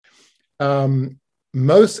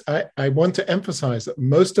I want to emphasize that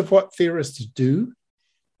most of what theorists do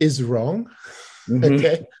is wrong. Mm-hmm.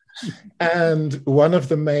 Okay. And one of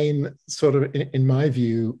the main sort of, in my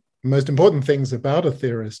view, most important things about a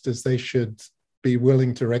theorist is they should be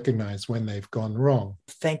willing to recognize when they've gone wrong.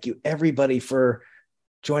 Thank you, everybody, for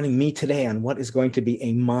joining me today on what is going to be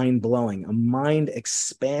a mind-blowing, a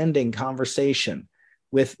mind-expanding conversation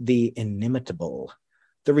with the inimitable,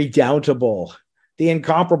 the redoubtable, the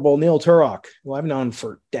incomparable Neil Turok, who I've known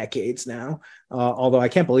for decades now, although I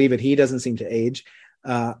can't believe it, he doesn't seem to age.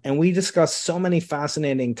 And we discussed so many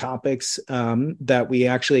fascinating topics that we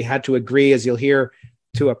actually had to agree, as you'll hear,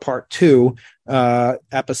 to a part 2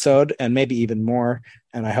 episode, and maybe even more.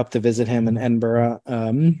 And I hope to visit him in Edinburgh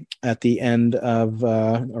at the end of,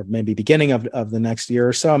 or maybe beginning of the next year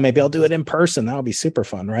or so. Maybe I'll do it in person. That'll be super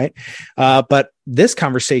fun, right? But this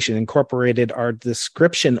conversation incorporated our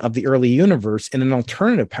description of the early universe in an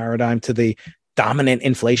alternative paradigm to the dominant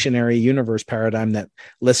inflationary universe paradigm that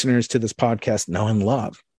listeners to this podcast know and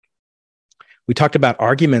love. We talked about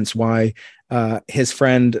arguments why his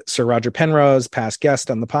friend Sir Roger Penrose, past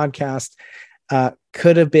guest on the podcast,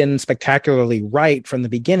 could have been spectacularly right from the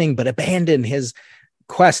beginning, but abandoned his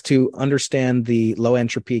quest to understand the low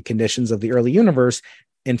entropy conditions of the early universe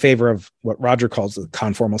in favor of what Roger calls the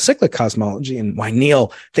conformal cyclic cosmology, and why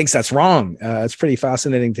Neil thinks that's wrong. It's pretty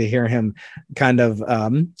fascinating to hear him kind of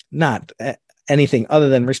not anything other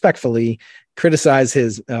than respectfully criticize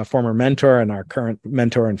his former mentor and our current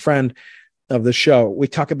mentor and friend of the show. We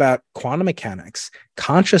talk about quantum mechanics,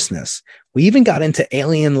 consciousness. We even got into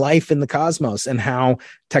alien life in the cosmos and how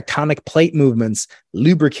tectonic plate movements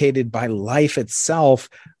lubricated by life itself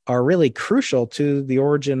are really crucial to the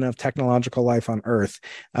origin of technological life on Earth.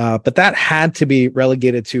 But that had to be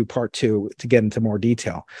relegated to part 2 to get into more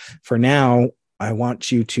detail. For now, I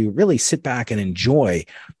want you to really sit back and enjoy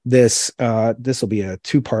this. This will be a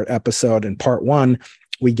 2-part episode. In part 1,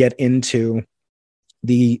 we get into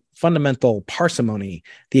the fundamental parsimony,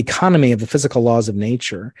 the economy of the physical laws of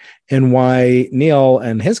nature, and why Neil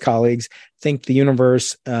and his colleagues think the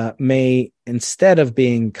universe may, instead of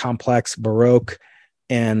being complex, baroque,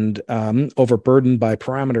 and overburdened by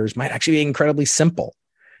parameters, might actually be incredibly simple.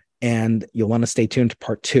 And you'll want to stay tuned to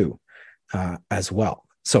part 2 as well.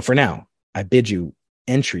 So for now, I bid you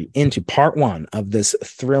entry into part 1 of this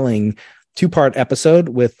thrilling 2-part episode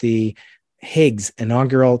with the Higgs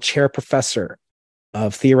inaugural chair professor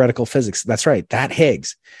of theoretical physics. That's right, that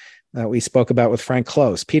Higgs that we spoke about with Frank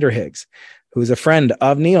Close, Peter Higgs, who's a friend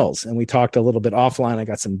of Neil's. And we talked a little bit offline. I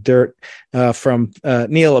got some dirt from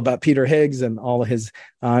Neil about Peter Higgs and all of his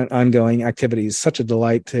ongoing activities. Such a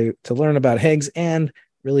delight to learn about Higgs and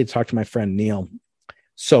really to talk to my friend Neil.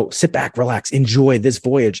 So sit back, relax, enjoy this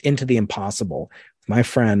voyage into the impossible with my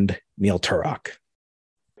friend Neil Turok.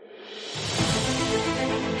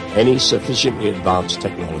 Any sufficiently advanced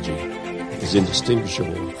technology is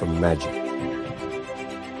indistinguishable from magic.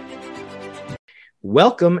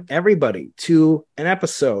 Welcome, everybody, to an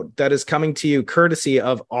episode that is coming to you courtesy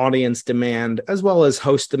of audience demand as well as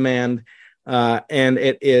host demand. And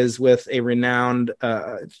it is with a renowned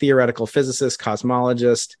theoretical physicist,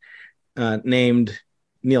 cosmologist named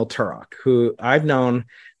Neil Turok, who I've known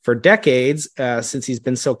for decades since he's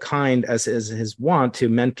been so kind, as is his wont, to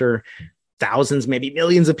mentor thousands, maybe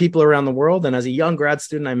millions of people around the world. And as a young grad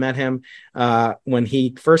student, I met him when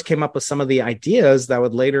he first came up with some of the ideas that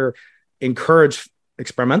would later encourage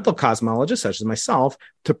experimental cosmologists, such as myself,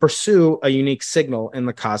 to pursue a unique signal in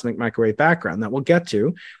the cosmic microwave background that we'll get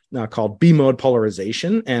to, called B-mode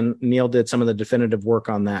polarization. And Neil did some of the definitive work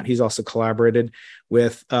on that. He's also collaborated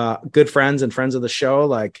with good friends and friends of the show,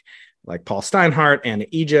 like Paul Steinhardt, Anna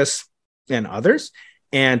Aegis, and others.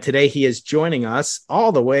 And today he is joining us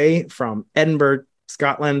all the way from Edinburgh,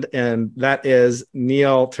 Scotland, and that is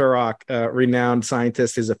Neil Turok, a renowned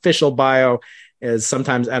scientist. His official bio is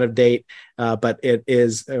sometimes out of date, but it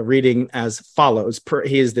is reading as follows.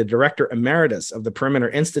 He is the director emeritus of the Perimeter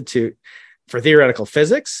Institute for Theoretical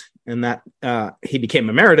Physics, and that he became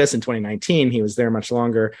emeritus in 2019. He was there much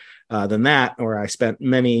longer than that, where I spent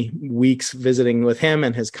many weeks visiting with him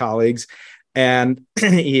and his colleagues. And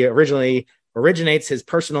he originates his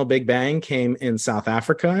personal Big Bang came in South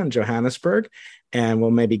Africa in Johannesburg, and we'll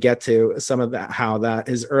maybe get to some of that, how that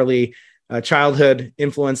his early childhood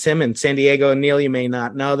influenced him in San Diego. Neil, you may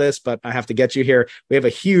not know this, but I have to get you here. We have a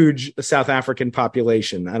huge South African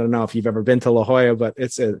population. I don't know if you've ever been to La Jolla, but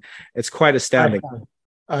it's quite astounding.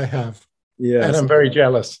 I have. Yes. And I'm very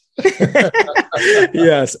jealous.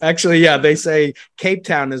 Yes, actually, yeah, they say Cape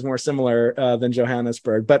Town is more similar than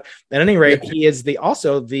Johannesburg. But at any rate, he is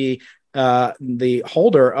also the the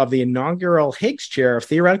holder of the inaugural Higgs Chair of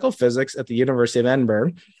Theoretical Physics at the University of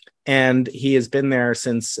Edinburgh, and he has been there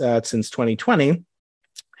since 2020.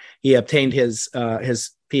 He obtained his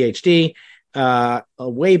PhD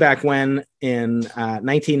way back when in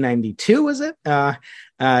 1992, was it?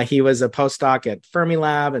 He was a postdoc at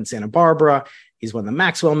Fermilab in Santa Barbara. He's won the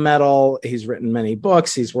Maxwell Medal. He's written many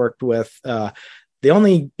books. He's worked with one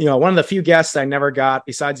of the few guests I never got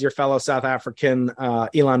besides your fellow South African,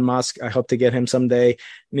 Elon Musk. I hope to get him someday,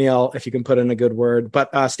 Neil, if you can put in a good word.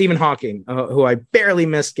 But Stephen Hawking, who I barely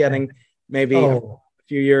missed getting maybe a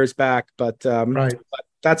few years back, but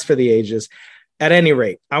that's for the ages. At any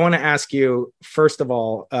rate, I want to ask you, first of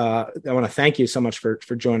all, I want to thank you so much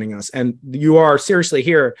for joining us. And you are seriously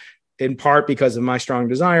here in part because of my strong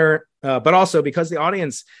desire, but also because the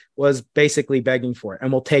audience was basically begging for it.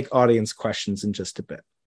 And we'll take audience questions in just a bit.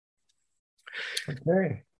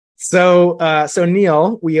 Okay. So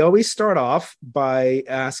Neil, we always start off by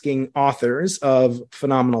asking authors of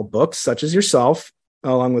phenomenal books, such as yourself,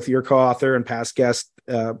 along with your co-author and past guest,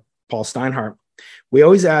 Paul Steinhardt. We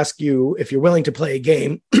always ask you if you're willing to play a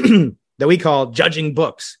game that we call Judging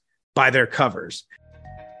Books by Their Covers.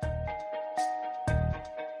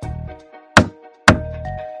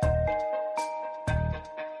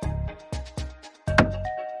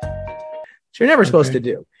 You're never supposed to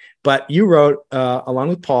do. But you wrote, along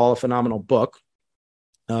with Paul, a phenomenal book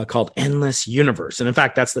called Endless Universe. And in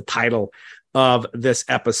fact, that's the title of this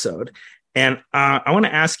episode. And I want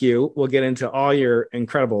to ask you, we'll get into all your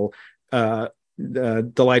incredible,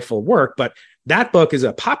 delightful work, but that book is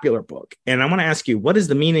a popular book. And I want to ask you, what is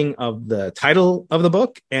the meaning of the title of the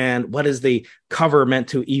book? And what is the cover meant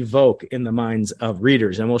to evoke in the minds of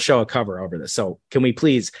readers? And we'll show a cover over this. So can we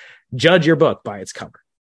please judge your book by its cover?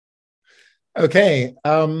 Okay.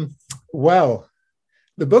 Well,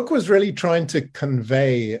 the book was really trying to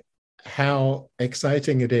convey how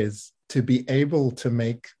exciting it is to be able to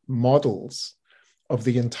make models of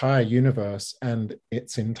the entire universe and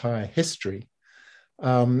its entire history,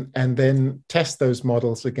 and then test those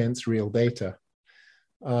models against real data.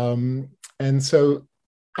 And so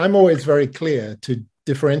I'm always very clear to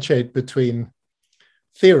differentiate between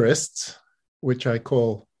theorists, which I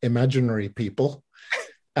call imaginary people,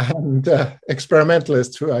 and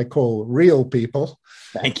experimentalists, who I call real people.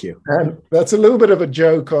 Thank you. And that's a little bit of a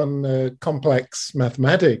joke on complex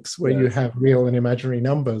mathematics, where you have real and imaginary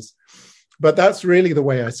numbers. But that's really the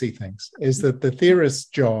way I see things, is that the theorist's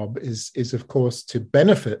job is of course, to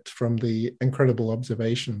benefit from the incredible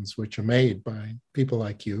observations which are made by people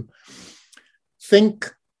like you,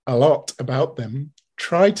 think a lot about them,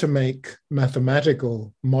 try to make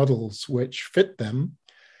mathematical models which fit them,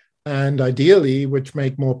 and ideally, which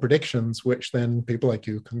make more predictions, which then people like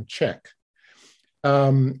you can check. I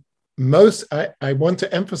want to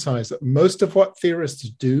emphasize that most of what theorists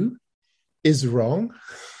do is wrong.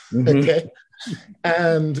 Mm-hmm. Okay.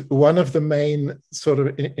 And one of the main sort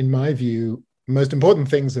of, in my view, most important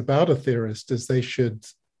things about a theorist is they should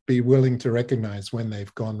be willing to recognize when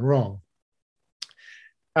they've gone wrong.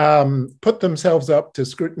 Put themselves up to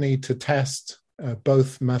scrutiny to test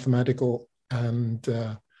both mathematical and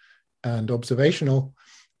observational,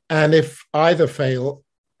 and if either fail,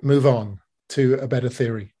 move on to a better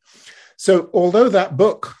theory. So although that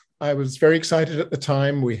book, I was very excited at the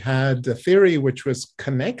time, we had a theory which was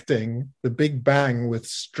connecting the Big Bang with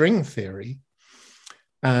string theory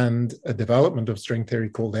and a development of string theory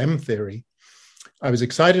called M theory. I was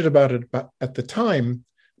excited about it at the time,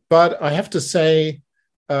 but I have to say,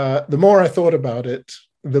 the more I thought about it,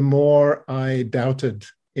 the more I doubted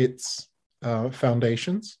its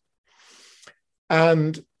foundations.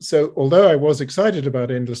 And so, although I was excited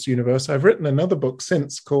about Endless Universe, I've written another book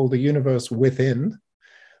since called The Universe Within.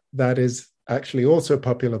 That is actually also a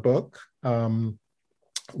popular book,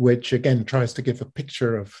 which again tries to give a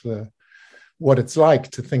picture of what it's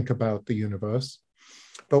like to think about the universe.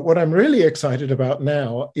 But what I'm really excited about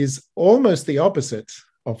now is almost the opposite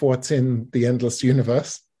of what's in the Endless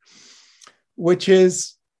Universe, which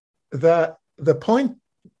is that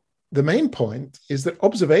the main point is that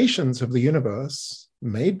observations of the universe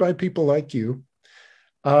made by people like you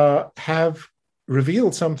have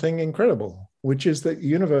revealed something incredible, which is that the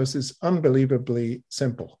universe is unbelievably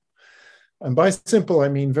simple. And by simple, I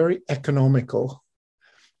mean very economical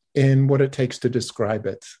in what it takes to describe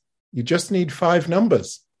it. You just need 5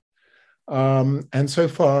 numbers. And so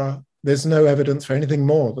far, there's no evidence for anything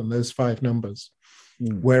more than those 5 numbers.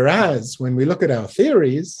 Whereas when we look at our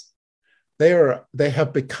theories, they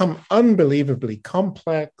have become unbelievably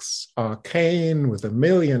complex, arcane, with a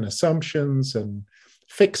million assumptions and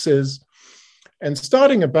fixes. And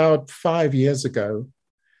starting about 5 years ago,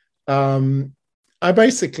 I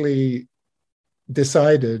basically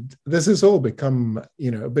decided this has all become,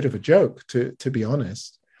 a bit of a joke, to be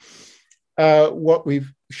honest. What we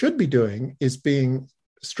should be doing is being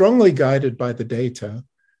strongly guided by the data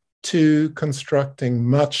to constructing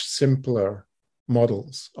much simpler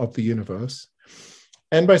models of the universe.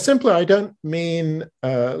 And by simpler, I don't mean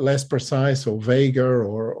less precise or vaguer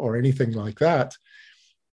or anything like that.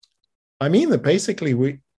 I mean that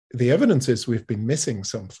basically the evidence is we've been missing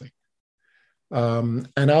something.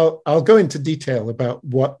 And I'll go into detail about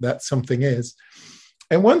what that something is.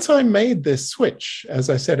 And once I made this switch, as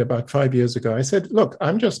I said about 5 years ago, I said, look,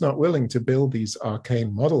 I'm just not willing to build these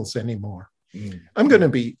arcane models anymore. I'm going to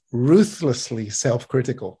be ruthlessly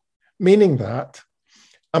self-critical, meaning that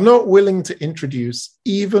I'm not willing to introduce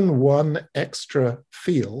even one extra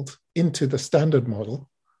field into the standard model.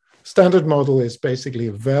 Standard model is basically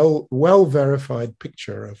a well-verified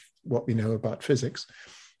picture of what we know about physics.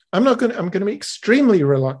 I'm going to be extremely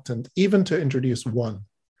reluctant even to introduce one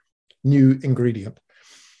new ingredient.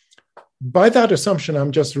 By that assumption,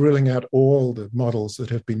 I'm just ruling out all the models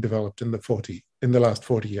that have been developed in the last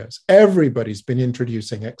 40 years. Everybody's been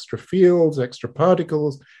introducing extra fields, extra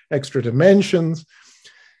particles, extra dimensions.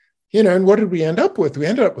 And what did we end up with? We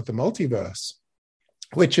ended up with the multiverse,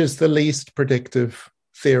 which is the least predictive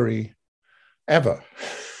theory ever.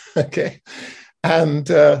 Okay. And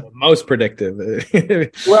most predictive.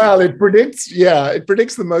 Well, it predicts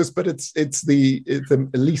the most, but it's the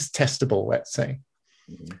least testable, let's say.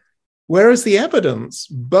 Mm-hmm. Whereas the evidence,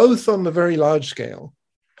 both on the very large scale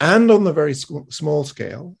and on the very small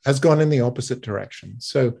scale, has gone in the opposite direction.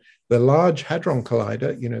 So the Large Hadron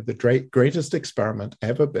Collider, the greatest experiment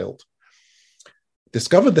ever built,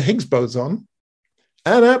 discovered the Higgs boson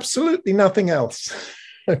and absolutely nothing else.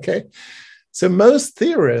 Okay. So most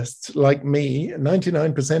theorists, like me,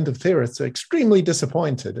 99% of theorists, are extremely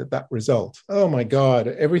disappointed at that result. Oh my God,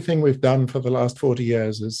 everything we've done for the last 40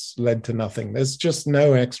 years has led to nothing. There's just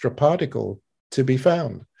no extra particle to be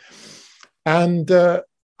found. And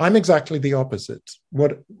I'm exactly the opposite.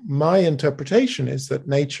 What my interpretation is that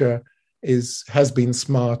nature has been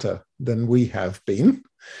smarter than we have been.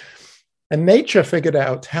 And nature figured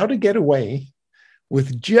out how to get away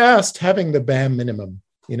with just having the bare minimum.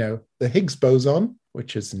 The Higgs boson,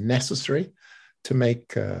 which is necessary to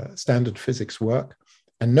make standard physics work,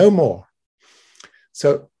 and no more.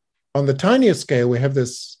 So on the tiniest scale, we have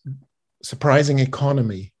this surprising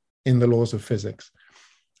economy in the laws of physics.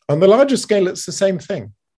 On the larger scale, it's the same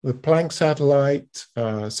thing. The Planck satellite,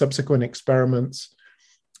 subsequent experiments,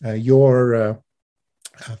 your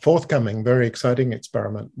forthcoming, very exciting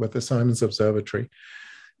experiment with the Simons Observatory.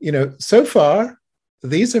 So far,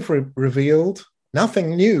 these have revealed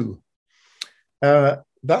nothing new.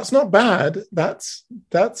 That's not bad.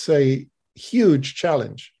 That's a huge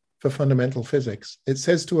challenge for fundamental physics. It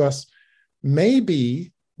says to us,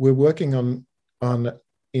 maybe we're working on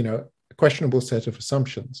a questionable set of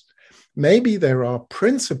assumptions. Maybe there are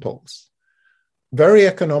principles, very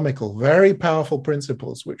economical, very powerful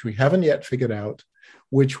principles, which we haven't yet figured out,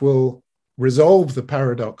 which will resolve the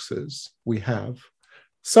paradoxes we have,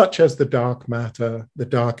 such as the dark matter, the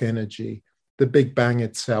dark energy, the Big Bang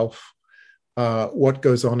itself, what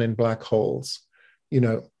goes on in black holes.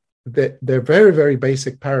 They're very, very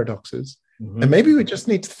basic paradoxes. Mm-hmm. And maybe we just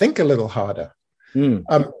need to think a little harder.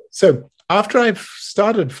 So after I've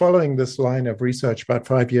started following this line of research about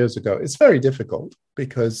 5 years ago, it's very difficult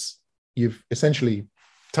because you've essentially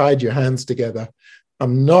tied your hands together.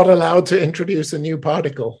 I'm not allowed to introduce a new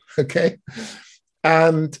particle, okay?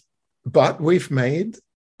 But we've made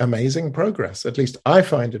amazing progress. At least I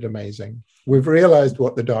find it amazing. We've realized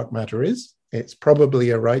what the dark matter is. It's probably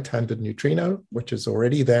a right-handed neutrino, which is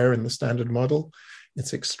already there in the standard model.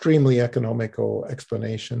 It's extremely economical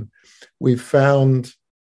explanation. We've found,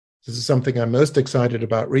 this is something I'm most excited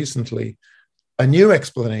about recently, a new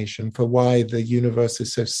explanation for why the universe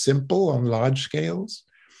is so simple on large scales.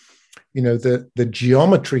 The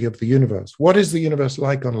geometry of the universe. What is the universe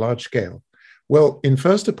like on large scale? Well, in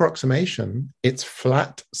first approximation, it's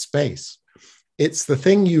flat space. It's the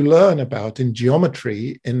thing you learn about in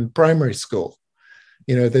geometry in primary school.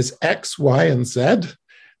 There's X, Y, and Z.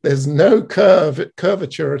 There's no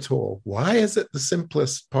curvature at all. Why is it the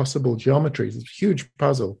simplest possible geometry? It's a huge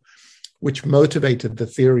puzzle, which motivated the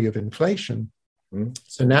theory of inflation.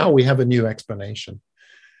 So now we have a new explanation.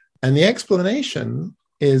 And the explanation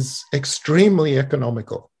is extremely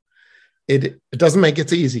economical. It doesn't make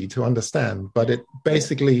it easy to understand, but it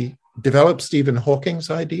basically developed Stephen Hawking's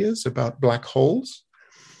ideas about black holes.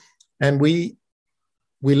 And we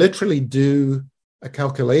literally do a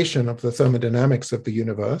calculation of the thermodynamics of the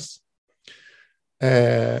universe.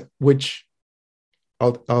 which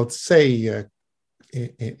I'll say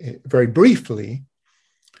very briefly,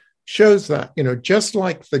 shows that, just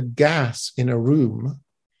like the gas in a room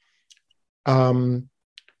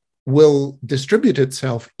will distribute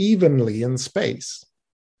itself evenly in space,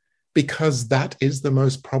 because that is the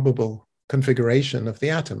most probable configuration of the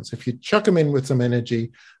atoms. If you chuck them in with some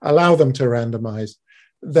energy, allow them to randomize,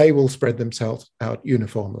 they will spread themselves out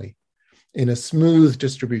uniformly in a smooth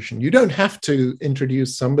distribution. You don't have to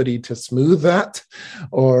introduce somebody to smooth that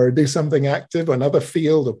or do something active, another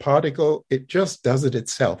field or particle. It just does it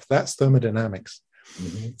itself. That's thermodynamics.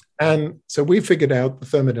 Mm-hmm. And so we figured out the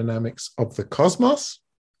thermodynamics of the cosmos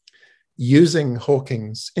using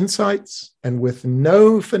Hawking's insights, and with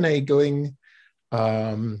no finagling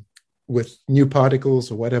with new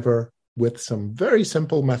particles or whatever, with some very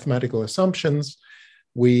simple mathematical assumptions,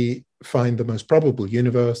 we find the most probable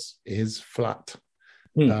universe is flat.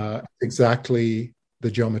 Exactly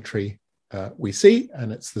the geometry we see,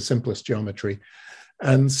 and it's the simplest geometry.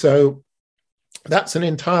 And so that's an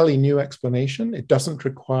entirely new explanation. It doesn't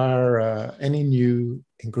require any new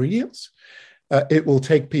ingredients. It will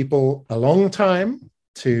take people a long time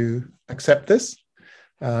to accept this.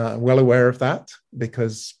 Well aware of that,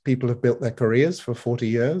 because people have built their careers for 40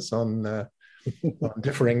 years on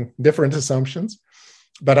different assumptions.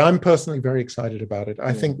 But I'm personally very excited about it.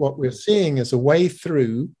 I think what we're seeing is a way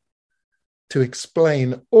through to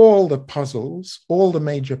explain all the puzzles, all the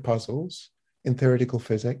major puzzles in theoretical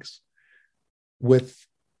physics, with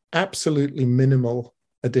absolutely minimal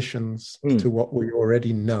additions to what we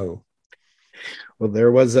already know. Well,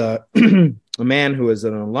 there was a a man who was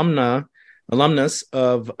an alumnus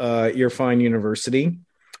of your fine university,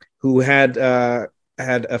 who had a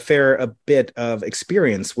bit of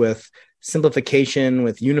experience with simplification,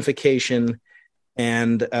 with unification,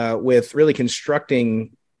 and with really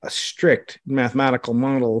constructing a strict mathematical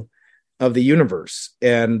model of the universe.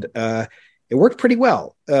 And it worked pretty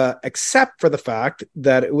well, except for the fact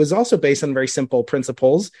that it was also based on very simple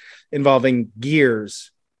principles involving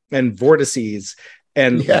gears and vortices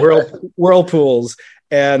and whirlpools.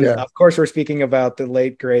 And of course, we're speaking about the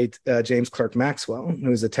late, great James Clerk Maxwell,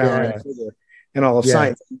 who's a towering figure in all of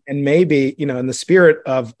science. And maybe, in the spirit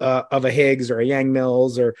of a Higgs or a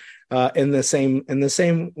Yang-Mills, or in the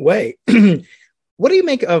same way. What do you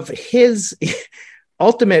make of his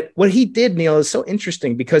ultimate, what he did, Neil, is so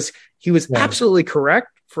interesting, because he was absolutely correct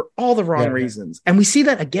for all the wrong reasons. And we see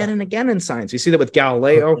that again and again in science. We see that with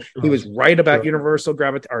Galileo. He was right about universal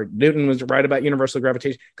gravity, or Newton was right about universal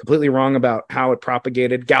gravitation, completely wrong about how it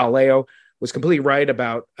propagated. Galileo was completely right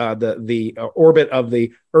about the orbit of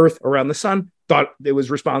the Earth around the sun, thought it was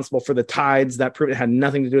responsible for the tides. That proved it had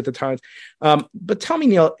nothing to do with the tides. But tell me,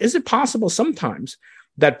 Neil, is it possible sometimes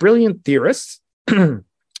that brilliant theorists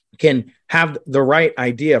can have the right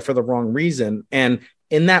idea for the wrong reason, and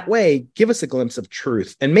in that way give us a glimpse of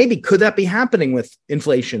truth? And maybe could that be happening with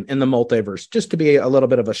inflation in the multiverse, just to be a little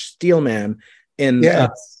bit of a steel man in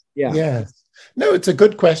Yes. No, it's a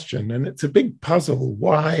good question, and it's a big puzzle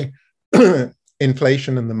why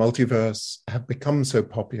inflation and the multiverse have become so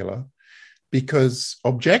popular, because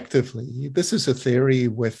objectively this is a theory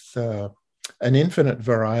with an infinite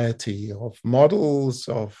variety of models,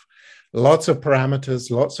 of lots of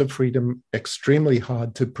parameters, lots of freedom, extremely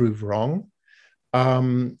hard to prove wrong.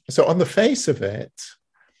 So on the face of it,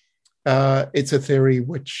 it's a theory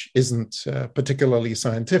which isn't particularly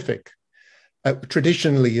scientific.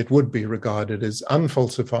 Traditionally, it would be regarded as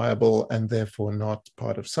unfalsifiable and therefore not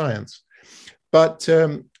part of science. But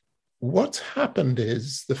what's happened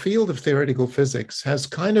is the field of theoretical physics has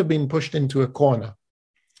kind of been pushed into a corner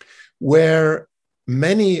where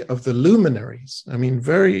many of the luminaries,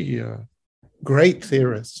 very great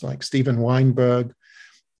theorists like Steven Weinberg,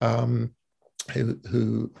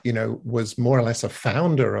 who was more or less a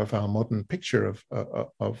founder of our modern picture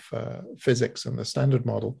of physics and the Standard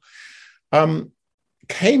Model,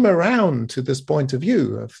 came around to this point of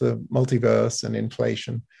view of the multiverse and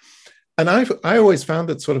inflation. And I always found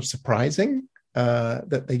it sort of surprising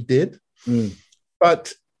that they did.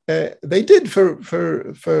 But they did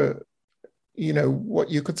for what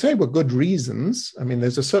you could say were good reasons.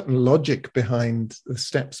 There's a certain logic behind the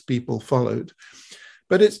steps people followed.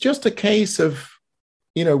 But it's just a case of,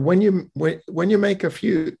 when you make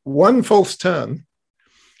one false turn,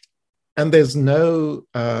 and there's no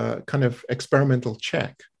kind of experimental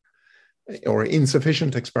check or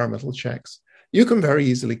insufficient experimental checks, you can very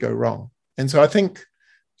easily go wrong. And so I think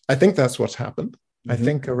that's what's happened. I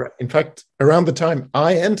think, in fact, around the time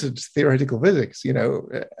I entered theoretical physics, in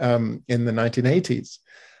the 1980s,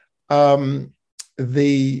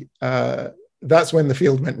 that's when the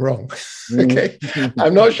field went wrong. Okay. Mm-hmm.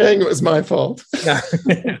 I'm not saying it was my fault. No.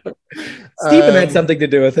 Stephen had something to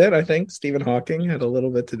do with it. I think Stephen Hawking had a little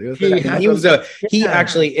bit to do with it. He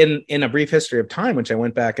actually in A Brief History of Time, which I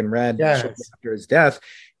went back and read shortly after his death,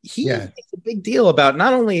 he makes a big deal about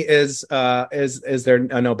not only is there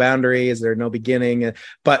no boundary, is there no beginning,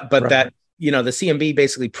 but that, you know, the CMB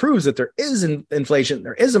basically proves that there is inflation,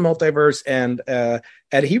 there is a multiverse, and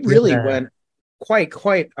he really went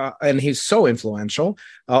quite and he's so influential.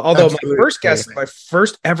 Although absolutely. my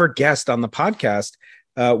first ever guest on the podcast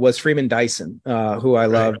was Freeman Dyson, who I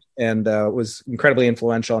loved and was incredibly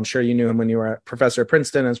influential. I'm sure you knew him when you were a professor at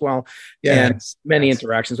Princeton as well. And many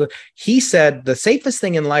interactions with. He said the safest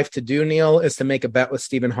thing in life to do, Neil, is to make a bet with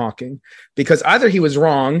Stephen Hawking, because either he was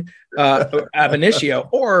wrong ab initio,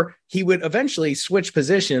 or he would eventually switch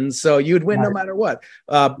positions, so you'd win no matter what.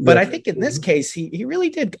 But I think in this case, he really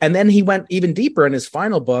did. And then he went even deeper in his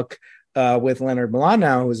final book with Leonard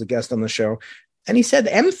Mlodinow, who was a guest on the show. And he said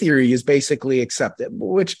M theory is basically accepted,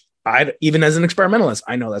 which even as an experimentalist,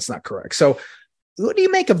 I know that's not correct. So what do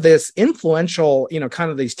you make of this influential, you know, kind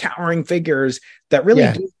of these towering figures that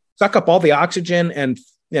really do suck up all the oxygen and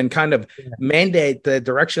kind of mandate the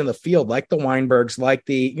direction of the field, like the Weinbergs, like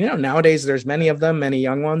the, you know, nowadays there's many of them, many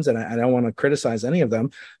young ones, and I don't want to criticize any of them,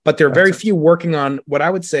 but there are very few working on what I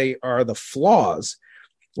would say are the flaws.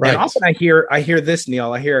 Right. And often I hear this,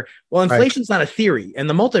 Neil. I hear, well, inflation's not a theory, and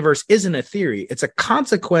the multiverse isn't a theory. It's a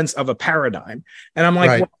consequence of a paradigm. And I'm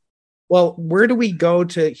like, well, where do we go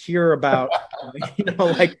to hear about, you know,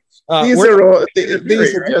 like these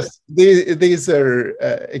are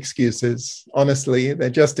excuses. Honestly, they're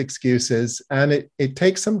just excuses, and it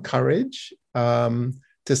takes some courage to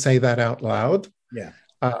say that out loud. Yeah.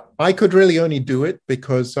 I could really only do it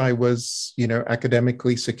because I was, you know,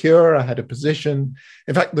 academically secure. I had a position.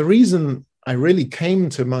 In fact, the reason I really came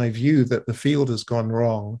to my view that the field has gone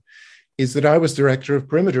wrong is that I was director of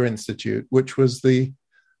Perimeter Institute, which was the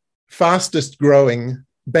fastest growing,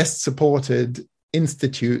 best supported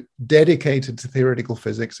institute dedicated to theoretical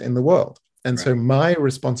physics in the world. And so my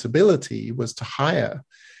responsibility was to hire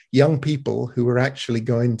young people who were actually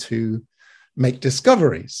going to make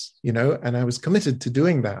discoveries, you know, and I was committed to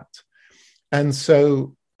doing that. And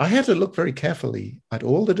so I had to look very carefully at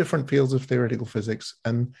all the different fields of theoretical physics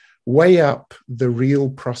and weigh up the real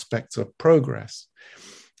prospects of progress.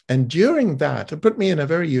 And during that, it put me in a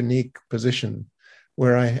very unique position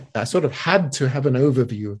where I sort of had to have an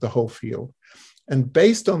overview of the whole field. And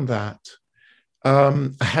based on that, I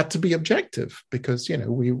had to be objective because, you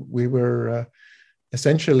know, we were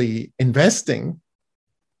essentially investing,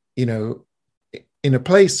 you know, in a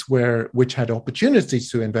place which had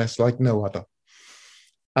opportunities to invest like no other.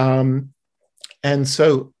 And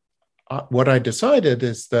so what I decided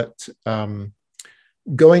is that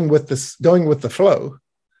going with the flow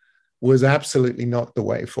was absolutely not the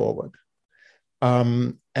way forward.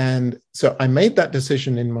 And so I made that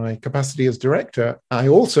decision in my capacity as director. I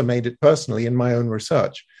also made it personally in my own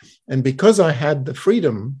research. And because I had the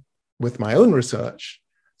freedom with my own research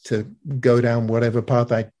to go down whatever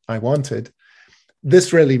path I wanted,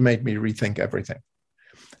 this really made me rethink everything.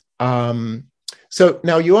 So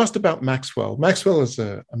now you asked about Maxwell. Maxwell is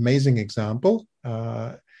an amazing example.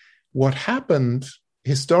 What happened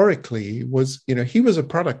historically was, you know, he was a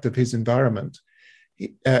product of his environment.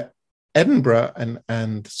 Edinburgh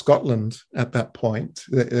and Scotland at that point,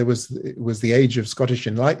 it was the age of Scottish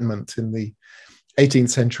Enlightenment in the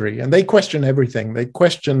 18th century, and they questioned everything. They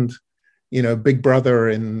questioned, you know, Big Brother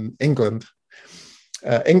in England.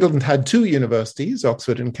 England had 2 universities,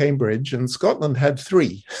 Oxford and Cambridge, and Scotland had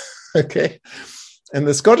 3. Okay, and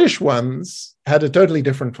the Scottish ones had a totally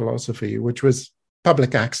different philosophy, which was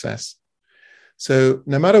public access. So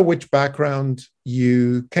no matter which background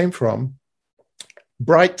you came from,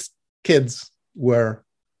 bright kids were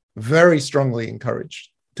very strongly encouraged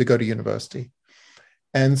to go to university.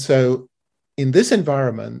 And so in this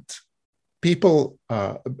environment, people,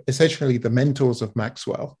 essentially the mentors of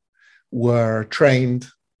Maxwell, were trained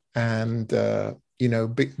and, you know,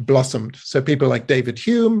 blossomed. So people like David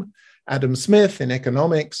Hume, Adam Smith in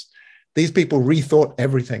economics, these people rethought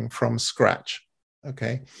everything from scratch.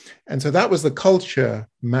 Okay. And so that was the culture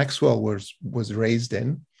Maxwell was raised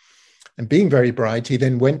in. And being very bright, he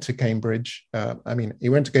then went to Cambridge. He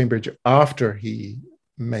went to Cambridge after he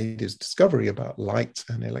made his discovery about light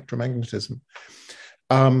and electromagnetism.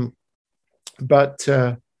 But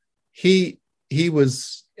he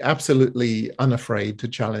was absolutely unafraid to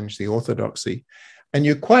challenge the orthodoxy. And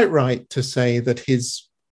you're quite right to say that his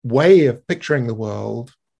way of picturing the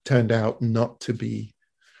world turned out not to be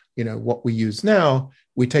what we use now,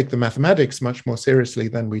 we take the mathematics much more seriously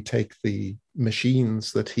than we take the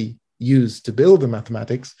machines that he used to build the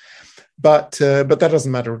mathematics. But that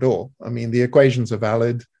doesn't matter at all. I mean, the equations are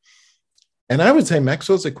valid. And I would say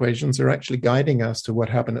Maxwell's equations are actually guiding us to what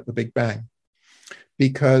happened at the Big Bang,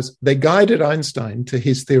 because they guided Einstein to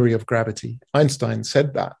his theory of gravity. Einstein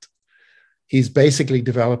said that. He's basically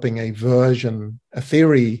developing a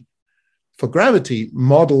theory for gravity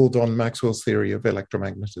modeled on Maxwell's theory of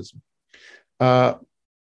electromagnetism.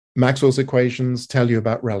 Maxwell's equations tell you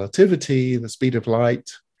about relativity, the speed of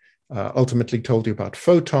light, ultimately told you about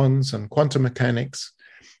photons and quantum mechanics.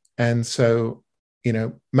 And so,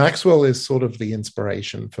 Maxwell is sort of the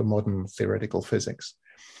inspiration for modern theoretical physics.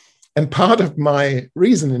 And part of my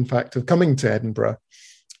reason, in fact, of coming to Edinburgh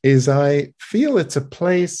is I feel it's a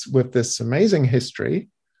place with this amazing history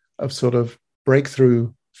of sort of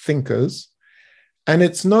breakthrough thinkers, and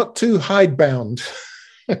it's not too hidebound.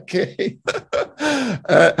 Okay.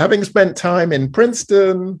 Having spent time in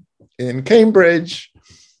Princeton, in Cambridge,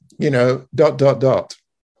 I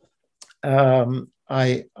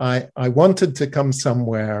wanted to come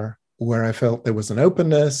somewhere where I felt there was an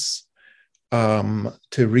openness to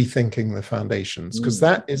rethinking the foundations, because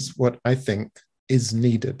that is what I think is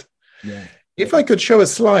needed. Yeah. If I could show a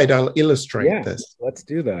slide, I'll illustrate this. Let's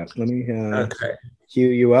do that. Let me cue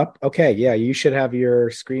you up. Okay, yeah, you should have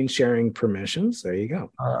your screen sharing permissions. There you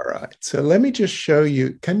go. All right. So let me just show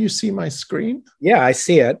you. Can you see my screen? Yeah, I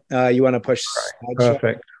see it. You want to push? Right.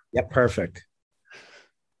 Perfect. Yep, perfect.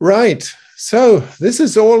 Right. So this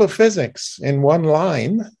is all of physics in one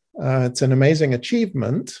line. It's an amazing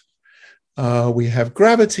achievement. We have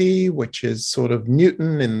gravity, which is sort of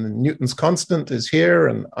Newton, and Newton's constant is here,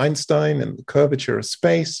 and Einstein and the curvature of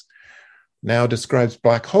space now describes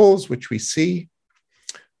black holes, which we see.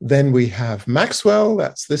 Then we have Maxwell,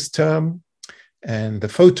 that's this term, and the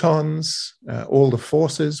photons, all the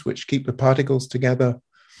forces which keep the particles together.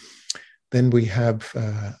 Then we have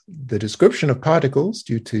the description of particles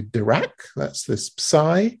due to Dirac, that's this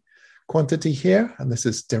psi quantity here, and this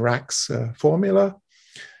is Dirac's formula.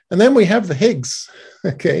 And then we have the Higgs,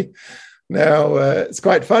 okay? Now, it's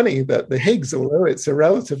quite funny that the Higgs, although it's a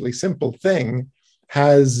relatively simple thing,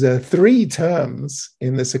 has three terms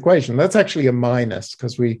in this equation. That's actually a minus,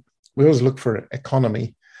 because we always look for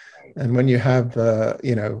economy. And when you have,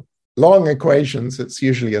 long equations, it's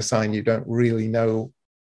usually a sign you don't really know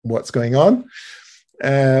what's going on.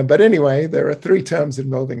 But anyway, there are three terms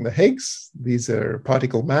involving the Higgs. These are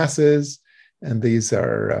particle masses, and these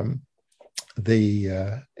are the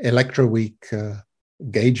electroweak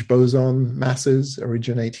gauge boson masses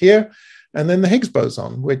originate here. And then the Higgs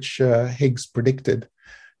boson, which Higgs predicted.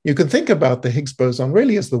 You can think about the Higgs boson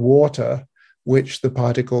really as the water which the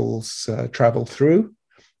particles travel through.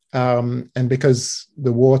 And because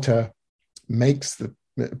the water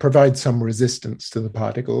provides some resistance to the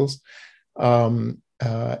particles, it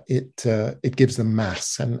gives them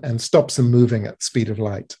mass and stops them moving at the speed of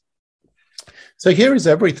light. So here is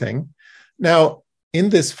everything. Now, in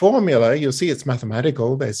this formula, you'll see it's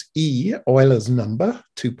mathematical. There's E, Euler's number,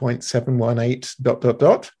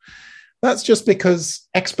 2.718 ... That's just because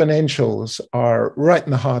exponentials are right in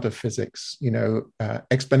the heart of physics.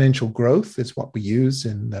 Exponential growth is what we use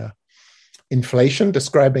in inflation,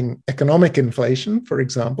 describing economic inflation, for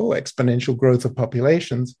example, exponential growth of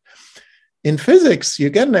populations. In physics, you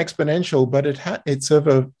get an exponential, but it's of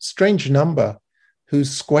a strange number whose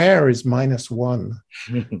square is -1.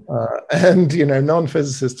 And,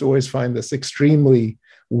 non-physicists always find this extremely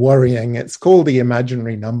worrying. It's called the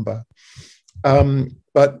imaginary number.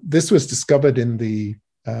 But this was discovered in the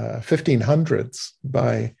 1500s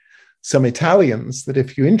by some Italians, that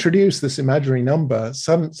if you introduce this imaginary number,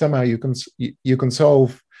 somehow you can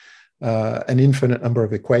solve an infinite number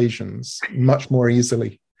of equations much more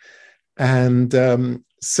easily. And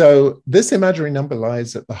so this imaginary number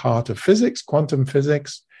lies at the heart of physics, quantum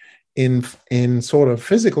physics. In sort of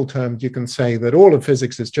physical terms, you can say that all of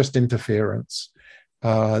physics is just interference.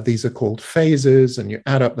 These are called phases, and you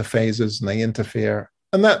add up the phases and they interfere,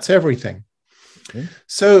 and that's everything. Okay.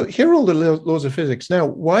 So here are all the laws of physics. Now,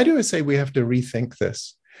 why do I say we have to rethink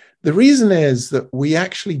this? The reason is that we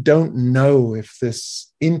actually don't know if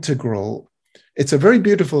this integral, it's a very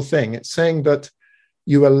beautiful thing. It's saying that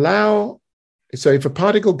so if a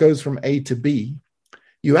particle goes from A to B,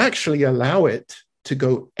 you actually allow it to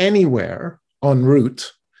go anywhere en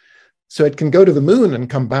route. So it can go to the moon and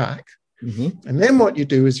come back. Mm-hmm. And then what you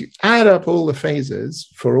do is you add up all the phases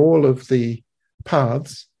for all of the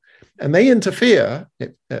paths, and they interfere.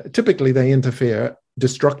 Typically, they interfere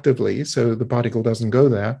destructively, so the particle doesn't go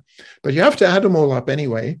there. But you have to add them all up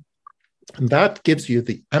anyway. And that gives you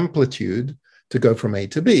the amplitude to go from A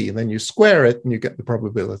to B. And then you square it and you get the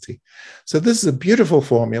probability. So this is a beautiful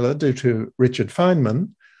formula due to Richard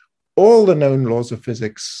Feynman. All the known laws of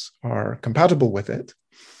physics are compatible with it.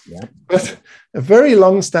 Yeah. But a very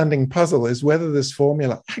long-standing puzzle is whether this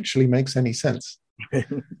formula actually makes any sense.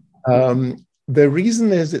 The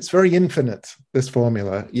reason is it's very infinite, this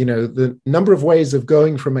formula. You know, the number of ways of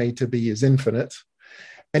going from A to B is infinite.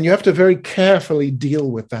 And you have to very carefully deal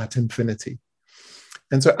with that infinity.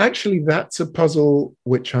 And so actually that's a puzzle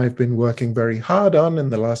which I've been working very hard on in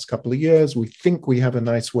the last couple of years. We think we have a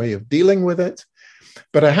nice way of dealing with it.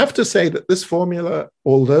 But I have to say that this formula,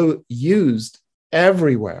 although used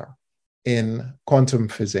everywhere in quantum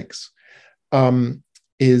physics,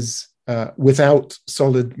 is without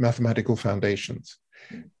solid mathematical foundations.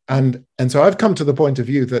 And so I've come to the point of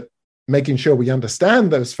view that making sure we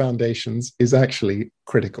understand those foundations is actually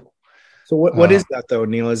critical. So what is that though,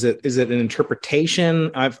 Neil? Is it an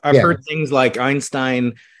interpretation? I've heard things like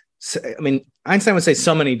Einstein. I mean, Einstein would say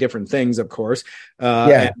so many different things, of course.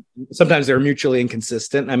 And sometimes they're mutually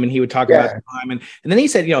inconsistent. I mean, he would talk about time, and then he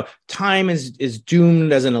said, you know, time is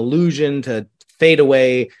doomed as an illusion to fade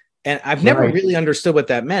away. And I've never really understood what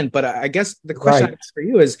that meant. But I guess the question I have for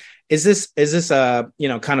you is this a, you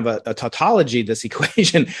know, kind of a tautology, this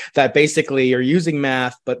equation that basically you're using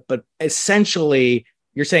math, but essentially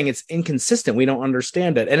you're saying it's inconsistent. We don't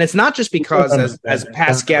understand it. And it's not just because, as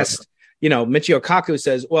past guest, you know, Michio Kaku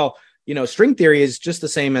says, well, you know, string theory is just the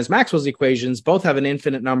same as Maxwell's equations. Both have an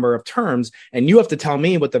infinite number of terms, and you have to tell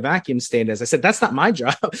me what the vacuum state is. I said, that's not my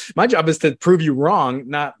job. My job is to prove you wrong,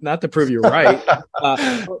 not to prove you right.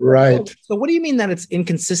 Right. So what do you mean that it's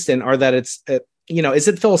inconsistent, or that it's, you know, is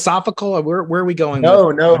it philosophical, or where are we going?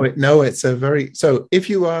 No, it's a very, so if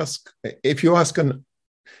you ask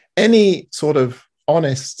any sort of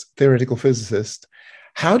honest theoretical physicist,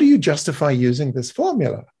 how do you justify using this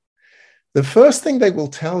formula? The first thing they will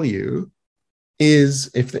tell you is,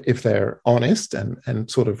 if they're honest and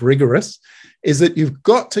sort of rigorous, is that you've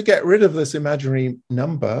got to get rid of this imaginary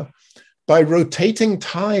number by rotating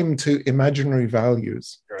time to imaginary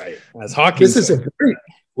values. Right. As Hawking said. This is a very,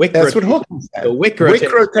 that's what Hawking said. The Wick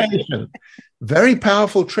rotation. Very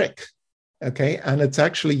powerful trick. Okay. And it's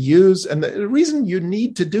actually used. And the reason you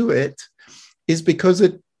need to do it is because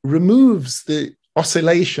it removes the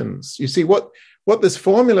oscillations. You see, what this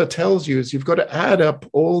formula tells you is you've got to add up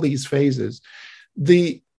all these phases.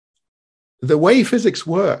 The way physics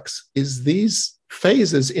works is these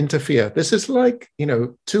phases interfere. This is like, you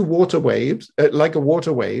know, two water waves, like a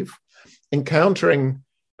water wave encountering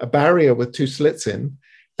a barrier with two slits in,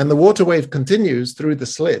 and the water wave continues through the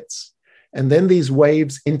slits, and then these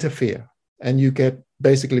waves interfere, and you get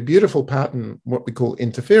basically beautiful pattern, what we call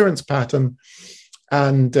interference pattern.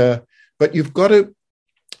 And but you've got to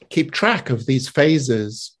keep track of these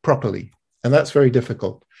phases properly, and that's very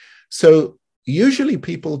difficult. So usually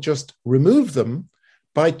people just remove them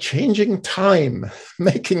by changing time,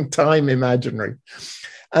 making time imaginary.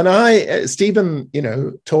 And Stephen, you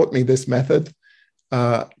know, taught me this method.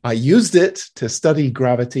 I used it to study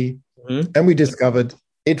gravity, and we discovered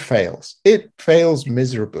it fails. It fails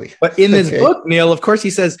miserably. But in this book, Neil, of course,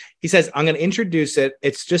 he says, I'm going to introduce it.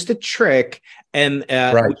 It's just a trick, and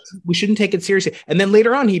we shouldn't take it seriously. And then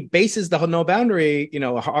later on, he bases the no boundary, you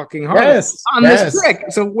know, Hawking on this trick.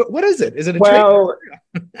 So what is it? Is it a trick? Well,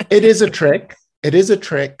 it is a trick. It is a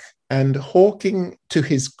trick. And Hawking, to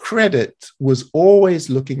his credit, was always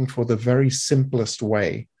looking for the very simplest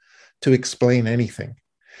way to explain anything.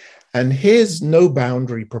 And his no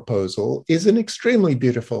boundary proposal is an extremely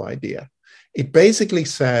beautiful idea. It basically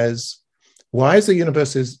says, why is the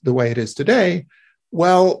universe the way it is today?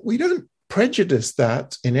 Well, we don't prejudice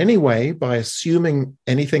that in any way by assuming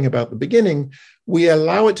anything about the beginning. We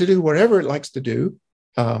allow it to do whatever it likes to do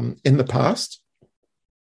in the past.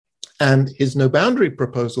 And his no boundary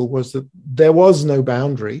proposal was that there was no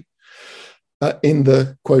boundary in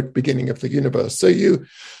the, quote, beginning of the universe. So you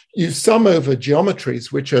sum over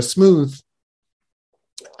geometries which are smooth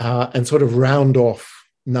and sort of round off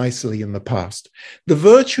nicely in the past. The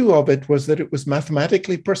virtue of it was that it was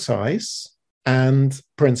mathematically precise and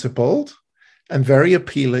principled and very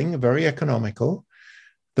appealing, very economical.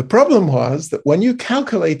 The problem was that when you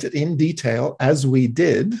calculate it in detail, as we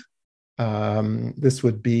did, this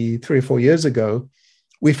would be 3 or 4 years ago,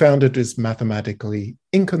 we found it is mathematically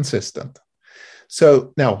inconsistent.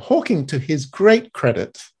 So now Hawking, to his great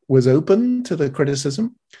credit, was open to the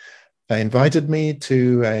criticism. They invited me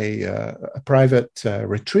to a private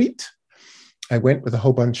retreat. I went with a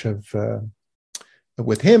whole bunch of,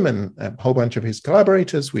 with him and a whole bunch of his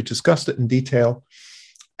collaborators. We discussed it in detail.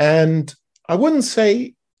 And I wouldn't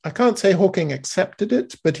say I can't say Hawking accepted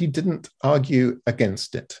it, but he didn't argue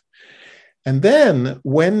against it. And then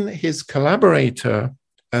when his collaborator,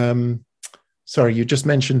 sorry, you just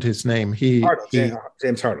mentioned his name. James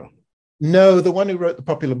Hartle. No, the one who wrote the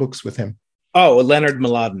popular books with him. Oh, Leonard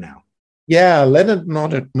Mlodinow. Yeah, Leonard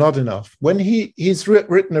not enough. When he's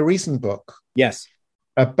written a recent book. Yes.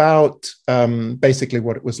 About basically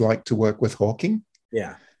what it was like to work with Hawking.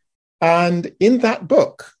 Yeah. And in that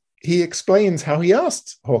book, he explains how he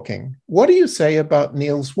asked Hawking, what do you say about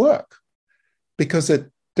Neil's work? Because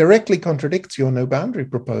it directly contradicts your no boundary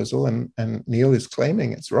proposal, and Neil is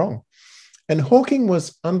claiming it's wrong. And Hawking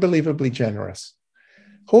was unbelievably generous.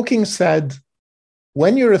 Hawking said,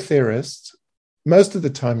 when you're a theorist, most of the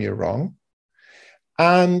time you're wrong.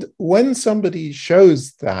 And when somebody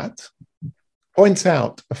shows that, points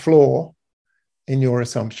out a flaw in your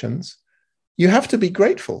assumptions, you have to be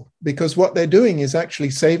grateful, because what they're doing is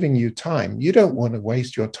actually saving you time. You don't want to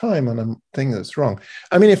waste your time on a thing that's wrong.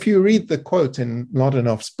 I mean, if you read the quote in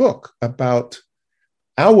Mlodinoff's book about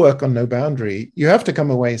our work on No Boundary, you have to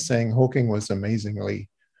come away saying Hawking was amazingly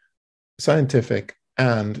scientific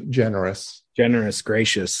and generous. Generous,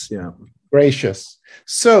 gracious, yeah. Gracious.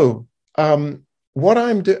 So the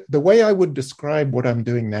way I would describe what I'm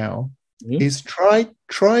doing now is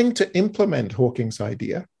trying to implement Hawking's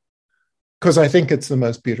idea, because I think it's the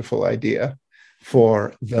most beautiful idea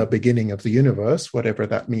for the beginning of the universe, whatever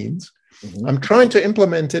that means. Mm-hmm. I'm trying to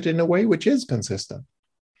implement it in a way which is consistent.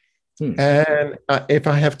 And if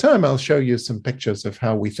I have time, I'll show you some pictures of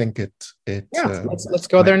how we think it. Let's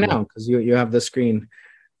go there now, because you have the screen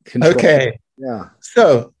control. Okay. Yeah.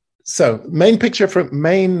 So main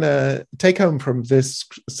take home from this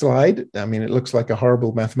slide. I mean, it looks like a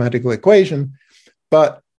horrible mathematical equation,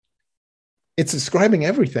 but it's describing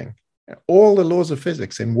everything, all the laws of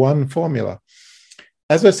physics in one formula.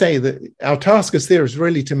 As I say, our task as theorists is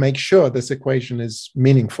really to make sure this equation is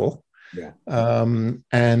meaningful. Yeah. And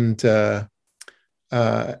that's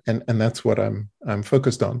what I'm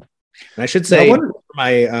focused on. And I should say, for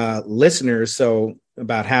my listeners, so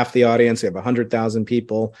about half the audience, we have 100,000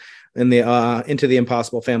 people in the Into the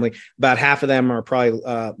Impossible family. About half of them are probably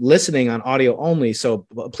listening on audio only. So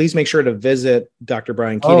please make sure to visit Dr.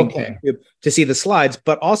 Brian Keating to see the slides,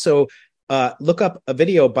 but also look up a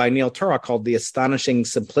video by Neil Turok called "The Astonishing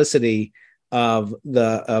Simplicity of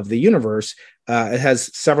the Universe." It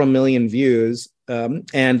has several million views,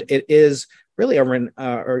 and it is really a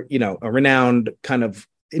renowned kind of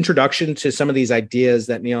introduction to some of these ideas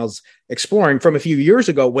that Neil's exploring from a few years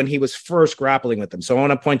ago when he was first grappling with them. So I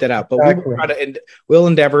want to point that out, but we'll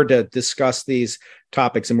endeavor to discuss these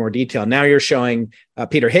topics in more detail. Now you're showing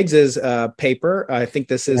Peter Higgs's paper. I think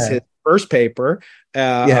this is his first paper.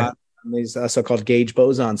 These so-called gauge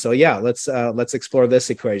bosons. So let's explore this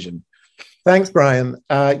equation. Thanks, Brian.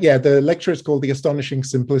 The lecture is called "The Astonishing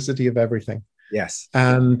Simplicity of Everything." Yes.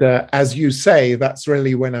 And as you say, that's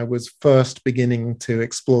really when I was first beginning to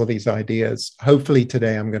explore these ideas. Hopefully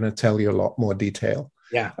today I'm going to tell you a lot more detail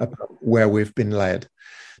about where we've been led.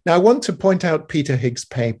 Now, I want to point out Peter Higgs'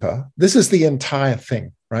 paper. This is the entire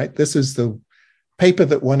thing, right? This is the paper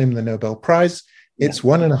that won him the Nobel Prize. It's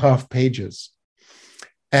 1.5 pages.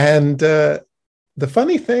 And the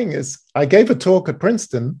funny thing is, I gave a talk at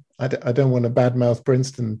Princeton. I don't want to badmouth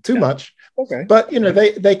Princeton too much, but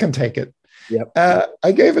they can take it. Yep.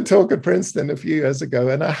 I gave a talk at Princeton a few years ago,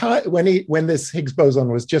 and when this Higgs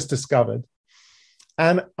boson was just discovered,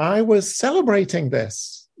 and I was celebrating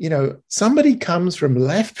this. Somebody comes from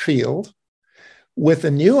left field with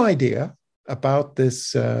a new idea about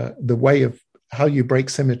this, the way of how you break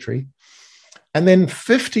symmetry, and then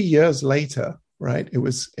 50 years later, right? It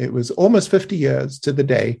was almost 50 years to the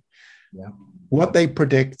day. Yeah. What they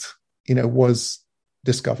predict, was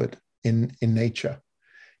discovered in nature,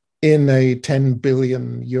 in a 10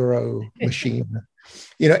 billion euro machine.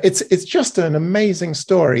 It's just an amazing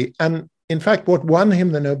story. And in fact, what won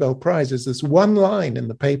him the Nobel Prize is this one line in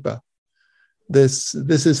the paper. This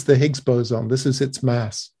is the Higgs boson. This is its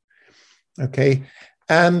mass. Okay.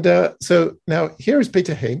 And so now here is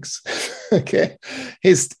Peter Higgs. Okay.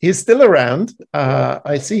 He's still around.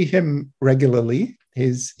 I see him regularly.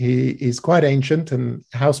 He's quite ancient and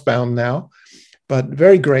housebound now, but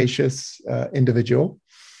very gracious individual.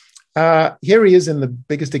 Here he is in the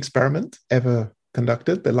biggest experiment ever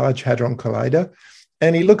conducted, the Large Hadron Collider,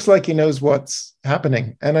 and he looks like he knows what's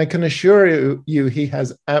happening. And I can assure you he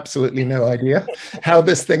has absolutely no idea how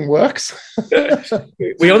this thing works.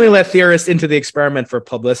 We only let theorists into the experiment for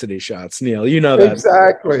publicity shots, Neil. You know that.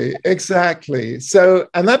 Exactly. So,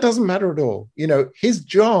 and that doesn't matter at all. His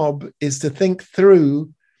job is to think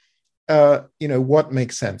through, what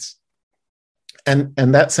makes sense. And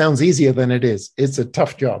that sounds easier than it is. It's a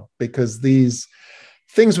tough job because these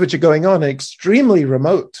things which are going on are extremely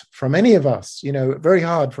remote from any of us, very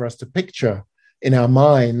hard for us to picture in our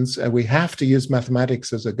minds. And we have to use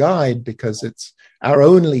mathematics as a guide because it's our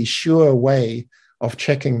only sure way of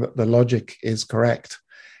checking that the logic is correct.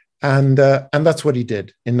 And that's what he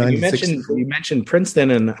did in 1964. You mentioned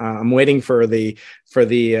Princeton, and I'm waiting for the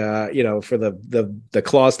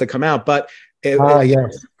clause to come out. But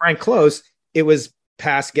yes. Frank Close, it was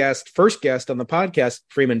first guest on the podcast,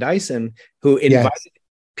 Freeman Dyson, who invited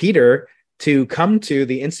Peter to come to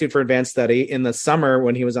the Institute for Advanced Study in the summer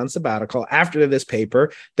when he was on sabbatical after this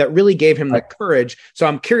paper that really gave him the courage. So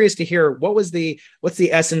I'm curious to hear what's the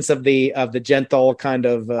essence of the gentle kind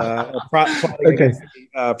of okay.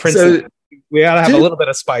 Princeton. So, we ought to have a little bit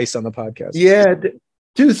of spice on the podcast. Yeah,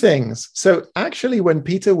 two things. So actually, when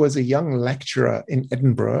Peter was a young lecturer in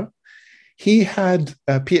Edinburgh, he had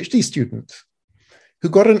a PhD student who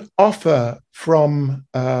got an offer from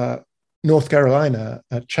North Carolina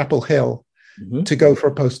at Chapel Hill to go for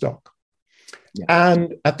a postdoc. Yeah.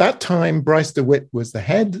 And at that time, Bryce DeWitt was the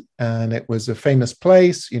head, and it was a famous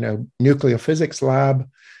place, nuclear physics lab,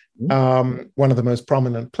 one of the most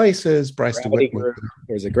prominent places. Bryce DeWitt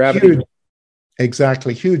was a gravity.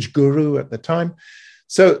 Huge guru at the time.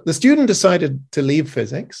 So the student decided to leave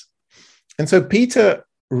physics. And so Peter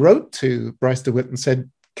wrote to Bryce DeWitt and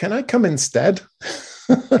said, "Can I come instead?"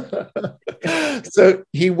 So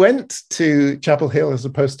he went to Chapel Hill as a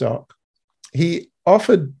postdoc. He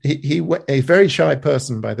offered, a very shy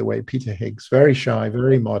person, by the way, Peter Higgs, very shy,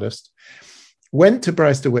 very modest, went to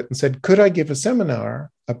Bryce DeWitt and said, "Could I give a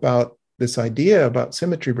seminar about this idea about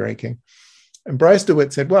symmetry breaking?" And Bryce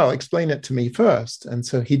DeWitt said, "Well, explain it to me first." And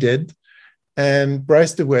so he did. And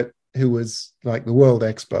Bryce DeWitt, who was like the world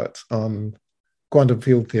expert on quantum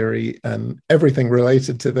field theory and everything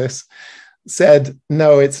related to this, said,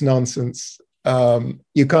 "No, it's nonsense.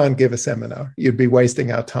 You can't give a seminar. You'd be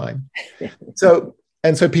wasting our time." So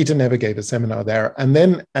Peter never gave a seminar there. And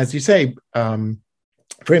then, as you say,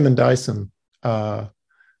 Freeman Dyson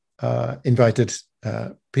invited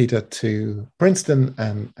Peter to Princeton,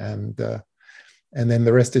 and then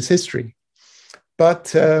the rest is history.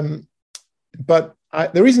 But the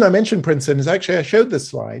reason I mentioned Princeton is actually I showed this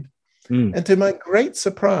slide, and to my great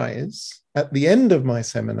surprise, at the end of my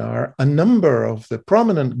seminar, a number of the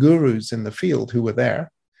prominent gurus in the field who were there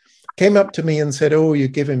came up to me and said, "Oh, you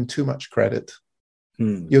give him too much credit.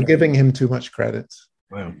 You're giving him too much credit.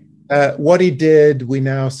 Wow. What he did, we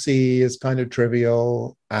now see is kind of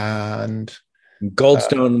trivial." And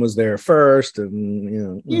Goldstone was there first,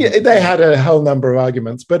 and yeah, they had a whole number of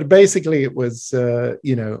arguments, but basically it was, so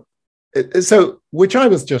which I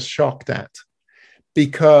was just shocked at,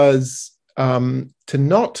 because to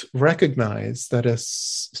not recognize that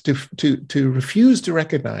to refuse to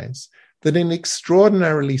recognize that an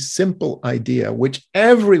extraordinarily simple idea, which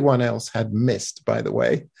everyone else had missed, by the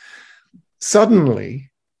way, suddenly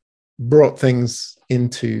brought things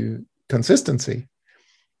into consistency,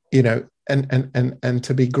 and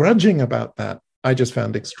to be grudging about that, I just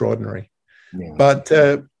found extraordinary. Yeah. But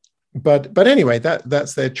anyway,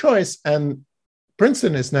 that's their choice. And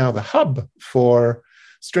Princeton is now the hub for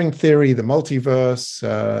string theory, the multiverse,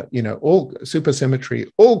 all supersymmetry,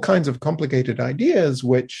 all kinds of complicated ideas,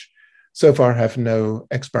 which so far have no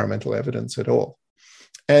experimental evidence at all.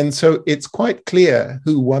 And so it's quite clear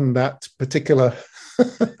who won that particular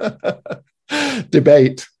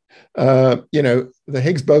debate. The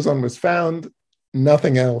Higgs boson was found,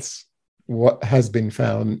 nothing else has been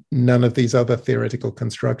found. None of these other theoretical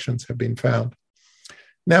constructions have been found.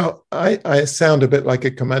 Now, I sound a bit like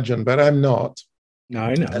a curmudgeon, but I'm not. No,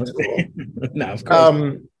 I know. No, of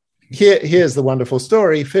course. Here's the wonderful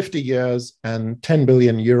story. 50 years and 10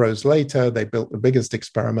 billion euros later, they built the biggest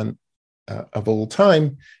experiment of all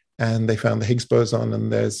time, and they found the Higgs boson,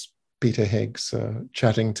 and there's Peter Higgs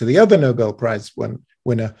chatting to the other Nobel Prize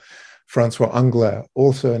winner, Francois Englert,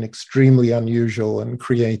 also an extremely unusual and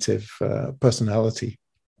creative personality.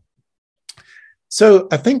 So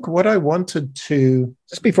I think what I wanted to...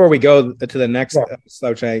 Just before we go to the next episode,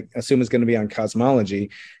 which I assume is going to be on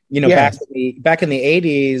cosmology, back in the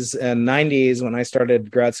 80s and 90s, when I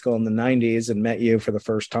started grad school in the 90s and met you for the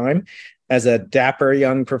first time as a dapper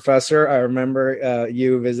young professor, I remember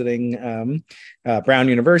you visiting Brown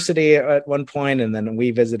University at one point, and then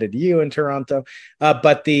we visited you in Toronto.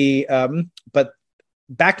 But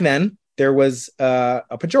back then, there was a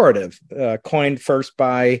pejorative coined first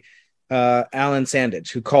by Alan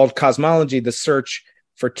Sandage, who called cosmology the search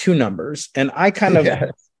for two numbers. And I kind of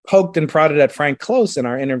poked and prodded at Frank Close in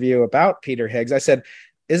our interview about Peter Higgs. I said,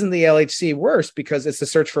 isn't the LHC worse because it's the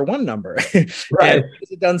search for one number? Right. And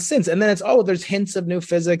is it done since? And then it's, there's hints of new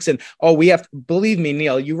physics. And believe me,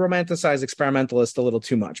 Neil, you romanticize experimentalists a little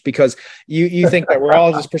too much, because you think that we're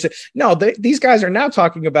all just No, these guys are now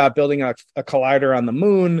talking about building a collider on the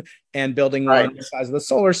moon and building one the size of the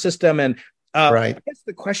solar system. And I guess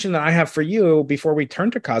the question that I have for you before we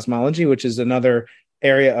turn to cosmology, which is another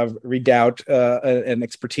area of redoubt and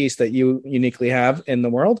expertise that you uniquely have in the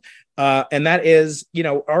world. And that is,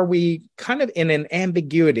 are we kind of in an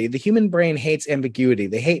ambiguity? The human brain hates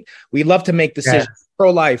ambiguity. We love to make decisions. Yes.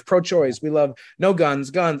 Pro-life, pro-choice. We love no guns,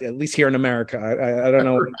 at least here in America. I don't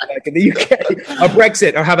know, like in the UK,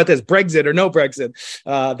 Brexit, or how about this, Brexit or no Brexit?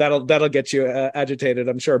 That'll get you agitated,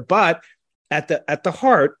 I'm sure. But at the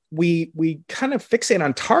heart, we kind of fixate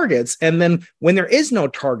on targets, and then when there is no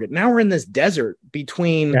target, now we're in this desert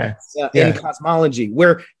between in cosmology,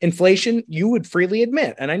 where inflation, you would freely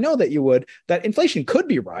admit, and I know that you would, that inflation could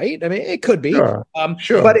be right. I mean, it could be, sure.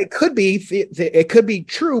 But it could be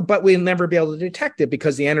true, but we'll never be able to detect it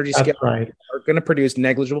because the energy scales are going to produce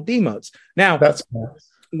negligible B modes. Now,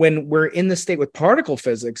 when we're in the state with particle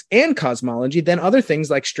physics and cosmology, then other things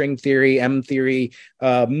like string theory, M theory,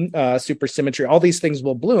 supersymmetry, all these things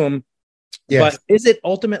will bloom. Yes. But is it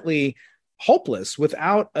ultimately hopeless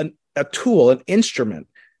without a tool, an instrument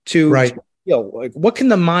to like, what can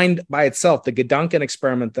the mind by itself, the Gedanken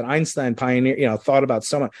experiment that Einstein pioneered, thought about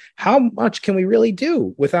so much, how much can we really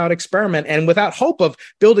do without experiment and without hope of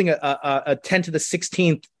building a 10 to the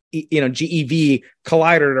 16th GeV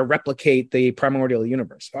collider to replicate the primordial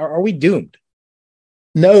universe? Are we doomed?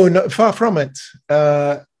 No, far from it.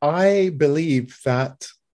 I believe that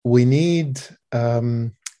we need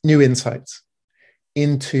new insights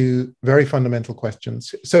into very fundamental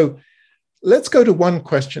questions. So let's go to one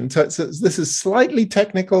question. So this is slightly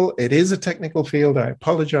technical. It is a technical field. I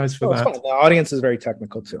apologize for that. The audience is very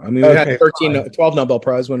technical too. I mean, we've had 12 Nobel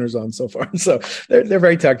Prize winners on so far. So they're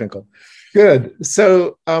very technical. Good.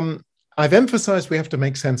 So I've emphasized we have to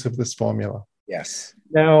make sense of this formula. Yes.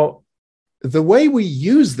 Now, the way we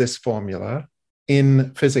use this formula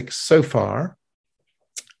in physics so far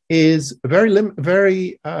is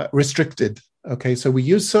very restricted. Okay, so we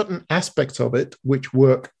use certain aspects of it which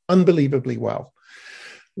work unbelievably well.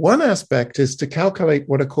 One aspect is to calculate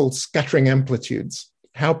what are called scattering amplitudes,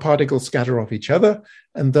 how particles scatter off each other,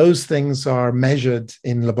 and those things are measured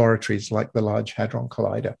in laboratories like the Large Hadron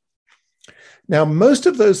Collider. Now, most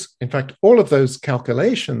of those, in fact, all of those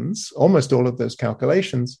calculations, almost all of those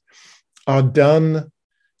calculations are done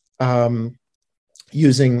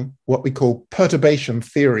using what we call perturbation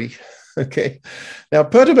theory. Okay. Now,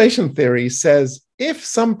 perturbation theory says if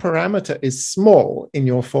some parameter is small in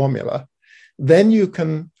your formula, then you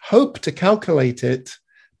can hope to calculate it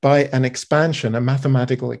by an expansion, a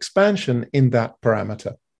mathematical expansion in that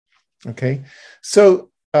parameter. Okay.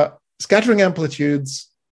 So scattering amplitudes,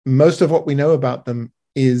 most of what we know about them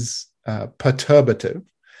is perturbative.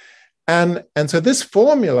 And so this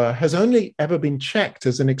formula has only ever been checked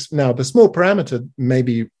as now the small parameter may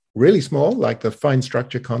be really small, like the fine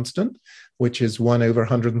structure constant, which is 1 over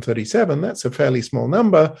 137. That's a fairly small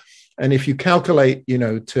number. And if you calculate,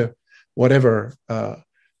 to whatever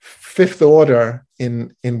fifth order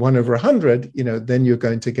in 1 over 100, then you're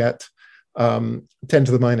going to get 10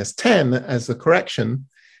 to the minus 10 as the correction.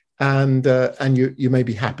 And you may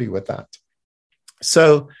be happy with that.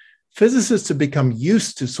 So physicists have become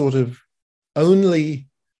used to sort of only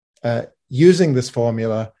using this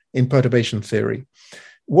formula in perturbation theory.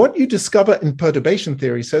 What you discover in perturbation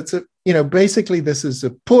theory, so it's basically this is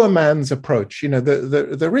a poor man's approach.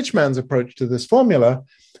 The rich man's approach to this formula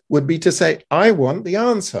would be to say, I want the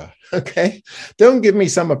answer. Okay, don't give me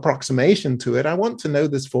some approximation to it. I want to know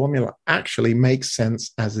this formula actually makes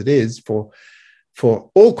sense as it is for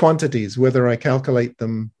all quantities, whether I calculate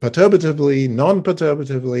them perturbatively,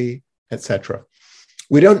 non-perturbatively, etc.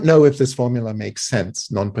 We don't know if this formula makes sense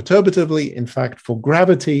non-perturbatively. In fact, for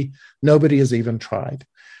gravity, nobody has even tried.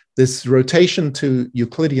 This rotation to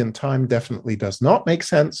Euclidean time definitely does not make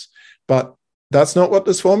sense, but that's not what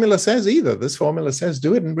this formula says either. This formula says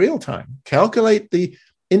do it in real time. Calculate the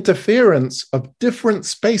interference of different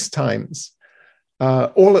spacetimes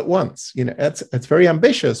all at once. It's very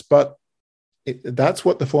ambitious, but that's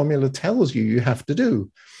what the formula tells you have to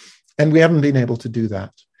do. And we haven't been able to do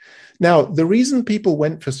that. Now, the reason people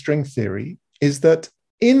went for string theory is that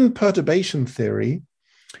in perturbation theory,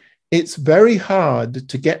 it's very hard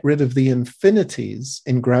to get rid of the infinities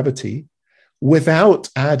in gravity without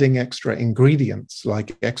adding extra ingredients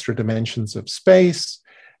like extra dimensions of space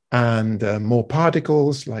and more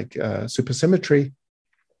particles like supersymmetry.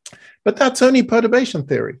 But that's only perturbation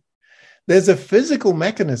theory. there's a physical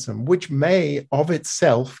mechanism which may of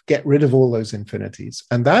itself get rid of all those infinities.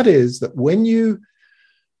 And that is that when you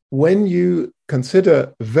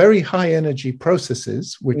consider very high energy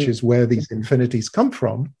processes, which is where these infinities come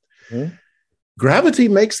from, gravity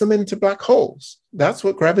makes them into black holes. That's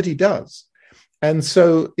what gravity does. And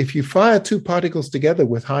so if you fire two particles together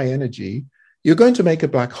with high energy, you're going to make a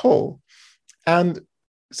black hole. And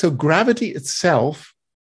so gravity itself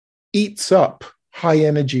eats up high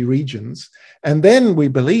energy regions, and then we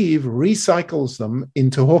believe recycles them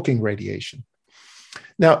into Hawking radiation.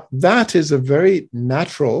 Now, that is a very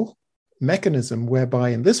natural mechanism whereby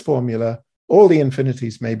in this formula, all the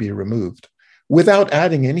infinities may be removed without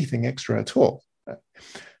adding anything extra at all.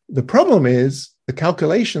 The problem is the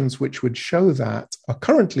calculations which would show that are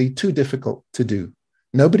currently too difficult to do.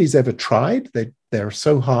 Nobody's ever tried. They're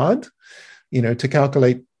so hard, to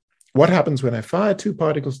calculate what happens when I fire two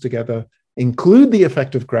particles together, include the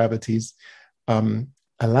effect of gravities,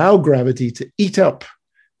 allow gravity to eat up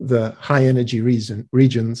the high energy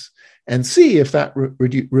regions, and see if that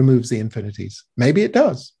removes the infinities. Maybe it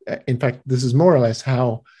does. In fact, this is more or less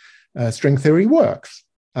how string theory works.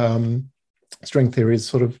 String theory is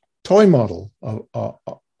sort of toy model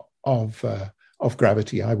of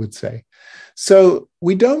gravity, I would say. So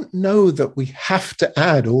we don't know that we have to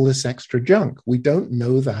add all this extra junk. We don't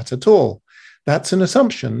know that at all. That's an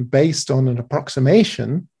assumption based on an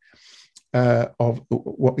approximation of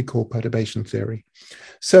what we call perturbation theory.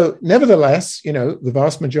 So nevertheless, the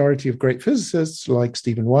vast majority of great physicists like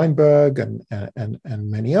Steven Weinberg and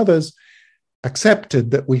many others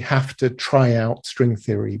accepted that we have to try out string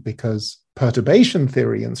theory because perturbation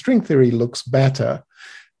theory and string theory looks better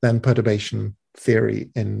than perturbation theory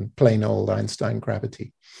in plain old Einstein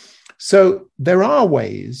gravity. So there are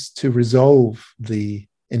ways to resolve the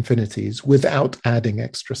infinities without adding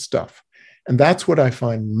extra stuff. And that's what I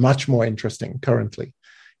find much more interesting currently,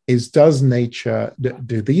 is does nature,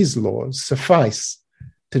 do these laws suffice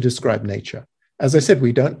to describe nature? As I said,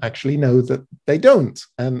 we don't actually know that they don't.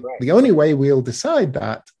 And the only way we'll decide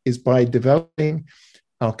that is by developing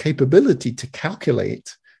our capability to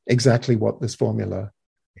calculate exactly what this formula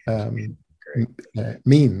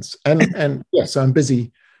means. And yes, I'm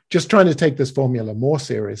busy just trying to take this formula more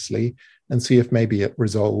seriously and see if maybe it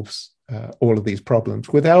resolves all of these problems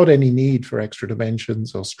without any need for extra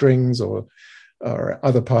dimensions or strings or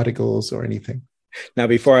other particles or anything. Now,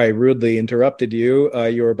 before I rudely interrupted you,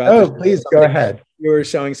 you were about to please go ahead. You were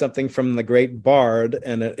showing something from the great Bard,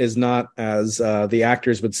 and it is not, as the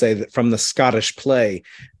actors would say, that from the Scottish play.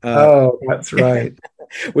 That's right.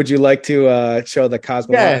 Would you like to show the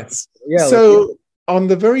cosmos? Yes. Yeah. So on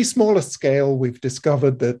the very smallest scale, we've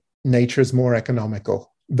discovered that nature is more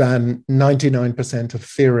economical than 99% of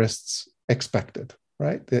theorists expected,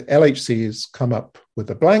 right? The LHC has come up with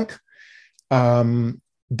a blank.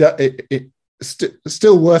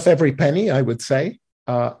 Still worth every penny, I would say.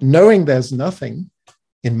 Knowing there's nothing,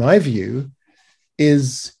 in my view,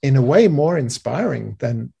 is in a way more inspiring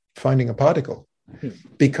than finding a particle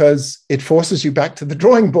because it forces you back to the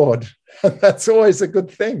drawing board. And that's always a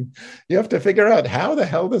good thing. You have to figure out how the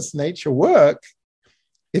hell does nature work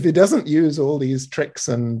if it doesn't use all these tricks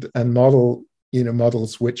and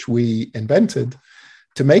models which we invented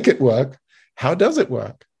to make it work. How does it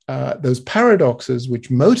work? Those paradoxes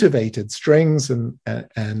which motivated strings and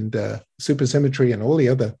supersymmetry and all the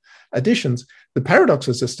other additions, the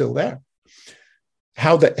paradoxes are still there.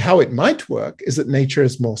 How it might work is that nature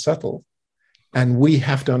is more subtle, and we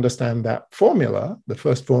have to understand that formula, the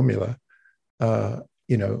first formula,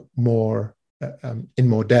 more in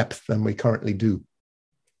more depth than we currently do.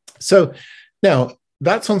 So now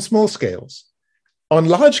that's on small scales. On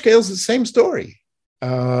large scales, the same story.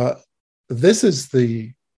 This is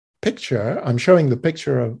the picture. I'm showing the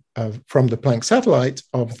picture of from the Planck satellite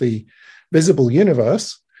of the visible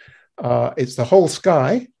universe. It's the whole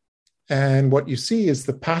sky. And what you see is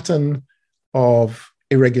the pattern of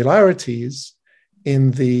irregularities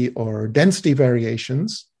or density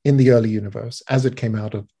variations in the early universe as it came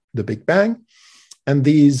out of the Big Bang. And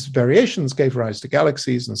these variations gave rise to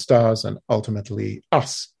galaxies and stars and ultimately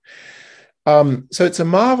us. So it's a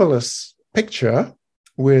marvelous picture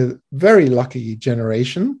with very lucky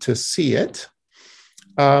generation to see it.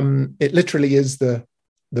 It literally is the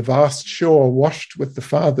vast shore washed with the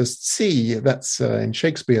farthest sea. That's in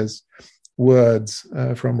Shakespeare's words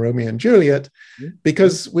from Romeo and Juliet,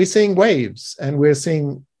 because we're seeing waves, and we're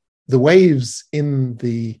seeing the waves in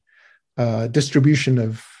the distribution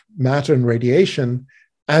of matter and radiation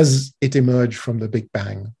as it emerged from the Big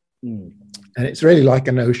Bang. And it's really like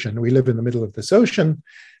an ocean. We live in the middle of this ocean,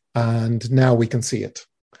 and now we can see it.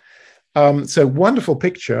 So wonderful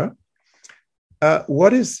picture.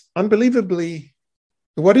 what is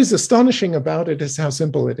astonishing about it is how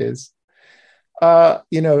simple it is. A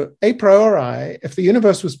priori, if the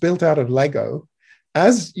universe was built out of Lego,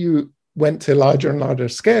 as you went to larger and larger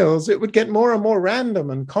scales, it would get more and more random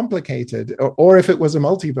and complicated. Or if it was a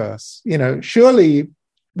multiverse, surely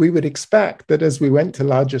we would expect that as we went to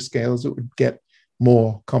larger scales, it would get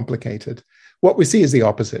more complicated. What we see is the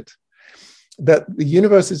opposite, that the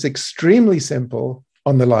universe is extremely simple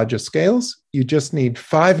on the larger scales. You just need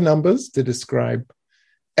 5 numbers to describe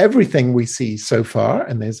everything we see so far,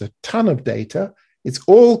 and there's a ton of data. It's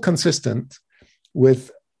all consistent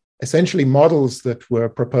with essentially models that were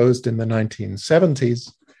proposed in the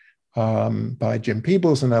 1970s by Jim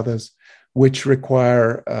Peebles and others, which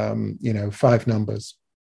require 5 numbers.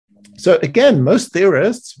 So again, most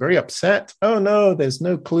theorists very upset. Oh no, there's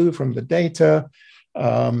no clue from the data.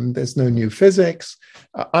 There's no new physics.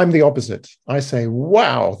 I'm the opposite. I say,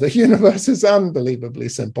 wow, the universe is unbelievably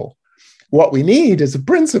simple. What we need is a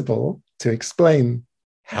principle to explain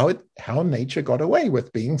how nature got away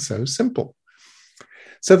with being so simple.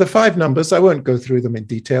 So the 5 numbers, I won't go through them in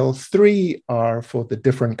detail. 3 are for the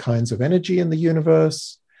different kinds of energy in the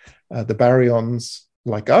universe. The baryons,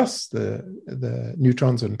 like us, the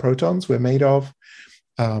neutrons and protons we're made of.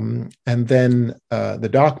 And then the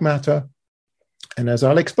dark matter. And as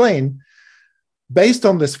I'll explain, based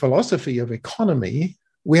on this philosophy of economy,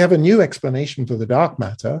 we have a new explanation for the dark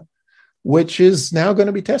matter, which is now going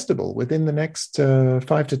to be testable within the next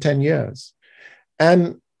 5 to 10 years.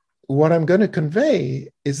 And what I'm going to convey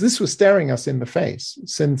is this was staring us in the face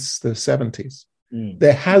since the 70s.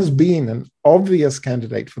 There has been an obvious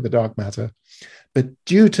candidate for the dark matter, but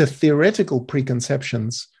due to theoretical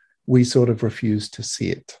preconceptions, we sort of refuse to see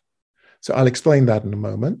it. So I'll explain that in a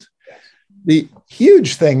moment. The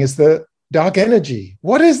huge thing is the dark energy.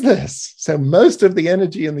 What is this? So most of the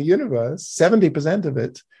energy in the universe, 70% of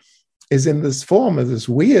it, is in this form of this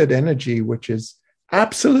weird energy, which is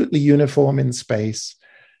absolutely uniform in space.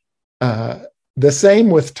 The same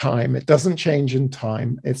with time. It doesn't change in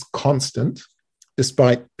time. It's constant,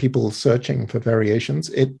 despite people searching for variations.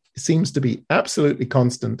 It seems to be absolutely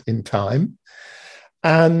constant in time.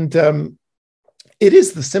 And it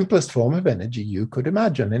is the simplest form of energy you could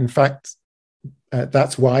imagine. In fact,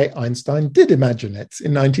 that's why Einstein did imagine it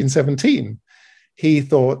in 1917. He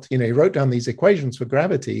thought, he wrote down these equations for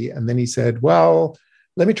gravity, and then he said, well,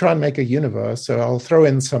 let me try and make a universe. So I'll throw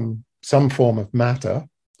in some form of matter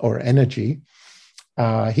or energy.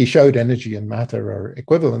 He showed energy and matter are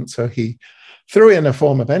equivalent. So he threw in a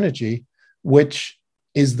form of energy, which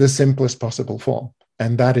is the simplest possible form.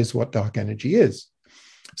 And that is what dark energy is.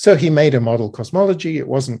 So he made a model cosmology. It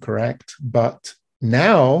wasn't correct, but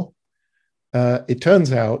now it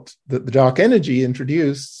turns out that the dark energy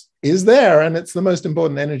introduced is there, and it's the most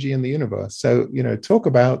important energy in the universe. So, talk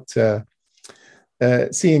about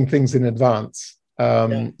seeing things in advance.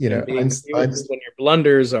 When your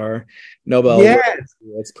blunders are Nobel. Yes.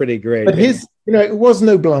 It's pretty great. But it was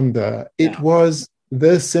no blunder. It was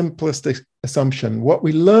the simplest assumption. What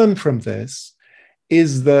we learn from this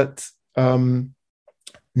is that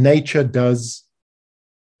nature does,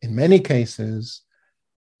 in many cases,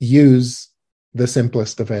 use the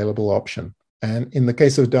simplest available option. And in the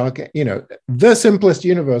case of dark, the simplest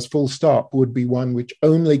universe, full stop, would be one which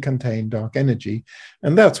only contained dark energy.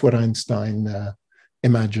 And that's what Einstein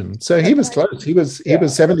imagined. So he was close. He was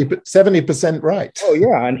 70% right. Oh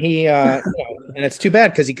yeah. And he and it's too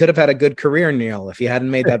bad because he could have had a good career, Neil, if he hadn't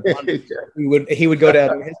made that blunder. he would go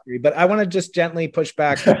down in history. But I want to just gently push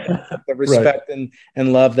back the respect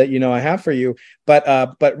and love that I have for you.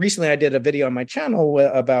 But recently I did a video on my channel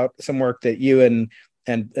about some work that you and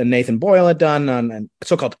Nathan Boyle had done on a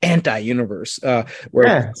so-called anti-universe,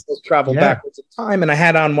 where people travel backwards in time. And I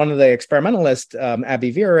had on one of the experimentalists,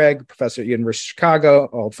 Abby Virag, professor at University of Chicago,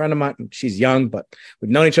 old friend of mine. She's young, but we've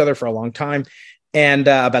known each other for a long time. And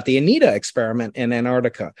about the Anita experiment in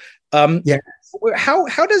Antarctica. How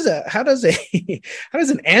does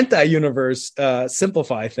an anti-universe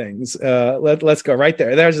simplify things? Let's go right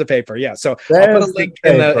there. There's the paper. Yeah. So I'll put a link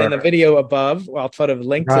in the video above. I'll put a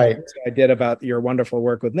link to what I did about your wonderful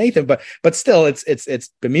work with Nathan. But still, it's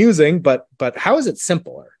bemusing. But how is it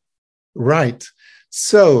simpler? Right.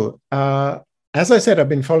 So as I said, I've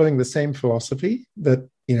been following the same philosophy that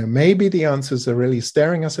maybe the answers are really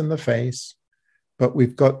staring us in the face, but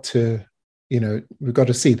we've got to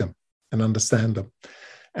see them and understand them.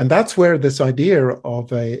 And that's where this idea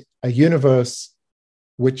of a universe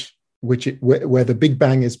where the Big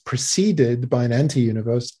Bang is preceded by an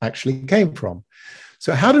anti-universe actually came from.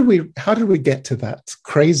 So how did we get to that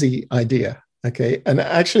crazy idea? Okay. And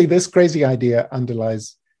actually this crazy idea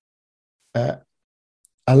underlies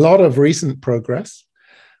a lot of recent progress,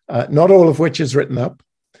 not all of which is written up,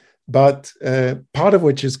 but part of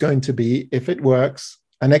which is going to be, if it works,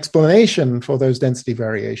 an explanation for those density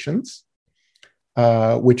variations,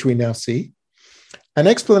 which we now see, an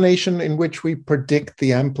explanation in which we predict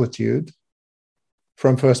the amplitude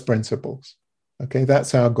from first principles. Okay,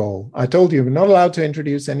 that's our goal. I told you we're not allowed to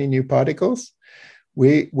introduce any new particles.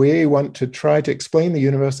 We want to try to explain the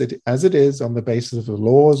universe as it is on the basis of the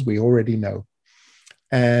laws we already know.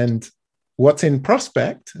 And what's in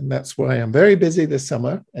prospect, and that's why I'm very busy this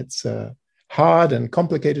summer, it's a hard and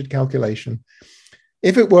complicated calculation.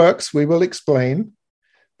 If it works, we will explain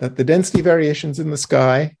that the density variations in the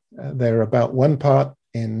sky, they're about 1 part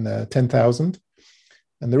in 10,000.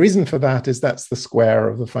 And the reason for that is that's the square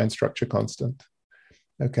of the fine structure constant.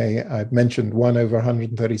 Okay, I've mentioned 1 over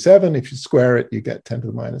 137. If you square it, you get 10 to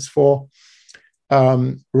the minus 4.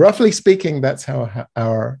 Roughly speaking, that's how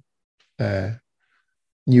our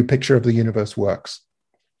new picture of the universe works.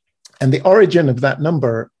 And the origin of that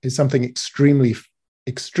number is something extremely,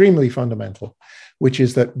 extremely fundamental, which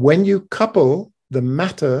is that when you couple the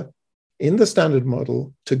matter in the standard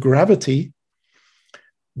model to gravity,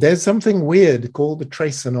 there's something weird called the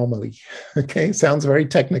trace anomaly. Okay, sounds very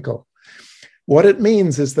technical. What it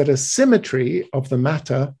means is that a symmetry of the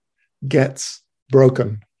matter gets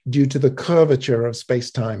broken due to the curvature of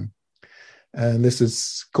space-time. And this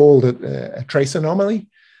is called a trace anomaly.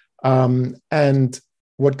 And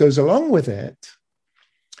what goes along with it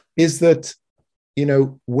is that, you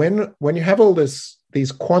know, when you have all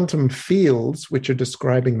these quantum fields which are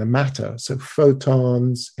describing the matter, so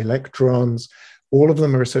photons, electrons, all of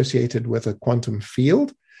them are associated with a quantum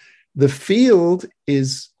field. The field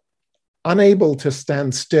is unable to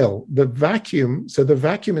stand still. The vacuum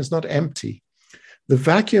is not empty. The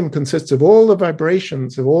vacuum consists of all the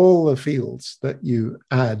vibrations of all the fields that you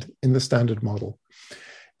add in the standard model.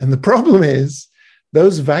 And the problem is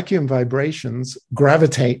those vacuum vibrations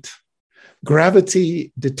gravitate.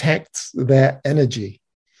 Gravity detects their energy.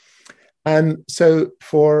 And so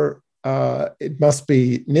for, it must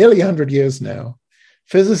be nearly 100 years now,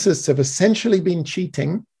 physicists have essentially been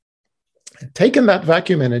cheating, taken that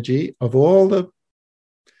vacuum energy of all the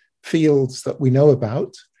fields that we know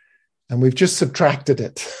about, and we've just subtracted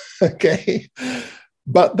it, okay?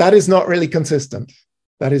 But that is not really consistent.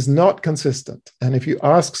 That is not consistent. And if you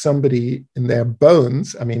ask somebody in their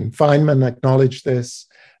bones, I mean, Feynman acknowledged this,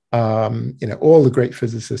 all the great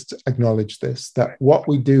physicists acknowledge this, that what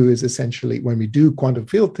we do is essentially, when we do quantum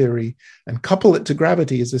field theory and couple it to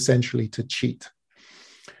gravity, is essentially to cheat.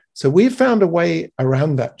 So we've found a way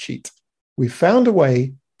around that cheat. We found a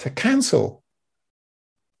way to cancel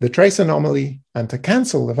the trace anomaly and to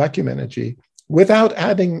cancel the vacuum energy without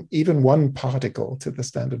adding even one particle to the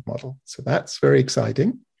standard model. So that's very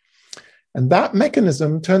exciting. And that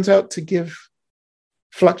mechanism turns out to give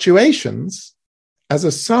fluctuations as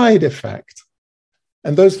a side effect.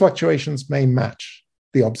 And those fluctuations may match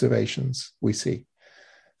the observations we see.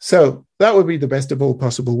 So that would be the best of all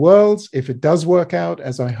possible worlds. If it does work out,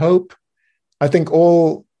 as I hope, I think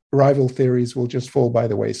all rival theories will just fall by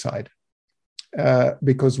the wayside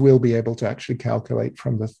because we'll be able to actually calculate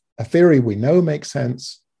from a theory we know makes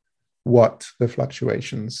sense what the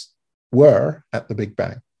fluctuations were at the Big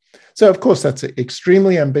Bang. So of course, that's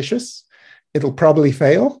extremely ambitious. It'll probably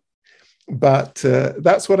fail, but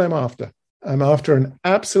that's what I'm after. I'm after an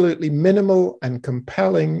absolutely minimal and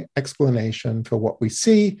compelling explanation for what we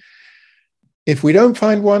see. If we don't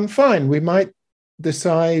find one, fine. We might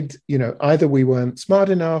decide, either we weren't smart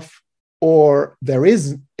enough or there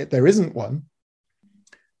isn't one.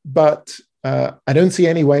 But I don't see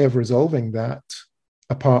any way of resolving that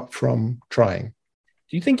apart from trying.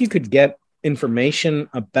 Do you think you could get information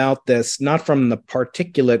about this, not from the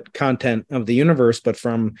particulate content of the universe, but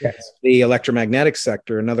from the electromagnetic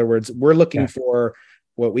sector? In other words, we're looking for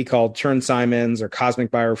what we call Chern-Simons or cosmic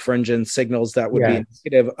birefringence signals that would be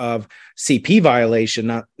indicative of CP violation,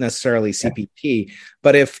 not necessarily CPT.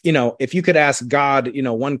 But if you could ask God,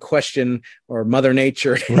 one question, or Mother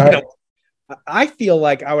Nature, I feel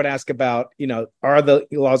like I would ask about, are the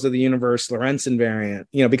laws of the universe Lorentz invariant?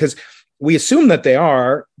 Because we assume that they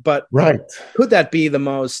are, but could that be the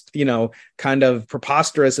most, kind of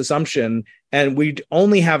preposterous assumption? And we'd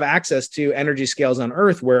only have access to energy scales on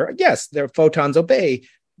Earth where, yes, their photons obey,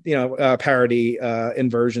 parity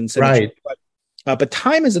inversion symmetry. But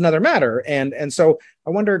time is another matter. And so I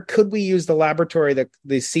wonder, could we use the laboratory, the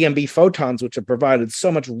CMB photons, which have provided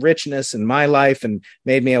so much richness in my life and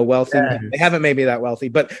made me a wealthy, they haven't made me that wealthy,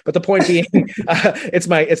 but the point being, it's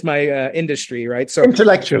my industry, right? So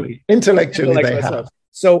intellectually they have.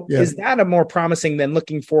 So is that a more promising than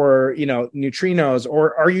looking for, neutrinos,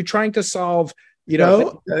 or are you trying to solve,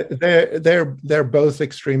 No, they're both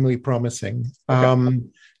extremely promising. Okay.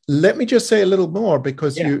 Let me just say a little more,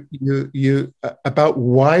 because you about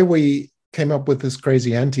why we came up with this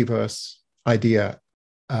crazy antiverse idea.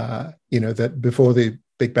 That before the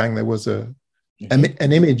Big Bang there was an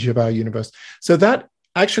image of our universe. So that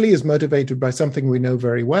actually is motivated by something we know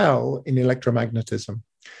very well in electromagnetism,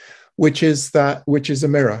 which is a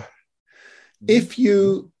mirror.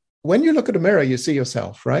 When you look at a mirror, you see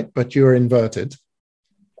yourself, right? But you're inverted.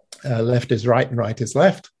 Left is right and right is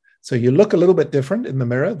left. So you look a little bit different in the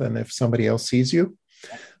mirror than if somebody else sees you.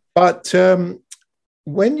 But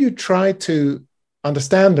when you try to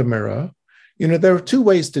understand a mirror, there are two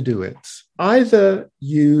ways to do it. Either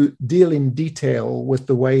you deal in detail with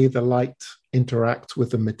the way the light interacts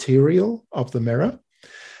with the material of the mirror.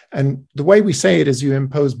 And the way we say it is you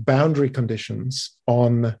impose boundary conditions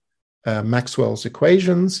on Maxwell's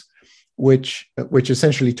equations, which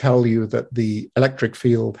essentially tell you that the electric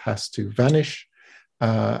field has to vanish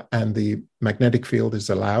and the magnetic field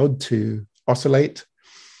is allowed to oscillate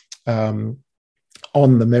on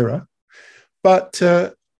the mirror. But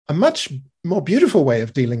a much more beautiful way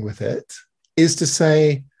of dealing with it is to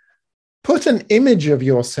say, put an image of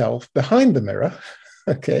yourself behind the mirror,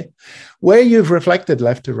 okay, where you've reflected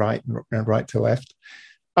left to right and right to left,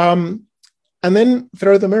 and then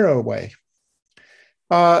throw the mirror away.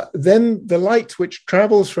 Then the light which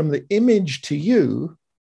travels from the image to you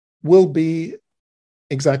will be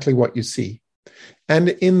exactly what you see. And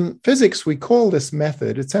in physics, we call this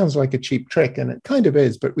method, it sounds like a cheap trick, and it kind of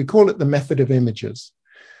is, but we call it the method of images.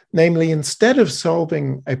 Namely, instead of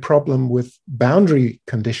solving a problem with boundary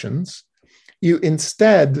conditions, you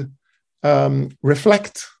instead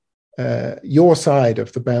reflect your side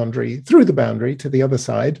of the boundary through the boundary to the other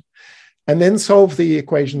side, and then solve the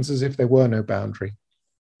equations as if there were no boundary.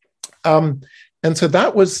 And so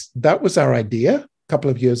that was our idea a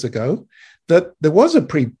couple of years ago, that there was in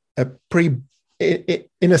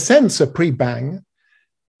a sense, a pre-bang,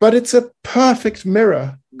 but it's a perfect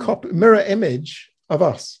mirror image of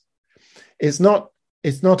us. It's not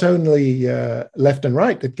only left and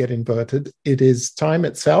right that get inverted, it is time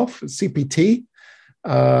itself, CPT.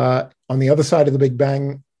 On the other side of the Big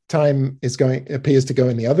Bang, time appears to go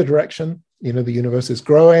in the other direction. The universe is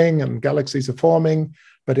growing and galaxies are forming,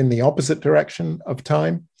 but in the opposite direction of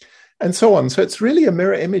time, and so on. So it's really a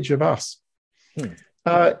mirror image of us.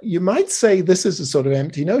 You might say this is a sort of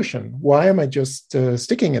empty notion. Why am I just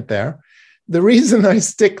sticking it there? The reason I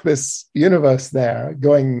stick this universe there,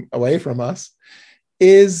 going away from us,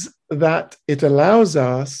 is that it allows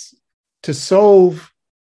us to solve,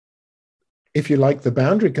 if you like, the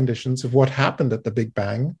boundary conditions of what happened at the Big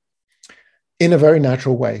Bang in a very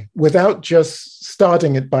natural way. Without just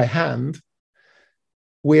starting it by hand,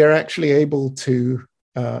 we are actually able to,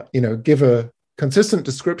 give a consistent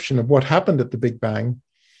description of what happened at the Big Bang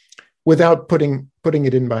without putting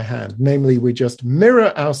it in by hand. Namely, we just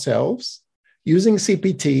mirror ourselves using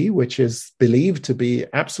CPT, which is believed to be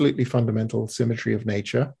absolutely fundamental symmetry of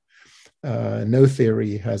nature. No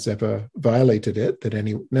theory has ever violated it,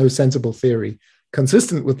 no sensible theory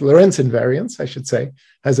consistent with Lorentz invariance, I should say,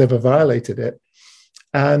 has ever violated it.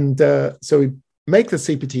 And so we make the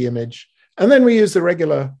CPT image, and then we use the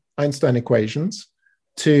regular Einstein equations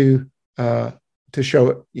to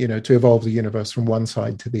show, to evolve the universe from one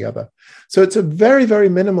side to the other. So it's a very, very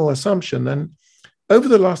minimal assumption. And over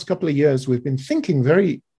the last couple of years, we've been thinking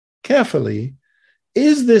very carefully,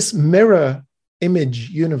 is this mirror image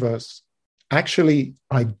universe actually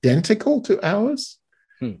identical to ours?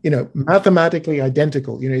 Mathematically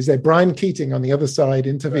identical. Is there Brian Keating on the other side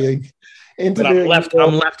interviewing? But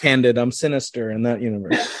I'm left-handed. I'm sinister in that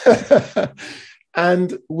universe.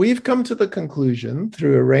 And we've come to the conclusion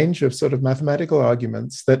through a range of sort of mathematical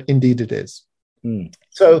arguments that indeed it is.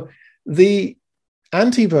 So the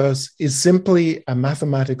antiverse is simply a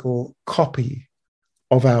mathematical copy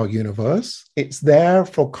of our universe. It's there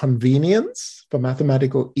for convenience, for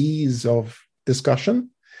mathematical ease of discussion.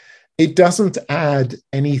 It doesn't add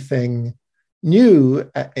anything new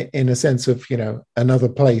in a sense of, another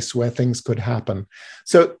place where things could happen.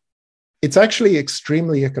 So it's actually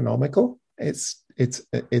extremely economical.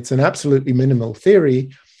 It's an absolutely minimal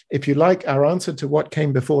theory. If you like, our answer to what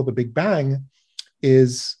came before the Big Bang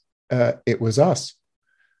is it was us.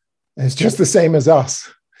 It's just the same as us.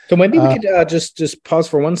 So maybe we could just pause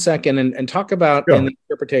for 1 second and talk about in the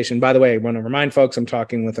interpretation. By the way, I want to remind folks, I'm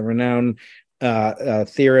talking with a renowned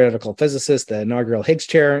theoretical physicist, the inaugural Higgs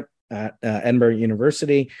chair at Edinburgh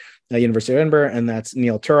University of Edinburgh, and that's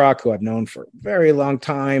Neil Turok, who I've known for a very long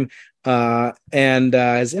time. and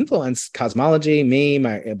has influenced cosmology,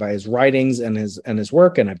 by his writings and his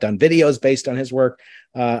work. And I've done videos based on his work.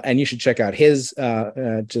 And you should check out his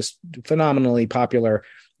just phenomenally popular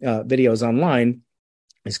videos online.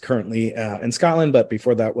 He's currently in Scotland, but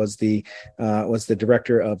before that was the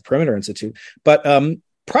director of Perimeter Institute. But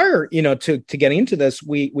prior, to getting into this,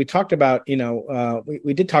 we talked about,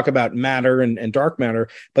 we did talk about matter and dark matter,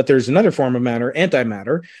 but there's another form of matter,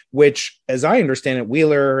 antimatter, which, as I understand it,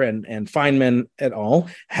 Wheeler and Feynman et al.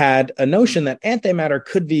 Had a notion that antimatter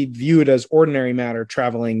could be viewed as ordinary matter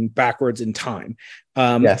traveling backwards in time.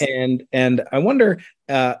 Yes. And I wonder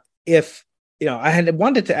if, I had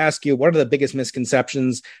wanted to ask you, what are the biggest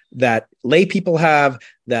misconceptions that lay people have,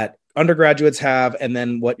 that undergraduates have, and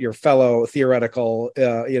then what your fellow theoretical,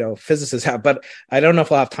 physicists have? But I don't know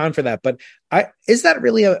if I'll have time for that. But is that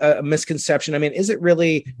really a misconception? I mean, is it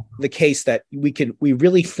really the case that we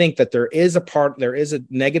really think that there is a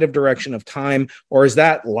negative direction of time, or is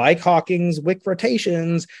that like Hawking's Wick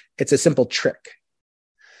rotations? It's a simple trick.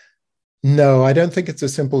 No, I don't think it's a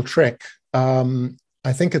simple trick.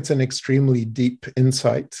 I think it's an extremely deep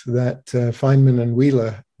insight that Feynman and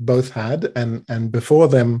Wheeler both had, and before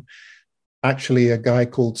them, actually a guy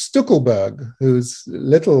called Stuckelberg, who's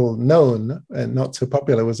little known and not so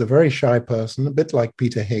popular, was a very shy person, a bit like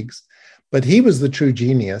Peter Higgs, but he was the true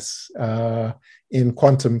genius in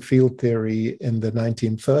quantum field theory in the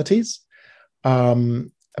 1930s.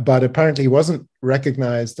 But apparently wasn't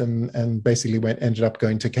recognized and basically ended up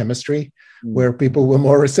going to chemistry, where people were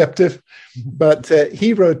more receptive. But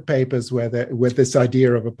he wrote papers where this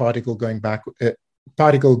idea of a particle going backwards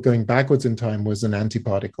in time was an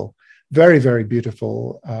antiparticle. Very, very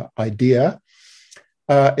beautiful idea.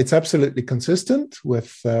 It's absolutely consistent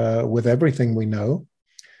with everything we know.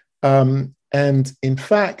 And in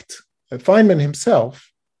fact, Feynman himself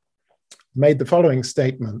made the following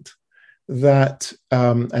statement that,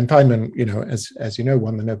 and Feynman, as you know,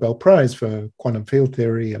 won the Nobel Prize for quantum field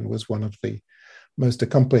theory and was one of the most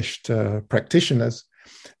accomplished practitioners.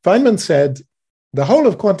 Feynman said, the whole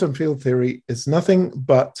of quantum field theory is nothing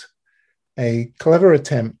but a clever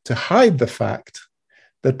attempt to hide the fact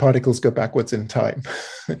that particles go backwards in time.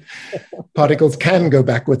 Particles can go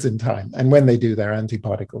backwards in time, and when they do, they're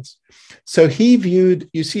antiparticles. So he viewed,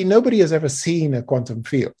 nobody has ever seen a quantum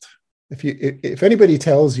field. If anybody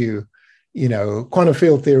tells you, quantum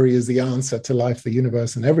field theory is the answer to life, the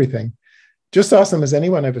universe, and everything, just ask them, has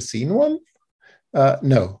anyone ever seen one?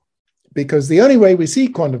 No, because the only way we see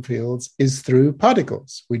quantum fields is through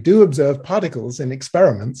particles. We do observe particles in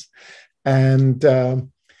experiments, and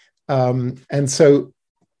so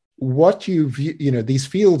what you view, these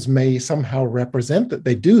fields may somehow represent that.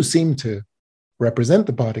 They do seem to represent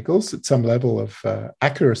the particles at some level of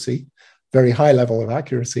accuracy, very high level of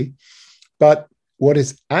accuracy, but what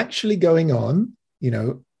is actually going on,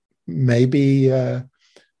 maybe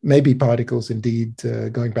particles indeed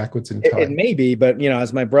going backwards in time. It may be, but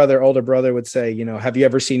as my older brother would say, have you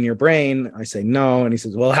ever seen your brain? I say no, and he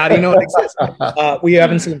says, well, how do you know it exists? We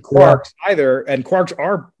haven't seen quarks either, and quarks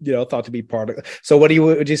are thought to be particles. So what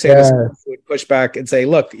would you say to someone who would push back and say,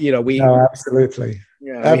 look, absolutely,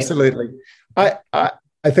 absolutely.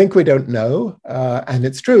 I think we don't know, and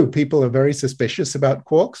it's true. People are very suspicious about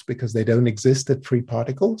quarks because they don't exist at free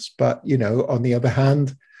particles. But on the other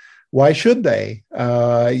hand, why should they?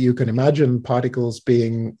 You can imagine particles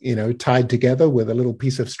being tied together with a little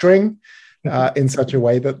piece of string in such a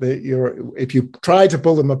way that if you try to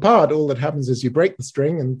pull them apart, all that happens is you break the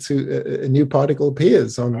string, and a new particle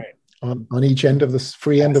appears on each end of the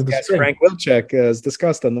free end of the string. Frank Wilczek as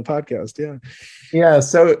discussed on the podcast. Yeah.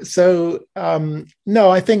 So no,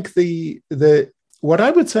 I think what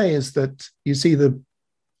I would say is that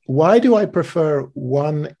why do I prefer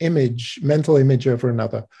one mental image over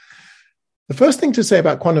another? The first thing to say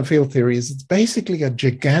about quantum field theory is it's basically a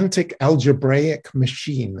gigantic algebraic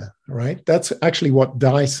machine, right? That's actually what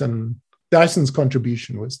Dyson's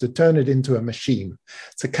contribution was, to turn it into a machine.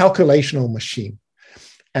 It's a calculational machine.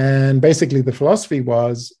 And basically the philosophy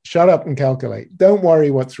was, shut up and calculate. Don't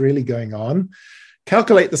worry what's really going on.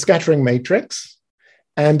 Calculate the scattering matrix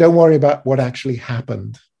and don't worry about what actually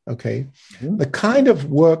happened, okay? Mm-hmm. The kind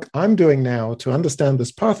of work I'm doing now to understand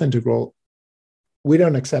this path integral, we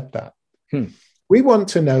don't accept that. We want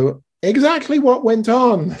to know exactly what went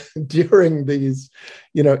on during these,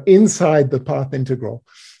 inside the path integral.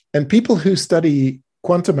 And people who study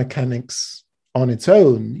quantum mechanics on its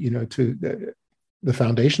own, to the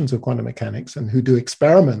foundations of quantum mechanics, and who do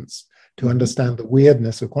experiments to understand the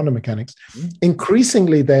weirdness of quantum mechanics,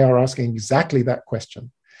 increasingly they are asking exactly that question.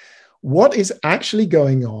 What is actually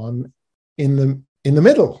going on in the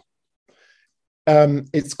middle?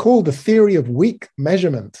 It's called the theory of weak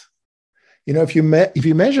measurement. If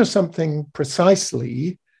you measure something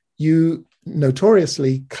precisely, you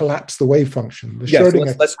notoriously collapse the wave function.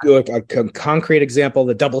 Let's do a concrete example,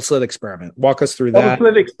 the double slit experiment. Walk us through that.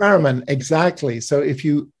 Double slit experiment, exactly. So if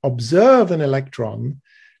you observe an electron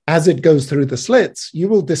as it goes through the slits, you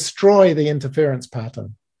will destroy the interference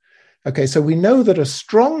pattern. Okay, so we know that a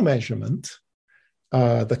strong measurement,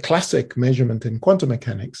 the classic measurement in quantum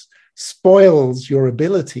mechanics, spoils your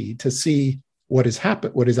ability to see what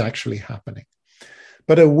is actually happening.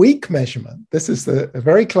 But a weak measurement, this is a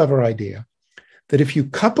very clever idea, that if you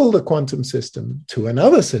couple the quantum system to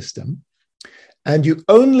another system and you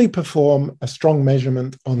only perform a strong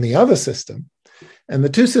measurement on the other system, and the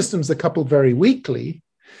two systems are coupled very weakly,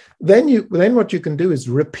 then what you can do is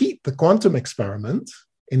repeat the quantum experiment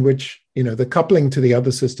in which the coupling to the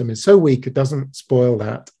other system is so weak it doesn't spoil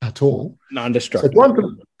that at all. Non-destructive.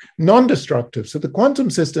 So non-destructive. So the quantum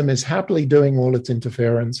system is happily doing all its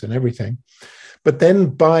interference and everything. But then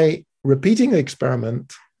by repeating the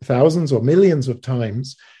experiment thousands or millions of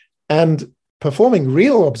times and performing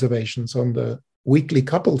real observations on the weakly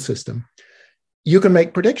coupled system, you can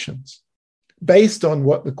make predictions based on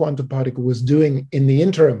what the quantum particle was doing in the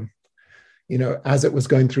interim, as it was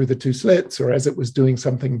going through the two slits or as it was doing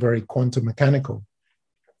something very quantum mechanical,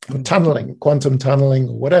 quantum tunneling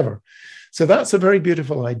or whatever. So that's a very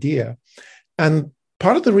beautiful idea. And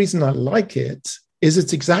part of the reason I like it is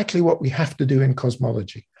it's exactly what we have to do in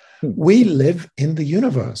cosmology. We live in the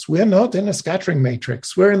universe. We're not in a scattering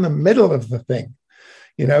matrix. We're in the middle of the thing.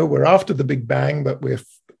 We're after the Big Bang, but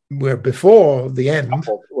we're before the end.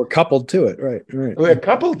 We're coupled to it, right? We're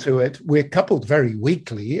coupled to it. We're coupled very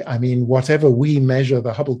weakly. I mean, whatever we measure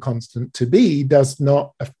the Hubble constant to be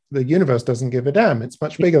the universe doesn't give a damn. It's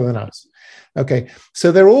much bigger than us. Okay,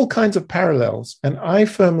 so there are all kinds of parallels. And I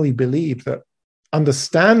firmly believe that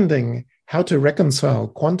understanding how to reconcile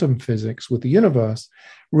quantum physics with the universe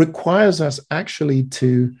requires us actually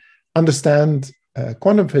to understand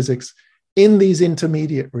quantum physics in these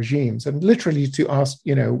intermediate regimes and literally to ask,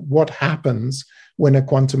 what happens when a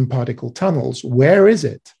quantum particle tunnels? Where is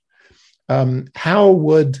it? How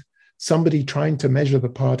would somebody trying to measure the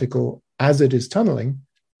particle as it is tunneling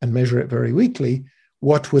and measure it very weakly,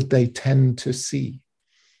 what would they tend to see?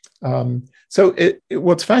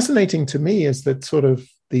 What's fascinating to me is that sort of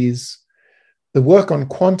the work on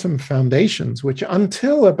quantum foundations, which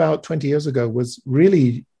until about 20 years ago was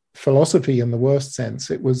really philosophy in the worst sense.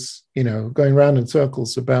 It was, going around in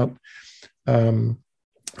circles about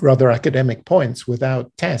rather academic points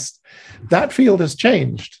without test. That field has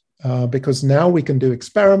changed because now we can do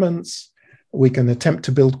experiments, we can attempt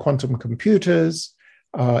to build quantum computers.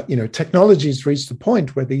 Technology's reached the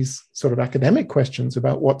point where these sort of academic questions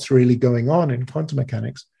about what's really going on in quantum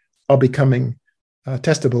mechanics are becoming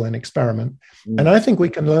testable in experiment. And I think we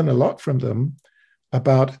can learn a lot from them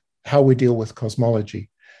about how we deal with cosmology.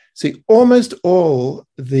 See, almost all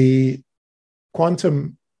the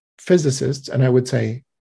quantum physicists, and I would say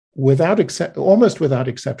almost without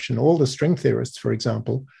exception, all the string theorists, for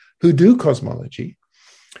example, who do cosmology,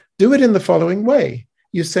 do it in the following way.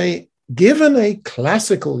 You say, given a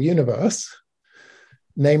classical universe,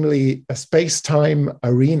 namely a space-time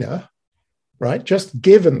arena, right? Just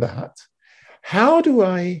given that, how do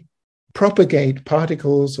I propagate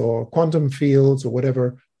particles or quantum fields or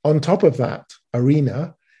whatever on top of that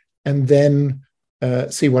arena and then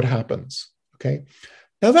see what happens? Okay.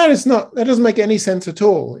 Now that doesn't make any sense at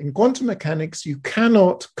all. In quantum mechanics, you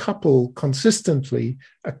cannot couple consistently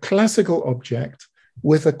a classical object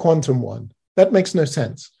with a quantum one. That makes no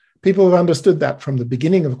sense. People have understood that from the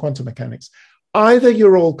beginning of quantum mechanics. Either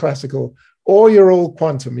you're all classical or you're all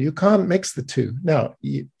quantum. You can't mix the two. Now,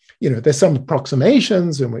 there's some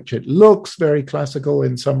approximations in which it looks very classical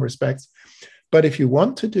in some respects, but if you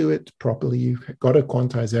want to do it properly, you've got to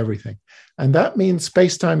quantize everything. And that means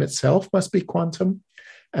space-time itself must be quantum.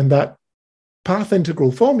 And that path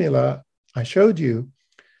integral formula I showed you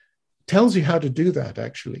tells you how to do that,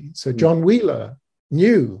 actually. So John Wheeler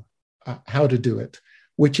knew how to do it,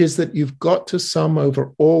 which is that you've got to sum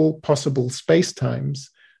over all possible spacetimes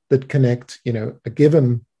that connect, a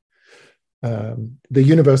given the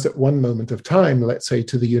universe at one moment of time, let's say,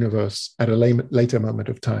 to the universe at a later moment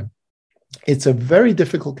of time. It's a very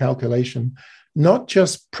difficult calculation, not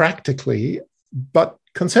just practically, but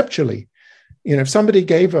conceptually. If somebody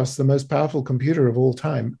gave us the most powerful computer of all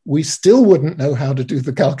time, we still wouldn't know how to do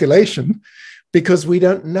the calculation because we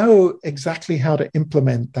don't know exactly how to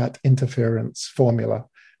implement that interference formula.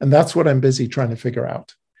 And that's what I'm busy trying to figure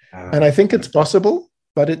out. And I think it's possible,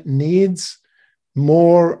 but it needs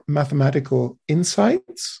more mathematical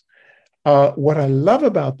insights What I love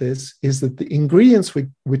about this is that the ingredients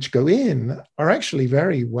which go in are actually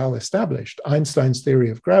very well established. Einstein's theory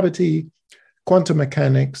of gravity, quantum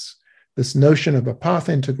mechanics, this notion of a path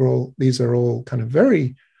integral, these are all kind of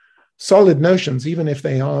very solid notions, even if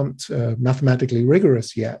they aren't mathematically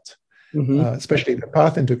rigorous yet, especially the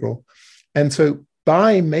path integral. And so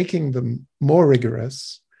by making them more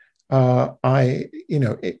rigorous,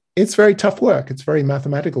 it's very tough work. It's very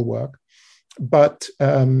mathematical work. But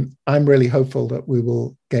I'm really hopeful that we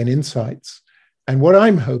will gain insights. And what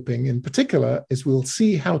I'm hoping in particular is we'll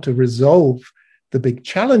see how to resolve the big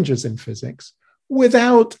challenges in physics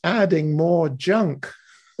without adding more junk.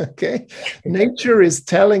 Okay. Nature is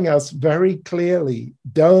telling us very clearly,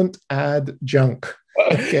 don't add junk.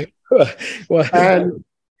 Okay.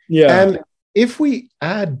 And if we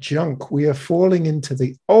add junk, we are falling into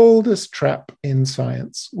the oldest trap in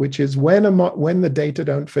science, which is when the data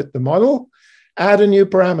don't fit the model, add a new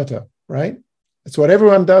parameter, right? It's what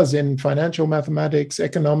everyone does in financial mathematics,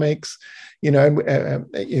 economics,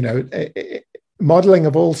 modeling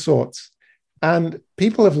of all sorts. And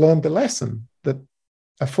people have learned the lesson that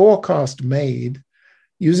a forecast made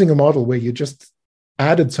using a model where you just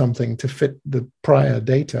added something to fit the prior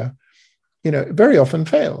data, very often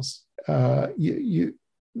fails. The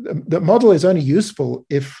model is only useful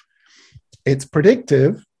if it's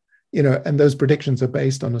predictive, and those predictions are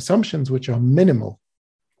based on assumptions which are minimal.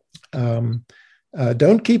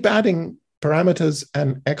 Don't keep adding parameters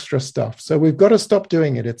and extra stuff. So we've got to stop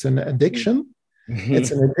doing it. It's an addiction.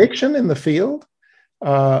 It's an addiction in the field.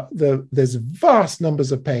 There's vast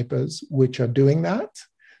numbers of papers which are doing that.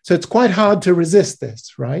 So it's quite hard to resist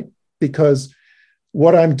this, right? Because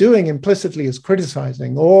what I'm doing implicitly is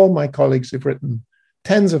criticizing all my colleagues who've written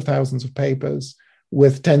tens of thousands of papers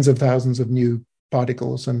with tens of thousands of new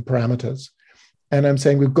particles and parameters. And I'm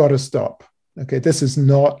saying we've got to stop. Okay, this is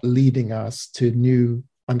not leading us to new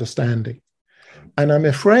understanding. And I'm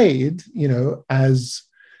afraid,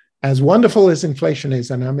 as wonderful as inflation is,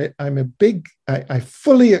 and I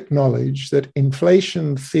fully acknowledge that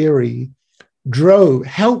inflation theory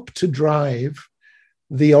helped to drive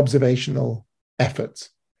the observational efforts.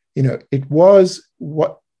 It was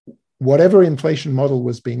whatever inflation model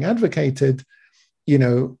was being advocated,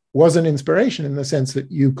 was an inspiration in the sense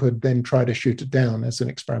that you could then try to shoot it down as an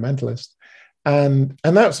experimentalist. And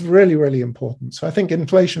that's really, really important. So I think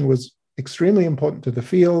inflation was extremely important to the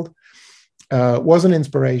field, was an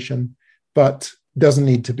inspiration, but doesn't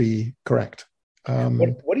need to be correct.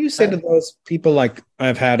 What do you say to those people? Like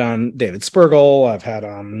I've had on David Spergel, I've had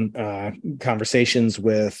on conversations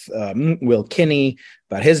with Will Kinney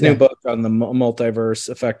about his new book on the multiverse,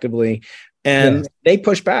 effectively. And they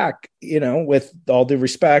push back, with all due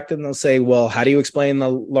respect, and they'll say, well, how do you explain the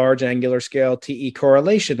large angular scale TE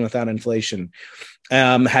correlation without inflation?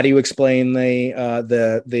 How do you explain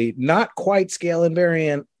the not quite scale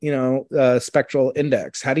invariant, spectral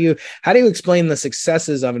index? How do you explain the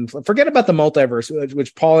successes of forget about the multiverse,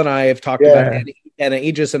 which Paul and I have talked about, and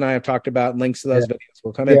Aegis and I have talked about, and links to those videos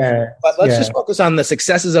will come in. But let's just focus on the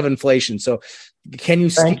successes of inflation. So, can you?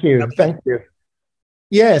 Thank you.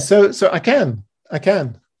 Yeah, so I can,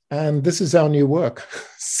 and this is our new work.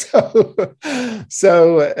 So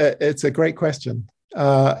it's a great question.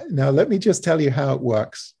 Now let me just tell you how it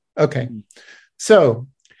works. Okay, so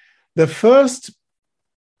the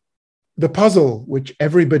puzzle which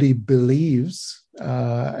everybody believes,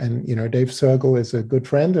 and Dave Sergel is a good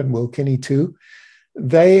friend, and Will Kinney too.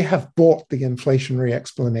 They have bought the inflationary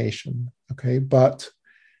explanation. Okay, but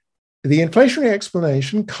the inflationary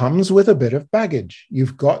explanation comes with a bit of baggage.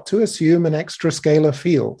 You've got to assume an extra scalar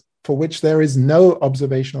field for which there is no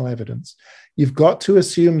observational evidence. You've got to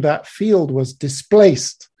assume that field was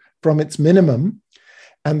displaced from its minimum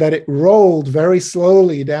and that it rolled very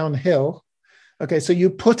slowly downhill. Okay, so you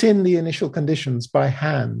put in the initial conditions by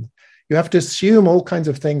hand. You have to assume all kinds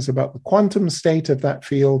of things about the quantum state of that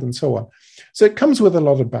field and so on. So it comes with a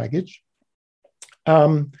lot of baggage.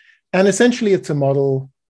 And essentially it's a model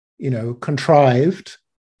contrived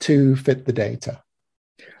to fit the data.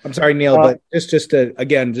 I'm sorry, Neil, but just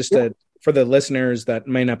for the listeners that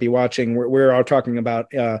may not be watching, we're all talking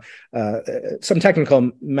about some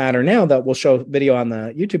technical matter now that we'll show video on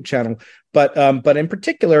the YouTube channel. But in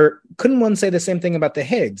particular, couldn't one say the same thing about the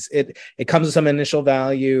Higgs? It comes with some initial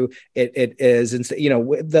value. It is,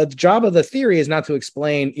 the job of the theory is not to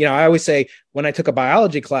explain. I always say when I took a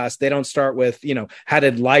biology class, they don't start with, how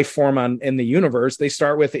did life form in the universe? They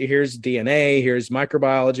start with here's DNA, here's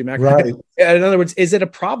microbiology. Right. In other words, is it a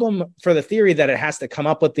problem for the theory that it has to come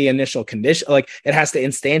up with the initial condition? Like it has to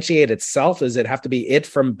instantiate itself? Does it have to be it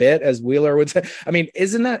from bit, as Wheeler would say? I mean,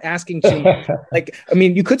 isn't that asking too much?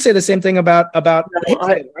 You could say the same thing about Higgs,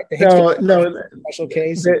 right? Special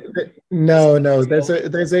case. No.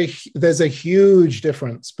 There's a huge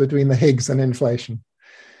difference between the Higgs and inflation.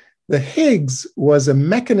 The Higgs was a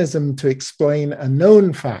mechanism to explain a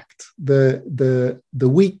known fact, the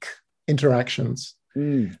weak interactions.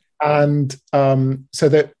 And so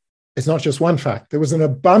that it's not just one fact. There was an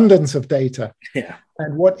abundance of data. Yeah.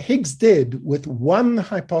 And what Higgs did with one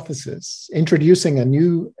hypothesis,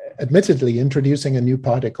 admittedly introducing a new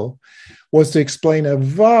particle, was to explain a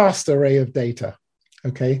vast array of data.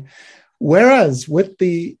 Okay. Whereas with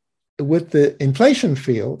the inflation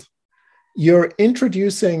field, you're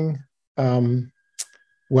introducing, as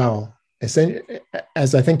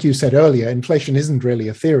I think you said earlier, inflation isn't really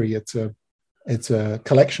a theory. It's a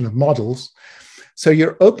collection of models. So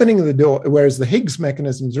you're opening the door, whereas the Higgs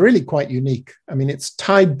mechanism is really quite unique. I mean, it's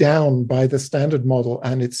tied down by the standard model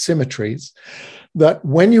and its symmetries, that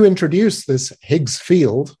when you introduce this Higgs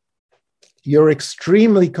field, you're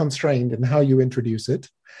extremely constrained in how you introduce it.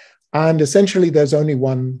 And essentially, there's only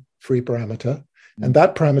one free parameter, and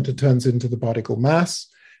that parameter turns into the particle mass.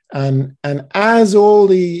 And as all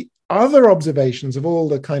the other observations of all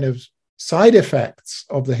the kind of side effects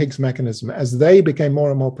of the Higgs mechanism, as they became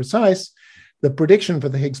more and more precise, the prediction for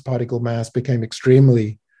the Higgs particle mass became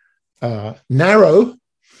extremely narrow.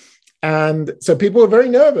 And so people were very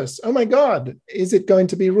nervous. Oh my God, is it going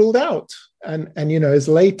to be ruled out? And as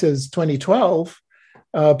late as 2012,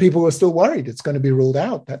 people were still worried it's going to be ruled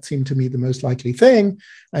out. That seemed to me the most likely thing.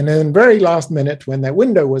 And then very last minute, when that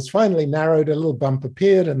window was finally narrowed, a little bump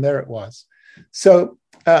appeared and there it was. So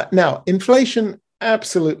now inflation,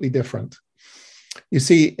 absolutely different. You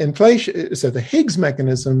see, inflation, so the Higgs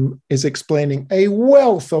mechanism is explaining a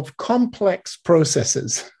wealth of complex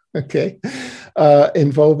processes, okay,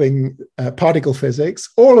 involving particle physics,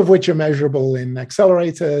 all of which are measurable in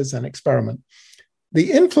accelerators and experiment.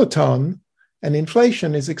 The inflaton and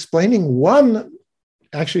inflation is explaining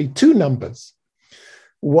two numbers.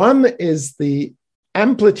 One is the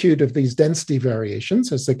amplitude of these density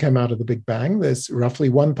variations as they come out of the Big Bang. There's roughly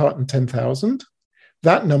 1 part in 10,000.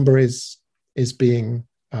 That number is being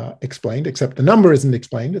explained, except the number isn't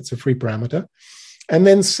explained. It's a free parameter. And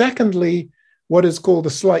then secondly, what is called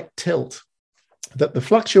a slight tilt, that the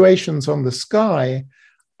fluctuations on the sky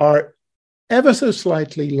are ever so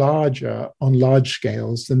slightly larger on large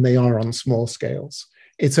scales than they are on small scales.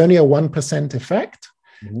 It's only a 1% effect,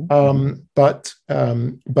 but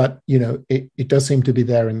it does seem to be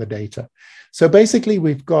there in the data. So basically,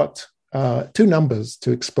 we've got two numbers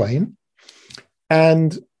to explain,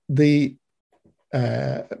 and the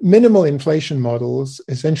minimal inflation models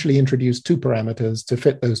essentially introduce two parameters to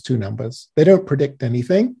fit those two numbers. They don't predict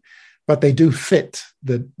anything, but they do fit.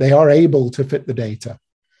 They are able to fit the data.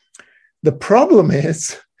 The problem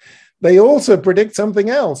is they also predict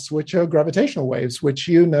something else, which are gravitational waves, which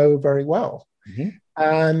you know very well. Mm-hmm.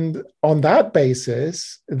 And on that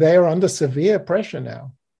basis, they are under severe pressure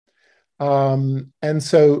now. And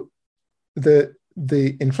so the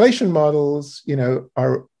inflation models,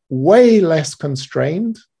 are way less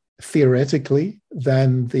constrained theoretically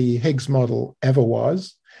than the Higgs model ever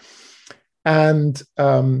was. And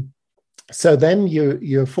so then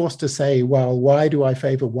you're forced to say, well, why do I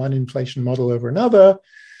favor one inflation model over another?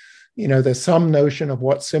 There's some notion of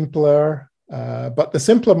what's simpler, but the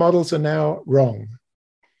simpler models are now wrong.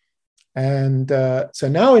 And so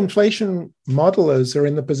now inflation modelers are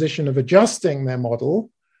in the position of adjusting their model,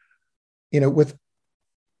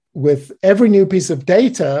 with every new piece of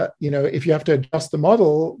data, if you have to adjust the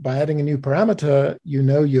model by adding a new parameter,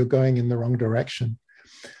 you're going in the wrong direction.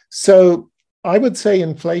 So I would say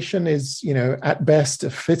inflation is, at best a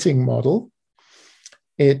fitting model.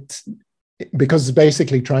 Because it's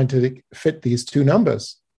basically trying to fit these two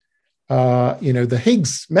numbers. The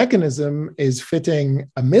Higgs mechanism is fitting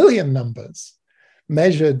 1 million numbers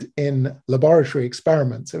measured in laboratory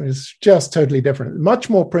experiments. I mean, it's just totally different. Much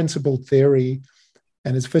more principled theory,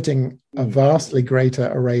 and is fitting a vastly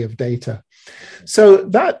greater array of data. So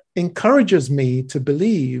that encourages me to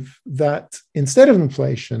believe that instead of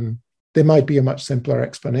inflation, there might be a much simpler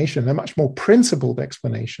explanation, a much more principled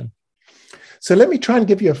explanation. So let me try and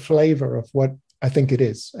give you a flavor of what I think it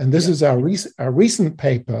is. And this is our recent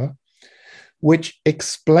paper, which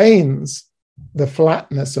explains the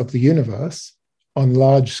flatness of the universe on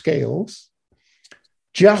large scales,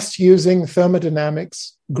 just using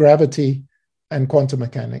thermodynamics, gravity, and quantum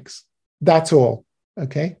mechanics. That's all,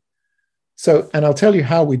 okay? So, and I'll tell you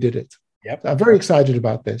how we did it. Yep. I'm very excited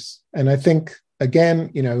about this. And I think,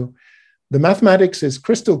 again, the mathematics is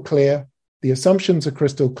crystal clear. The assumptions are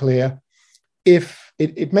crystal clear. If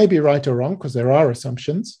it may be right or wrong, because there are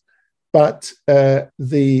assumptions, but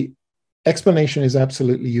the explanation is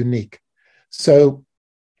absolutely unique. So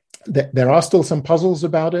there are still some puzzles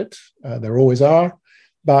about it. There always are.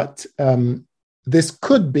 But this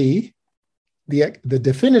could be the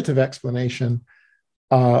definitive explanation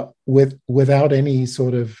without any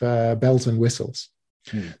sort of bells and whistles.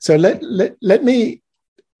 So let me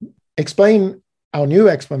explain our new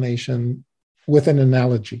explanation with an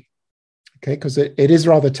analogy, okay? Because it is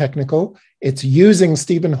rather technical. It's using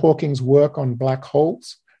Stephen Hawking's work on black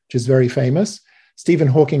holes, which is very famous. Stephen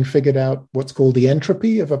Hawking figured out what's called the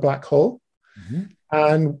entropy of a black hole. Mm-hmm.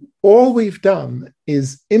 And all we've done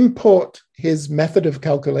is import his method of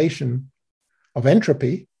calculation of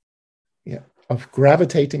entropy, of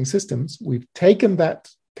gravitating systems. We've taken that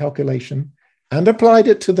calculation and applied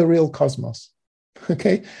it to the real cosmos.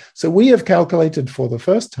 Okay, so we have calculated for the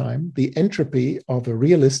first time the entropy of a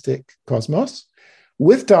realistic cosmos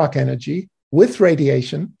with dark energy, with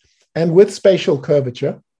radiation, and with spatial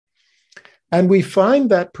curvature. And we find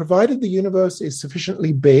that provided the universe is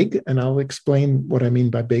sufficiently big, and I'll explain what I mean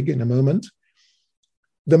by big in a moment,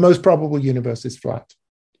 the most probable universe is flat.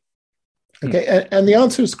 Okay, and the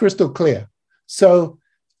answer is crystal clear. So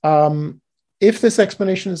if this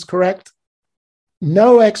explanation is correct,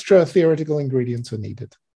 no extra theoretical ingredients are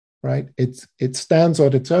needed, right? It stands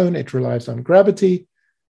on its own. It relies on gravity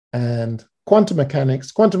and quantum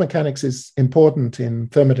mechanics. Quantum mechanics is important in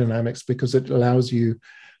thermodynamics because it allows you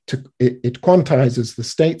to, it quantizes the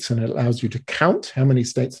states and it allows you to count how many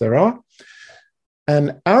states there are.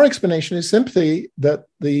 And our explanation is simply that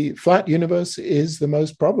the flat universe is the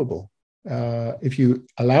most probable. If you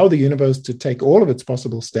allow the universe to take all of its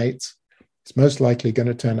possible states, it's most likely going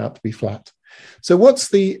to turn out to be flat. So what's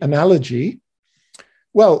the analogy?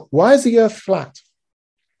 Well, why is the Earth flat?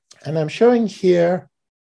 And I'm showing here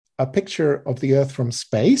a picture of the Earth from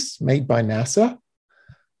space made by NASA.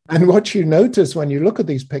 And what you notice when you look at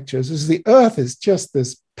these pictures is the Earth is just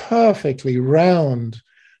this perfectly round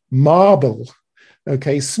marble,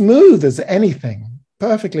 okay, smooth as anything,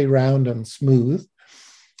 perfectly round and smooth.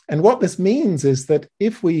 And what this means is that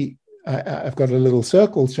if I've got a little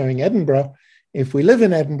circle showing Edinburgh. If we live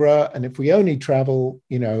in Edinburgh and if we only travel,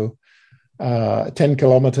 10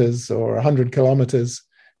 kilometers or 100 kilometers,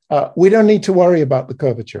 we don't need to worry about the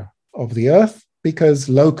curvature of the Earth because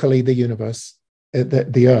locally the universe,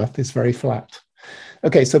 the Earth is very flat.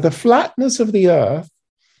 Okay, so the flatness of the Earth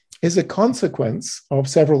is a consequence of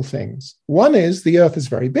several things. One is the Earth is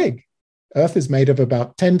very big. Earth is made of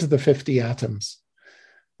about 10 to the 50 atoms.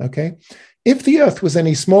 Okay, if the Earth was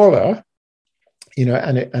any smaller,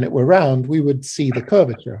 and it were round, we would see the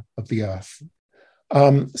curvature of the Earth.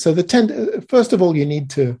 So first of all, you need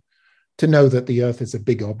to know that the Earth is a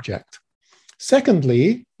big object.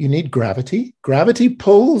 Secondly, you need gravity. Gravity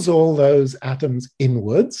pulls all those atoms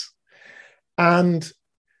inwards. And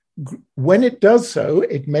when it does so,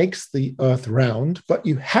 it makes the Earth round, but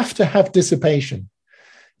you have to have dissipation.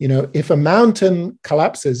 If a mountain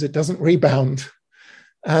collapses, it doesn't rebound.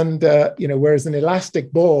 And, whereas an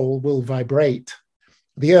elastic ball will vibrate,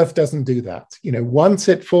 the Earth doesn't do that. Once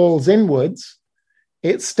it falls inwards,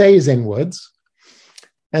 it stays inwards.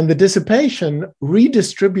 And the dissipation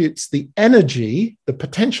redistributes the energy, the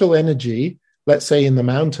potential energy, let's say in the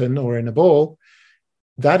mountain or in a ball,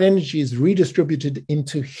 that energy is redistributed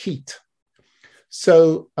into heat.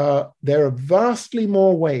 So there are vastly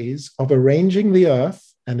more ways of arranging the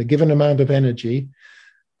Earth and a given amount of energy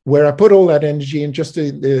where I put all that energy in just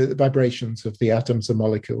the vibrations of the atoms and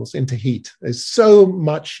molecules into heat. There's so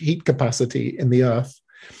much heat capacity in the Earth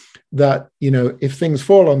that, if things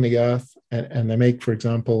fall on the Earth and they make, for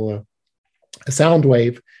example, a sound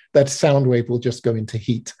wave, that sound wave will just go into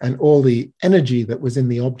heat. And all the energy that was in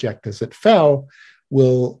the object as it fell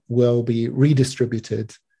will be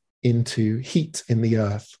redistributed into heat in the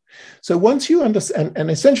Earth. So once you understand, and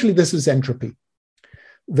essentially this is entropy,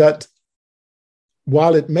 that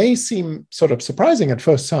while it may seem sort of surprising at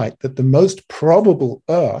first sight that the most probable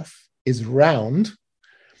Earth is round,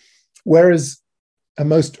 whereas a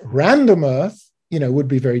most random Earth, would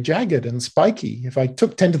be very jagged and spiky. If I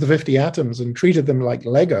took 10 to the 50 atoms and treated them like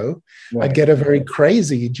Lego, right, I'd get a very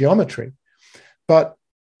crazy geometry. But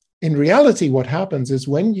in reality, what happens is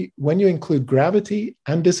when you include gravity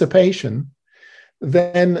and dissipation,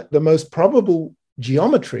 then the most probable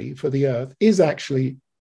geometry for the Earth is actually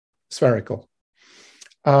spherical,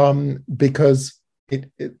 because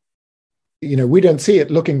we don't see it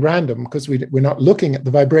looking random because we're not looking at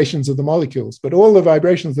the vibrations of the molecules, but all the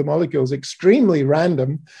vibrations of the molecules are extremely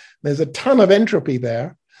random. There's a ton of entropy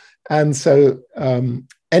there. And so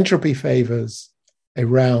entropy favors a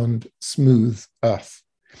round, smooth Earth.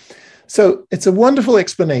 So it's a wonderful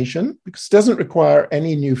explanation because it doesn't require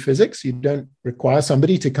any new physics. You don't require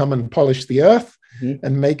somebody to come and polish the Earth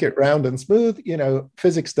and make it round and smooth.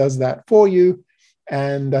 Physics does that for you.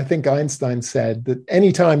 And I think Einstein said that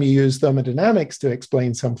anytime you use thermodynamics to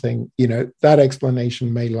explain something, that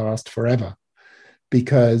explanation may last forever,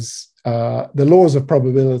 because the laws of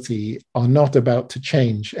probability are not about to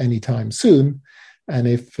change anytime soon. And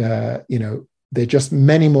if, there are just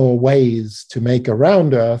many more ways to make a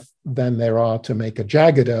round Earth than there are to make a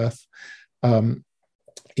jagged Earth,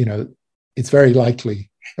 it's very likely,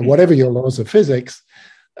 whatever your laws of physics,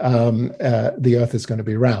 the Earth is going to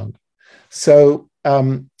be round. So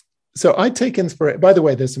I take inspiration. By the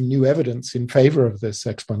way, there's some new evidence in favor of this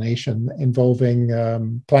explanation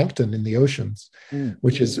involving plankton in the oceans,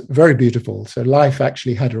 which is very beautiful. So life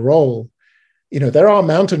actually had a role. There are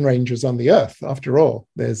mountain ranges on the Earth, after all.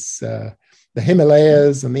 There's the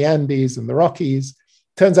Himalayas and the Andes and the Rockies.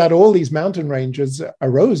 Turns out all these mountain ranges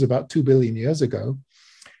arose about 2 billion years ago.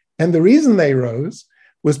 And the reason they rose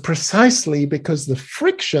was precisely because the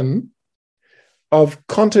friction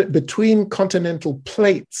between continental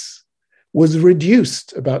plates was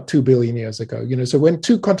reduced about 2 billion years ago. So when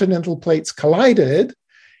two continental plates collided,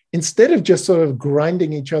 instead of just sort of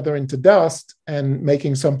grinding each other into dust and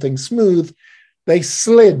making something smooth, they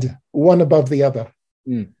slid one above the other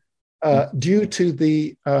due to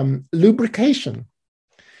the lubrication.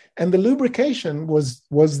 And the lubrication was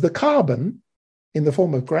the carbon in the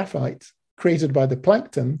form of graphite created by the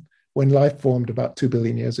plankton when life formed about 2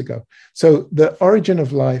 billion years ago. So the origin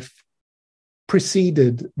of life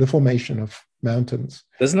preceded the formation of mountains.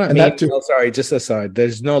 Doesn't that mean, sorry, just aside,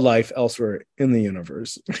 there's no life elsewhere in the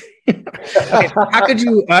universe? How could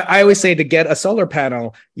you, I always say, to get a solar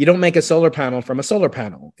panel, you don't make a solar panel from a solar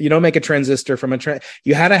panel. You don't make a transistor from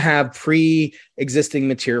you had to have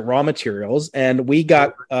pre-existing raw materials. And we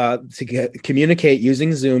got to communicate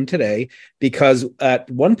using Zoom today because at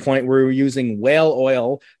one point we were using whale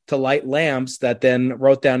oil to light lamps that then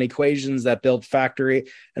wrote down equations that built factory.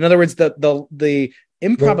 In other words, the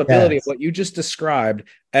improbability of what you just described.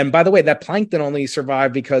 And by the way, that plankton only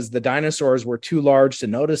survived because the dinosaurs were too large to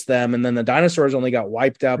notice them. And then the dinosaurs only got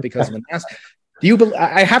wiped out because of an acid.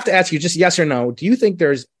 I have to ask you just yes or no. Do you think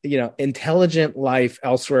there's, intelligent life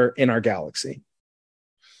elsewhere in our galaxy?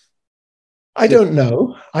 I don't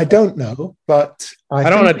know, but I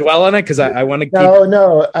don't want to dwell on it because I want to keep.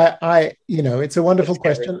 No, it's a wonderful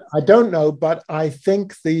question. I don't know, but I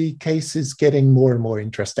think the case is getting more and more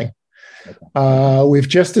interesting. Okay. We've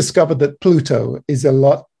just discovered that Pluto is a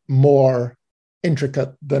lot more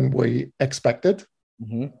intricate than we expected.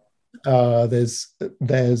 There's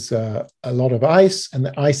a lot of ice, and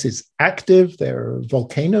the ice is active. There are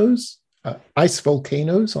volcanoes, ice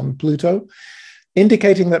volcanoes on Pluto,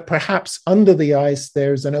 indicating that perhaps under the ice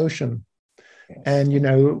there's an ocean. And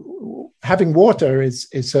having water is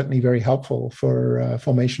certainly very helpful for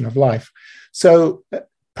formation of life. So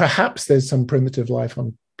perhaps there's some primitive life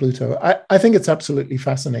on Pluto. I think it's absolutely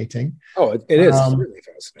fascinating. Oh, it is really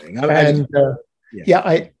fascinating.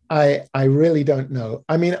 I really don't know.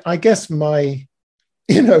 I mean, I guess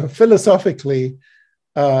philosophically,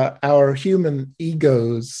 our human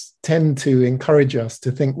egos tend to encourage us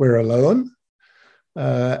to think we're alone,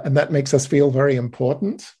 and that makes us feel very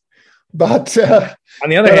important. But on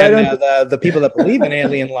the other hand, the people that believe in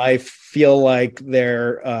alien life feel like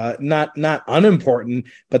they're not unimportant,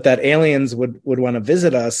 but that aliens would want to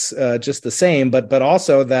visit us just the same. But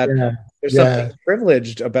also that there's something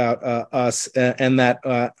privileged about us, and that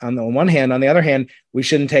on the one hand, on the other hand, we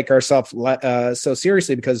shouldn't take ourselves so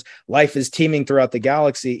seriously because life is teeming throughout the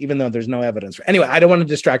galaxy, even though there's no evidence. Anyway, I don't want to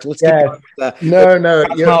distract. Let's keep going with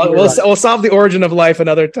we'll solve the origin of life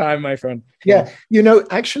another time, my friend. Yeah,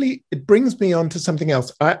 actually, it brings me on to something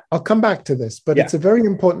else. I'll come back to this, but it's a very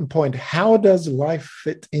important point. How does life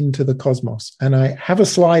fit into the cosmos? And I have a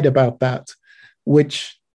slide about that,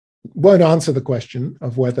 which won't answer the question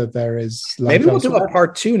of whether there is life. Maybe we'll do a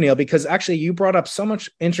part 2, Neil, because actually you brought up so much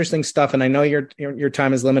interesting stuff, and I know your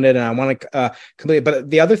time is limited, and I want to complete it. But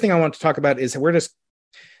the other thing I want to talk about is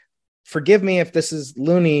forgive me if this is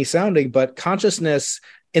loony sounding, but consciousness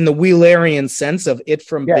in the Wheelerian sense of it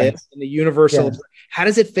from bit, in the universal. How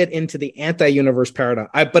does it fit into the anti-universe paradigm?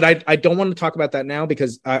 But I don't want to talk about that now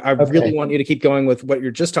because I really want you to keep going with what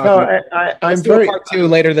you're just talking about. I'm Let's do a part 2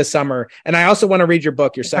 later this summer. And I also want to read your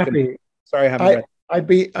book, your second book. Sorry, I haven't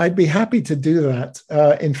read. I'd be happy to do that.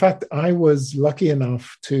 In fact, I was lucky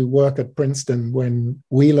enough to work at Princeton when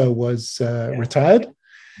Wheeler was retired.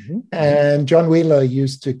 Mm-hmm. And John Wheeler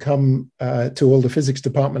used to come to all the physics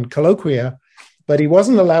department colloquia, but he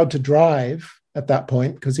wasn't allowed to drive at that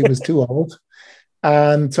point because he was too old.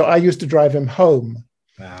 And so I used to drive him home.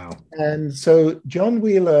 Wow. And so John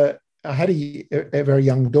Wheeler, I had a very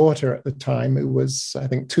young daughter at the time who was, I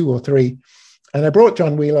think, 2 or 3. And I brought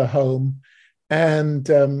John Wheeler home. And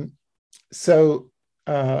so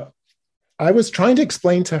I was trying to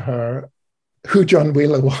explain to her who John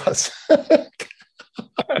Wheeler was.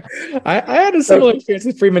 I had a similar experience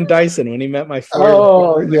with Freeman Dyson when he met my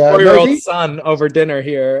 4-year-old son over dinner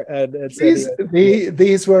here.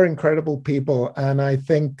 These were incredible people. And I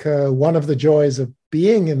think one of the joys of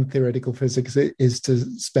being in theoretical physics is to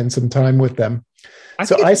spend some time with them. I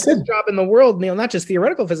said, the job in the world, Neil, not just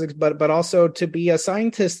theoretical physics, but also to be a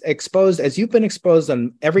scientist exposed as you've been exposed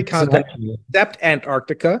on every continent except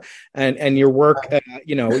Antarctica, and your work,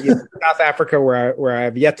 South Africa, where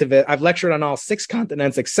I've yet to visit. I've lectured on all 6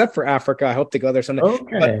 continents except for Africa. I hope to go there someday.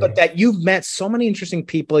 Okay. But that you've met so many interesting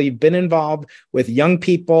people. You've been involved with young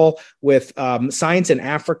people, with science in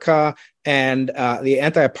Africa, and the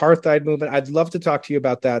anti-apartheid movement. I'd love to talk to you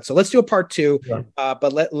about that. So let's do a part 2,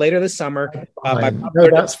 but later this summer.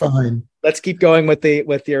 That's fine. Let's keep going with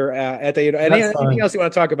your anything else you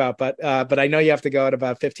want to talk about, but I know you have to go in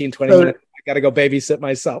about 15, 20 minutes. I got to go babysit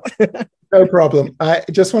myself. No problem. I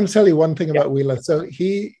just want to tell you one thing about Wheeler. So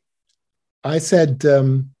I said,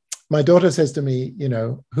 my daughter says to me,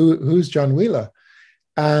 who's John Wheeler?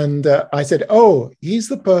 And I said, oh, he's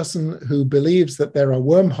the person who believes that there are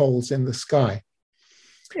wormholes in the sky.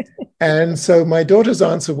 And so my daughter's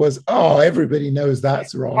answer was, oh, everybody knows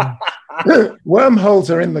that's wrong.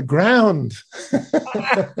 Wormholes are in the ground.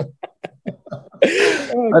 But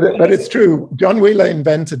it's true. John Wheeler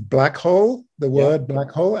invented black hole, the word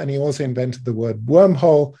black hole, and he also invented the word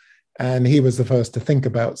wormhole. And he was the first to think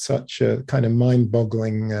about such a kind of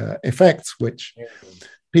mind-boggling effects, which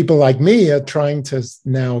people like me are trying to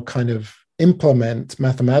now kind of implement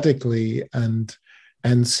mathematically and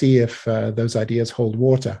see if those ideas hold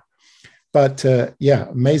water. But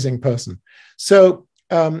amazing person. So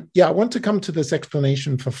I want to come to this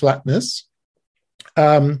explanation for flatness.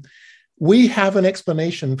 We have an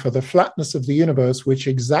explanation for the flatness of the universe, which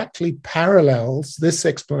exactly parallels this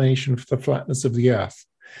explanation for the flatness of the Earth.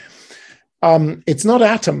 It's not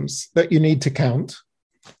atoms that you need to count.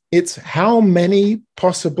 It's how many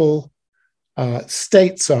possible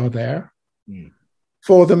states are there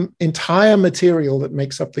for the entire material that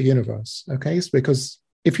makes up the universe. Okay, it's because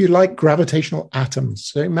if you like gravitational atoms,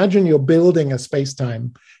 so imagine you're building a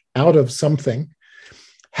space-time out of something.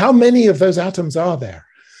 How many of those atoms are there?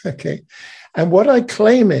 Okay, and what I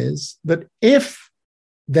claim is that if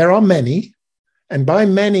there are many, and by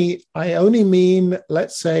many I only mean,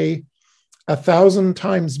 let's say, 1,000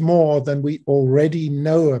 times more than we already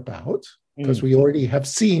know about, because we already have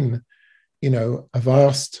seen, a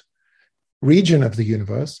vast region of the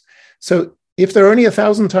universe. So if there are only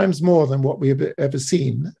 1,000 times more than what we have ever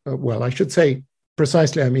seen, I should say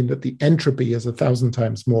precisely, I mean that the entropy is 1,000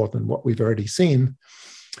 times more than what we've already seen,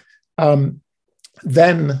 then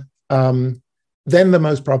the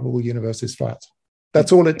most probable universe is flat.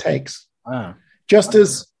 That's all it takes. Wow. Just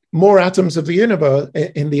as more atoms of the universe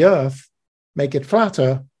in the Earth make it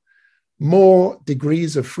flatter, more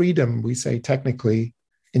degrees of freedom, we say technically,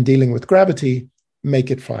 in dealing with gravity,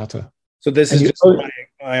 make it flatter. So this is just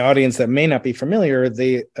my audience that may not be familiar,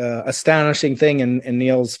 the astonishing thing in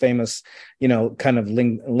Neil's famous, kind of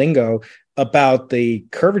lingo about the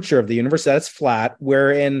curvature of the universe, that's flat,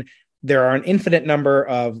 wherein there are an infinite number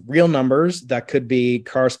of real numbers that could be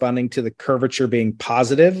corresponding to the curvature being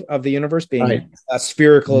positive of the universe, being a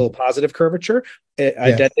spherical positive curvature.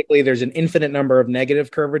 Identically, there's an infinite number of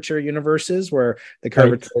negative curvature universes where the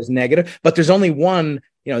curvature is negative, but there's only one.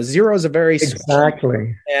 Zero is a very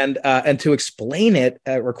exactly, and to explain it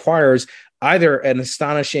requires either an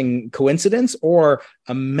astonishing coincidence or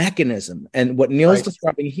a mechanism. And what Neil's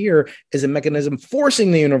describing here is a mechanism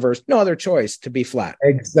forcing the universe, no other choice, to be flat.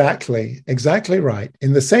 Exactly right.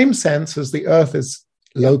 In the same sense as the Earth is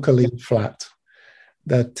locally flat,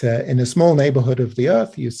 that in a small neighborhood of the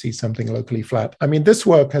Earth, you see something locally flat. I mean, this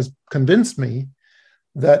work has convinced me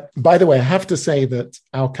that, by the way, I have to say that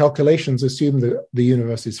our calculations assume that the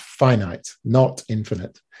universe is finite, not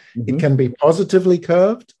infinite. Mm-hmm. It can be positively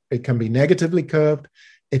curved. It can be negatively curved.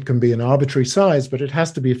 it can be an arbitrary size, but it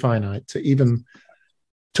has to be finite. To even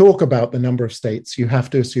talk about the number of states, you have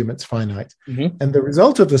to assume it's finite. Mm-hmm. And the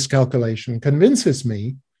result of this calculation convinces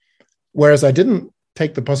me, whereas I didn't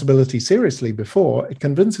take the possibility seriously before, it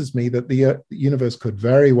convinces me that the universe could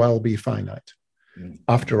very well be finite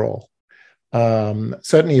after all.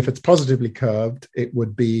 Certainly, if it's positively curved, it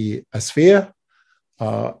would be a sphere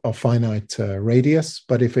of finite radius.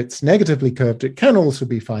 But if it's negatively curved, it can also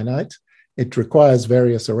be finite. It requires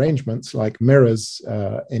various arrangements like mirrors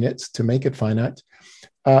in it to make it finite.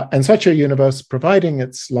 And such a universe, providing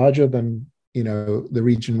it's larger than the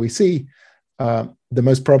region we see, the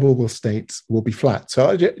most probable states will be flat. So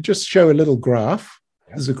I'll just show a little graph.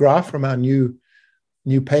 This is a graph from our new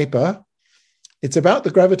paper. It's about the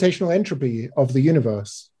gravitational entropy of the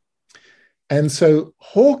universe. And so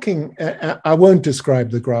Hawking, I won't describe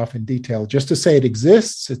the graph in detail, just to say it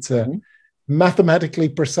exists. It's a mathematically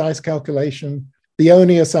precise calculation. The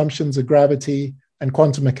only assumptions are gravity and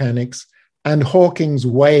quantum mechanics and Hawking's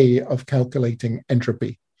way of calculating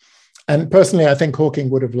entropy. And personally, I think Hawking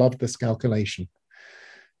would have loved this calculation.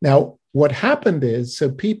 Now, what happened is, so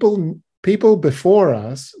people before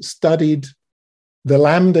us studied the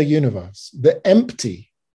lambda universe, the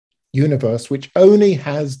empty universe, which only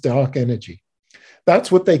has dark energy.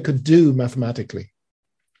 That's what they could do mathematically.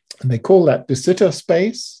 And they call that de Sitter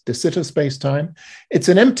space-time. It's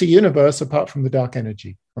an empty universe apart from the dark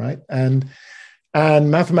energy, right? And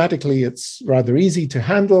mathematically, it's rather easy to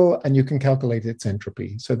handle, and you can calculate its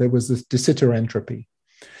entropy. So there was this de Sitter entropy.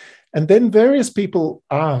 And then various people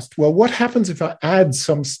asked, well, what happens if I add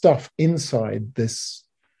some stuff inside this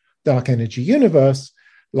dark energy universe,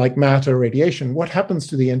 like matter, radiation? What happens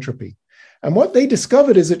to the entropy? And what they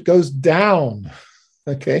discovered is it goes down,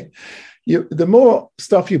 okay? The more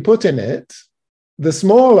stuff you put in it, the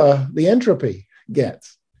smaller the entropy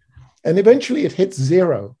gets. And eventually it hits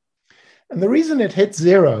zero. And the reason it hits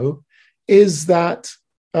zero is that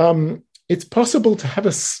it's possible to have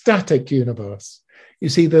a static universe. You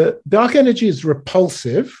see, the dark energy is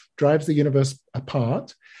repulsive, drives the universe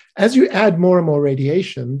apart. As you add more and more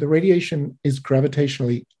radiation, the radiation is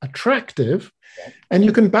gravitationally attractive, and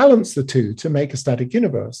you can balance the two to make a static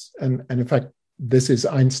universe. And in fact, this is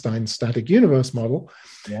Einstein's static universe model.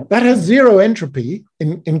 Yeah. That has zero entropy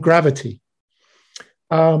in gravity.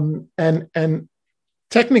 And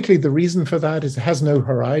technically, the reason for that is it has no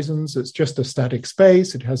horizons. It's just a static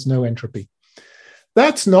space. It has no entropy.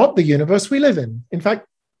 That's not the universe we live in. In fact,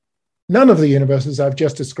 none of the universes I've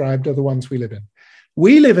just described are the ones we live in.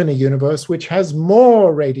 We live in a universe which has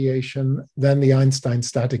more radiation than the Einstein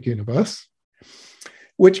static universe,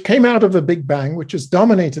 which came out of a Big Bang, which is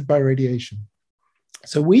dominated by radiation.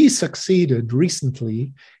 So we succeeded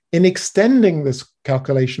recently in extending this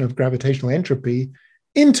calculation of gravitational entropy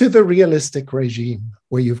into the realistic regime,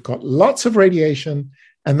 where you've got lots of radiation,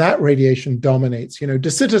 and that radiation dominates. De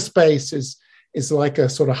Sitter space is like a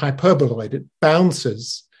sort of hyperboloid. It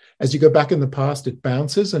bounces. As you go back in the past, it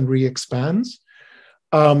bounces and re-expands.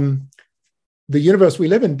 The universe we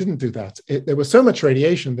live in didn't do that. There was so much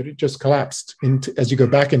radiation that it just collapsed. As you go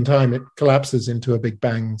back in time, it collapses into a Big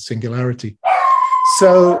Bang singularity.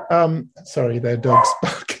 So, sorry, there are dogs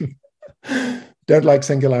barking. Don't like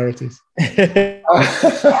singularities.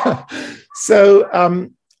 So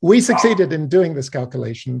we succeeded in doing this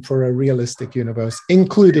calculation for a realistic universe,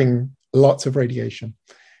 including lots of radiation.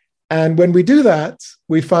 And when we do that,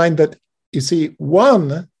 we find that, you see,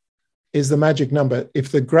 1 is the magic number.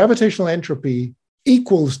 If the gravitational entropy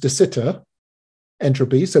equals de Sitter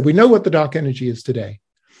entropy, so we know what the dark energy is today,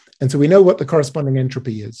 and so we know what the corresponding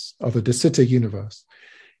entropy is of a de Sitter universe.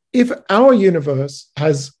 If our universe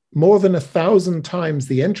has more than 1,000 times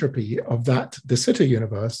the entropy of that de Sitter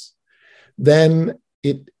universe, then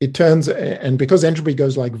it turns, and because entropy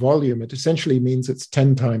goes like volume, it essentially means it's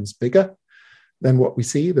 10 times bigger than what we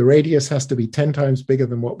see. The radius has to be 10 times bigger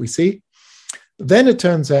than what we see. Then it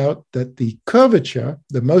turns out that the curvature,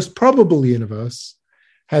 the most probable universe,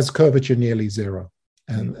 has curvature nearly zero.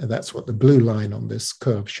 And that's what the blue line on this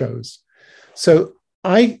curve shows. So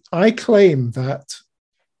I claim that,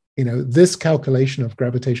 this calculation of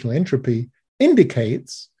gravitational entropy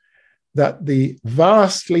indicates that the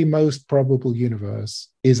vastly most probable universe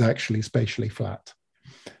is actually spatially flat.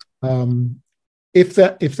 If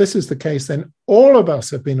this is the case, then all of us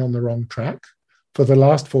have been on the wrong track for the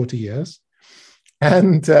last 40 years.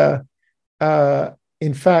 And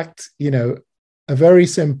in fact, a very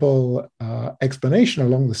simple explanation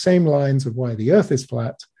along the same lines of why the Earth is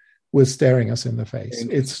flat was staring us in the face.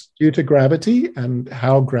 It's due to gravity and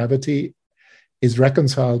how gravity is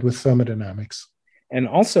reconciled with thermodynamics. And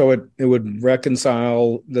also it would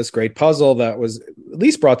reconcile this great puzzle that was at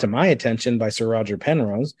least brought to my attention by Sir Roger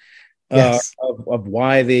Penrose, Yes. of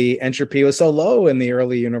why the entropy was so low in the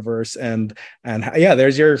early universe. And yeah,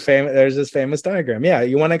 there's this famous diagram. Yeah,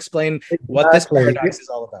 you want to explain what this paradox is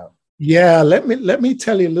all about? Yeah, let me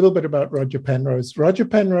tell you a little bit about Roger Penrose. Roger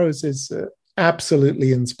Penrose is an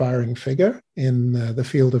absolutely inspiring figure in the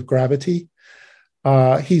field of gravity.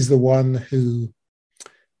 He's the one who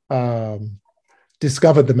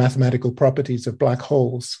discovered the mathematical properties of black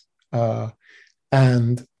holes,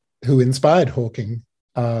 and who inspired Hawking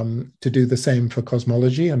to do the same for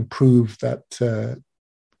cosmology and prove that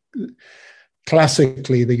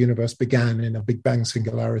classically the universe began in a Big Bang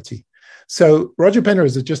singularity. So Roger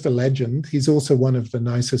Penrose is just a legend. He's also one of the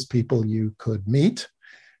nicest people you could meet.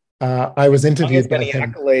 I was interviewed by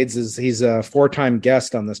him. Accolades is he's a 4-time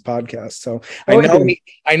guest on this podcast. So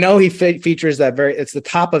I know he features that it's the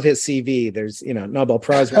top of his CV. There's Nobel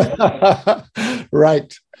Prize.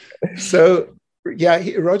 Right. So yeah,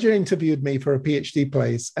 Roger interviewed me for a PhD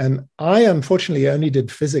place, and I unfortunately only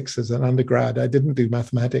did physics as an undergrad. I didn't do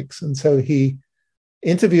mathematics, and so he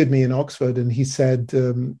interviewed me in Oxford, and he said,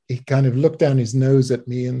 he kind of looked down his nose at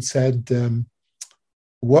me and said,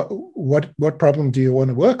 what problem do you want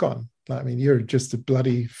to work on? I mean, you're just a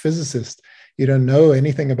bloody physicist. You don't know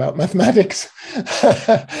anything about mathematics.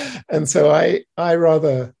 And so I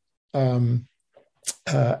rather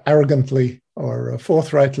arrogantly or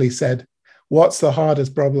forthrightly said, what's the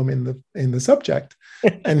hardest problem in the subject?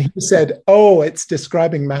 And he said, oh, it's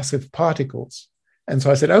describing massive particles. And so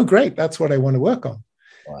I said, oh, great, that's what I want to work on.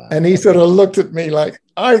 Wow. And he sort of looked at me like,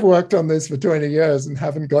 I've worked on this for 20 years and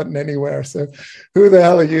haven't gotten anywhere. So who the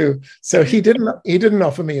hell are you? So he didn't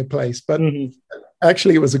offer me a place, but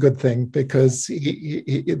actually it was a good thing, because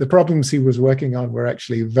the problems he was working on were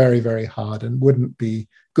actually very, very hard and wouldn't be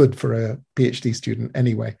good for a PhD student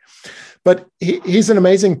anyway. But he's an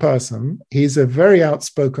amazing person. He's a very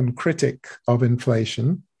outspoken critic of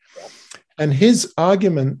inflation. And his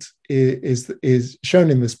argument is shown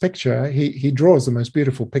in this picture. He draws the most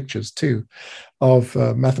beautiful pictures too of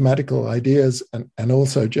mathematical ideas, and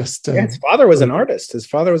also just his father was an artist. His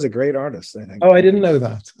father was a great artist, I think. Oh, I didn't know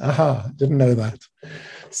that. Didn't know that.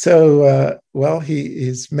 So well, he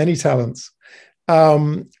is many talents.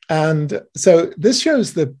 And so this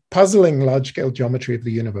shows the puzzling large-scale geometry of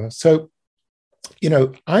the universe. So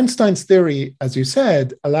Einstein's theory, as you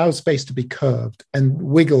said, allows space to be curved and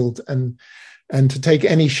wiggled and to take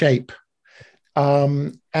any shape.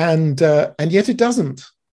 And yet it doesn't.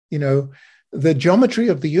 The geometry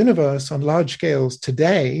of the universe on large scales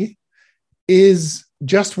today is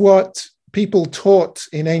just what people taught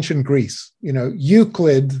in ancient Greece.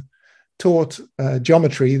 Euclid taught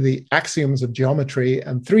geometry, the axioms of geometry,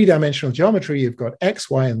 and three-dimensional geometry. You've got X,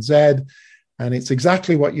 Y, and Z, and it's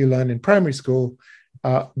exactly what you learn in primary school.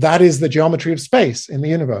 That is the geometry of space in the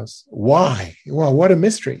universe. Why? Well, what a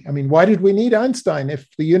mystery. I mean, why did we need Einstein if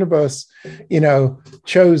the universe,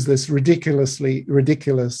 chose this ridiculous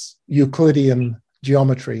Euclidean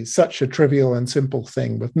geometry, such a trivial and simple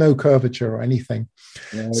thing with no curvature or anything?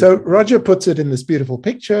 Yeah. So Roger puts it in this beautiful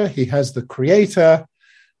picture. He has the creator,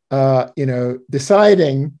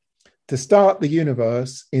 deciding to start the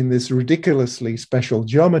universe in this ridiculously special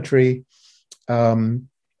geometry,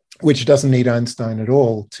 which doesn't need Einstein at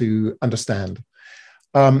all to understand.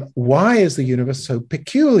 Why is the universe so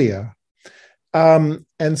peculiar? And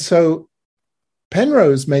so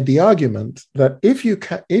Penrose made the argument that if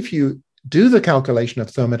you do the calculation of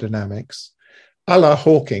thermodynamics, a la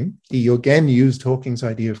Hawking, he again used Hawking's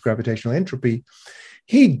idea of gravitational entropy,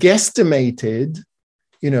 he guesstimated,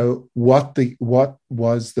 what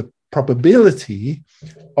was the probability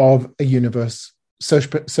of a universe so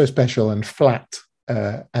special and flat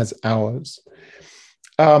as ours.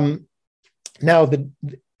 Now,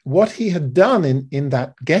 what he had done in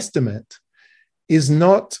that guesstimate is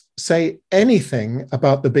not say anything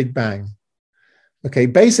about the Big Bang. Okay,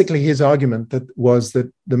 basically his argument was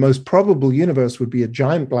that the most probable universe would be a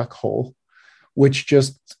giant black hole, which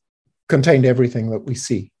just contained everything that we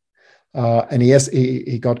see. And he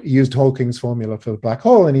used Hawking's formula for the black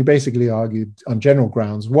hole, and he basically argued on general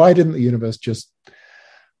grounds, why didn't the universe just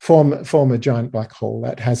form a giant black hole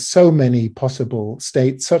that has so many possible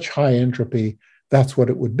states, such high entropy? That's what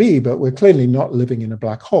it would be, but we're clearly not living in a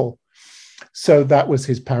black hole. So that was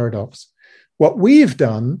his paradox. What we've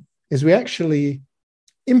done is we actually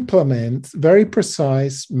implement very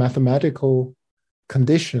precise mathematical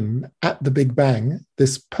condition at the Big Bang,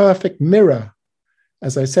 this perfect mirror.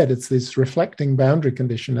 As I said, it's this reflecting boundary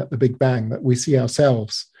condition at the Big Bang that we see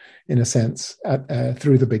ourselves, in a sense,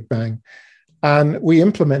 through the Big Bang. And we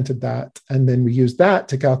implemented that, and then we used that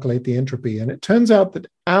to calculate the entropy. And it turns out that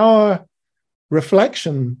our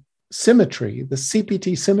reflection symmetry, the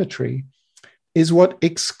CPT symmetry, is what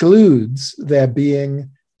excludes there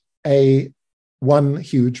being a one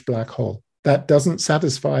huge black hole. That doesn't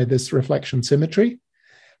satisfy this reflection symmetry.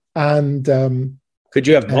 And could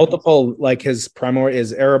you have multiple, like his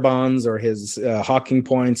error bonds or his Hawking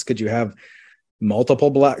points? Could you have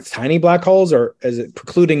multiple tiny black holes, or is it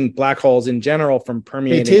precluding black holes in general from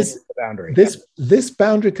permeating the boundary? This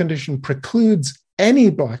boundary condition precludes any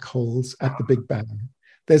black holes at the Big Bang.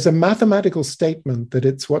 There's a mathematical statement that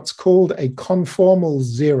it's what's called a conformal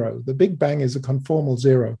zero. The Big Bang is a conformal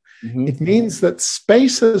zero. Mm-hmm. It means that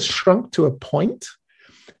space has shrunk to a point,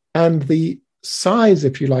 and the size,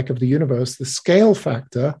 if you like, of the universe, the scale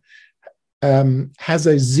factor, has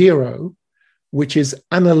a zero, which is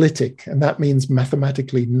analytic, and that means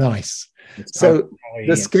mathematically nice. So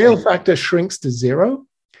the scale factor shrinks to zero,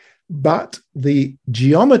 but the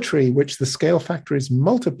geometry which the scale factor is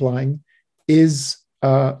multiplying is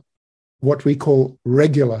what we call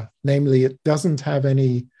regular, namely it doesn't have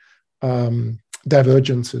any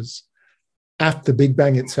divergences at the Big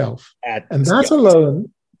Bang itself. And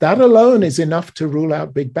that alone is enough to rule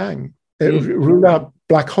out Big Bang, rule out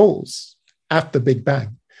black holes at the Big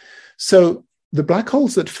Bang. So the black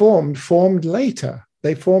holes that formed later.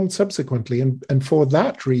 They formed subsequently. And for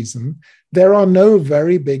that reason, there are no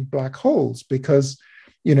very big black holes because,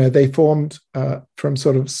 they formed from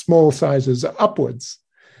sort of small sizes upwards.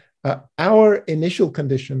 Our initial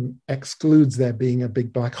condition excludes there being a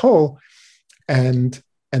big black hole. And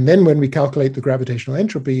then when we calculate the gravitational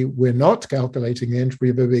entropy, we're not calculating the entropy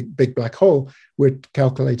of a big black hole. We're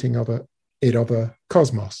calculating it of a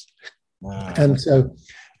cosmos. Wow. And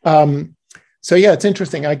so yeah, it's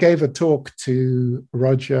interesting. I gave a talk to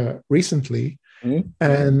Roger recently,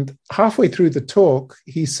 and halfway through the talk,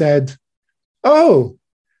 he said, "Oh,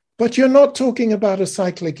 but you're not talking about a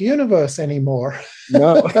cyclic universe anymore."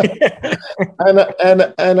 No.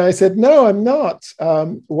 and I said, "No, I'm not.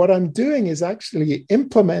 What I'm doing is actually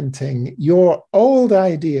implementing your old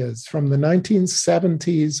ideas from the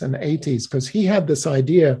 1970s and 80s, because he had this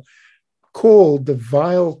idea called the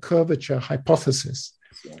Weyl curvature hypothesis."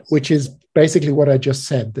 Yes. Which is basically what I just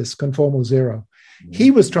said, this conformal zero. Mm-hmm.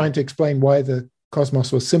 He was trying to explain why the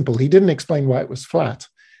cosmos was simple. He didn't explain why it was flat,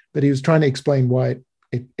 but he was trying to explain why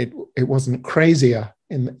it wasn't crazier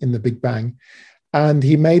in the Big Bang. And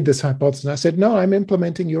he made this hypothesis. And I said, no, I'm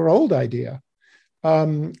implementing your old idea,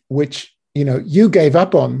 which you gave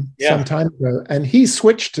up on some time ago. And he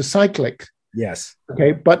switched to cyclic. Yes.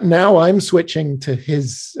 Okay, but now I'm switching to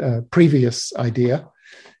his previous idea.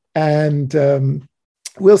 And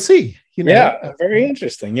we'll see. Very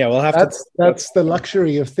interesting. Yeah, we'll have that's the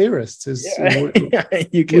luxury of theorists is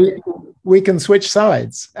we can switch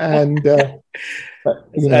sides, and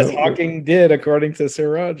as Hawking did, according to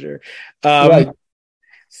Sir Roger. Right.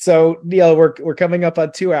 So Neil, we're coming up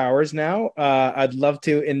on 2 hours now. I'd love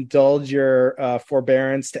to indulge your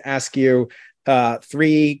forbearance to ask you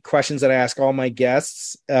 3 questions that I ask all my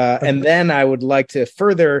guests, and then I would like to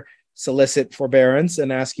further solicit forbearance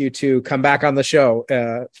and ask you to come back on the show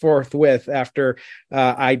forthwith after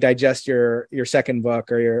I digest your second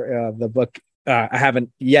book, or the book I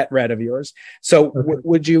haven't yet read of yours. So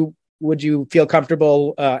would you feel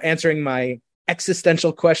comfortable answering my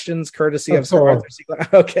existential questions courtesy of Sir Arthur C.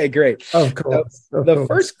 Clarke? Okay, great. Of course. So the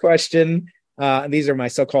first question, these are my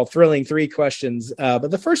so-called thrilling 3 questions, but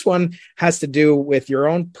the first one has to do with your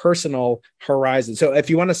own personal horizon. So if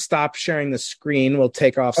you want to stop sharing the screen, we'll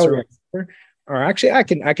take off Sir Roger. Or actually, I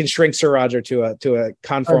can shrink Sir Roger to a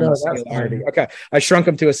conformal singularity. Okay, I shrunk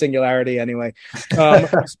him to a singularity anyway.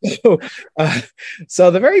 So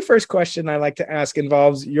the very first question I like to ask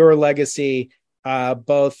involves your legacy,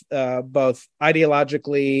 both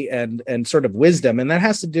ideologically and sort of wisdom, and that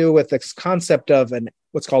has to do with this concept of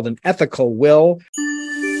what's called an ethical will.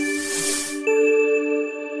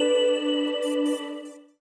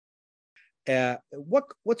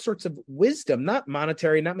 What sorts of wisdom, not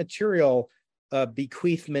monetary, not material,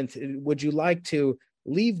 bequeathment would you like to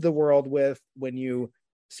leave the world with when you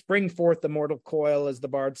spring forth the mortal coil, as the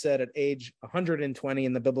bard said, at age 120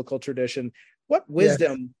 in the biblical tradition? What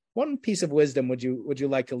wisdom? Yes. One piece of wisdom would you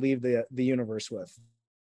like to leave the universe with?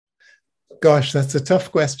 Gosh, that's a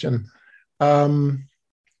tough question. I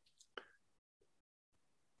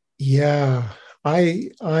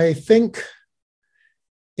think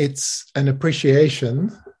it's an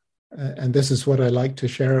appreciation, and this is what I like to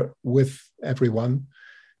share with everyone.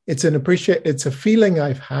 It's a feeling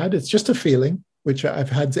I've had. It's just a feeling which I've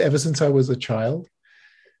had ever since I was a child,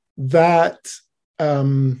 that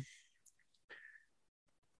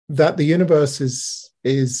that the universe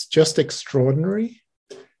is just extraordinary,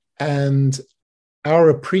 and our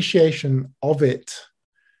appreciation of it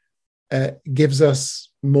gives us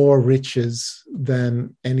more riches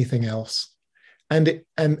than anything else. And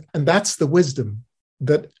that's the wisdom,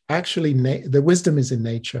 that actually the wisdom is in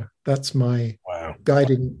nature. That's my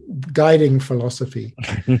guiding philosophy.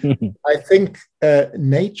 I think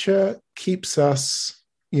nature keeps us,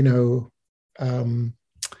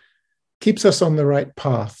 keeps us on the right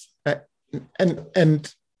path.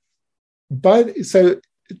 So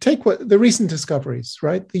take the recent discoveries,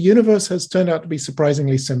 right? The universe has turned out to be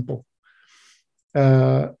surprisingly simple.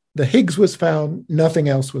 The Higgs was found, nothing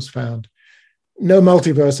else was found. No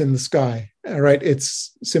multiverse in the sky, all right?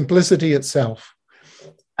 It's simplicity itself.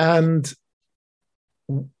 And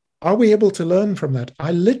are we able to learn from that?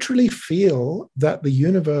 I literally feel that the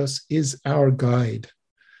universe is our guide.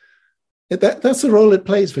 That's the role it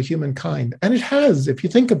plays for humankind. And it has, if you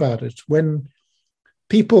think about it, when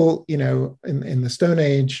people, in the Stone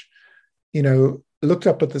Age, looked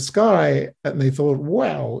up at the sky and they thought,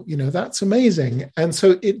 wow, that's amazing. And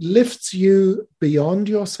so it lifts you beyond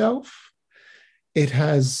yourself. It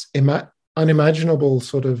has unimaginable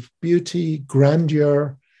sort of beauty,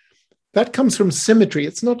 grandeur. That comes from symmetry.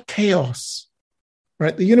 It's not chaos,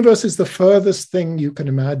 right? The universe is the furthest thing you can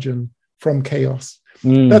imagine from chaos.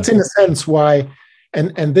 That's in a sense why,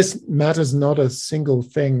 and this matters not a single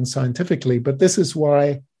thing scientifically, but this is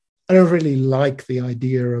why I don't really like the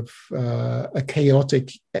idea of a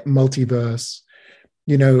chaotic multiverse.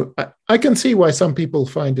 I can see why some people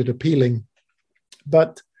find it appealing,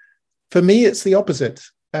 but for me, it's the opposite.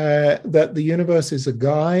 That the universe is a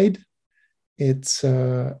guide. It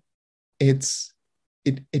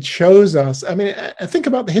shows us. I mean, I think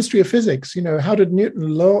about the history of physics. How did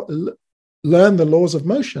Newton learn the laws of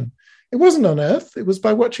motion? It wasn't on Earth. It was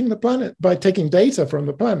by watching the planet, by taking data from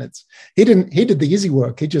the planets. He did the easy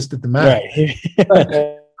work. He just did the math.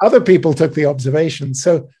 Right. Other people took the observations.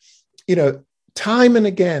 So, time and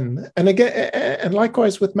again, and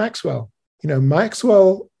likewise with Maxwell.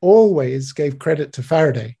 Maxwell always gave credit to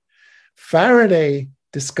Faraday. Faraday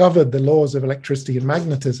discovered the laws of electricity and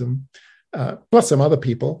magnetism, plus some other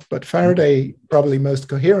people, but Faraday probably most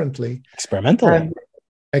coherently.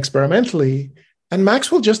 Experimentally. And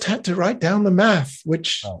Maxwell just had to write down the math,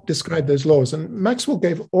 which described those laws. And Maxwell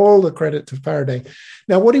gave all the credit to Faraday.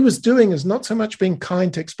 Now, what he was doing is not so much being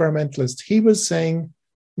kind to experimentalists. He was saying,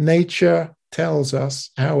 nature tells us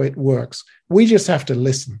how it works. We just have to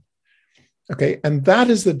listen. Okay. And that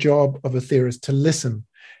is the job of a theorist, to listen.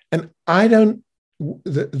 And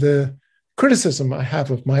the criticism I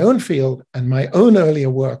have of my own field and my own earlier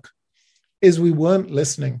work is we weren't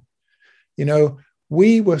listening.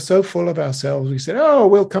 We were so full of ourselves. We said,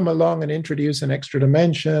 we'll come along and introduce an extra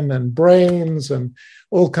dimension and brains and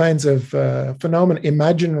all kinds of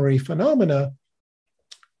imaginary phenomena,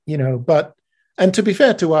 and to be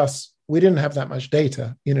fair to us, we didn't have that much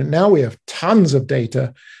data. Now we have tons of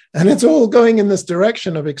data, and it's all going in this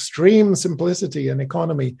direction of extreme simplicity and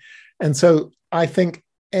economy. And so I think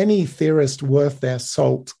any theorist worth their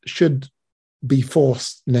salt should be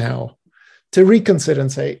forced now to reconsider and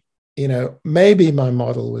say, maybe my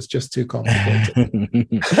model was just too complicated.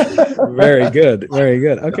 Very good. Very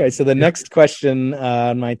good. Okay. So the next question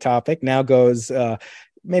on my topic now goes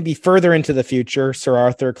maybe further into the future. Sir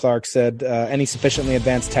Arthur Clarke said, any sufficiently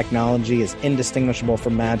advanced technology is indistinguishable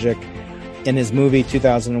from magic. In his movie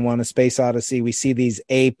 2001, A Space Odyssey, we see these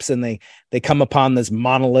apes and they come upon this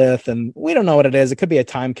monolith, and we don't know what it is. It could be a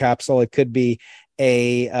time capsule. It could be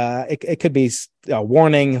it could be a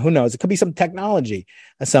warning. Who knows? It could be some technology,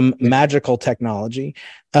 some magical technology.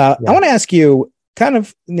 I want to ask you, kind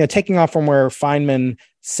of, taking off from where Feynman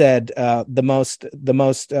said the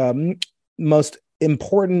most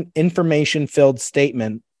important information-filled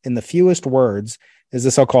statement in the fewest words is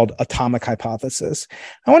the so-called atomic hypothesis.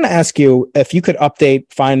 I want to ask you if you could update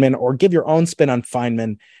Feynman or give your own spin on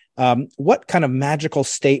Feynman. What kind of magical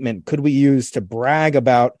statement could we use to brag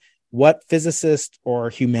about what physicists or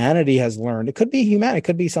humanity has learned? It could be humanity, it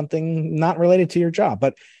could be something not related to your job,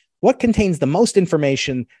 but what contains the most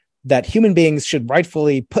information that human beings should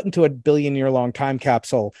rightfully put into a billion-year-long time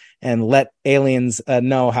capsule and let aliens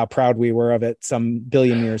know how proud we were of it some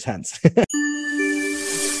billion years hence?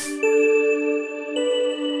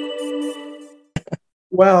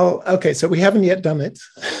 Well, okay, so we haven't yet done it.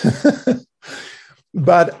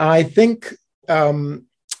 But I think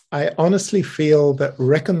I honestly feel that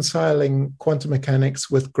reconciling quantum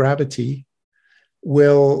mechanics with gravity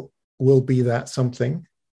will be that something.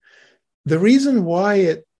 The reason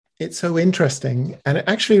why it's so interesting, and it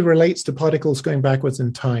actually relates to particles going backwards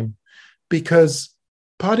in time, because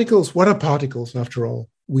particles, what are particles after all?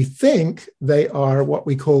 We think they are what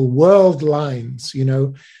we call world lines.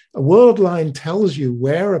 A world line tells you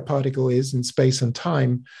where a particle is in space and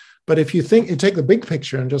time. But if you take the big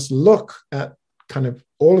picture and just look at kind of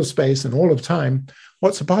all of space and all of time,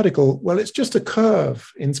 what's a particle? Well, it's just a curve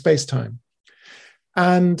in space-time.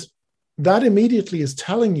 And that immediately is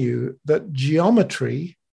telling you that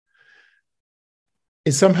geometry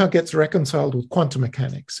somehow gets reconciled with quantum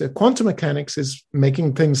mechanics. So quantum mechanics is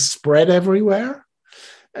making things spread everywhere,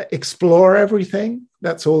 explore everything.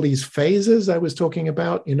 That's all these phases I was talking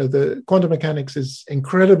about. The quantum mechanics is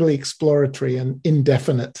incredibly exploratory and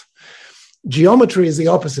indefinite. Geometry is the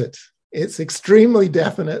opposite. It's extremely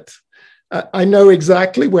definite. I know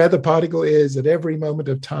exactly where the particle is at every moment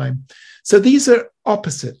of time. So these are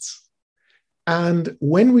opposites. And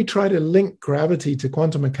when we try to link gravity to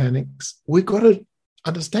quantum mechanics, we've got to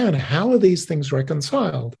understand, how are these things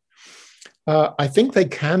reconciled? I think they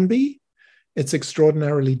can be. It's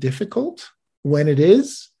extraordinarily difficult. When it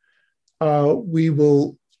is, we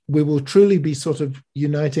will truly be sort of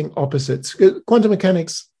uniting opposites. Quantum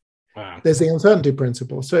mechanics, wow. There's the uncertainty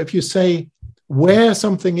principle. So if you say where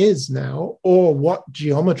something is now, or what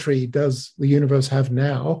geometry does the universe have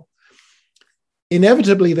now,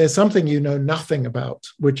 inevitably there's something you know nothing about,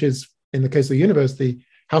 which is, in the case of the universe,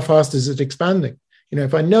 how fast is it expanding?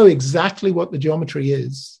 If I know exactly what the geometry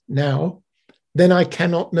is now, then I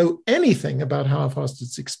cannot know anything about how fast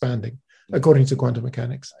it's expanding, according to quantum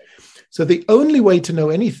mechanics. So the only way to know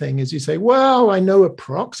anything is you say, well, I know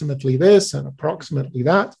approximately this and approximately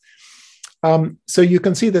that. So you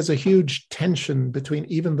can see there's a huge tension between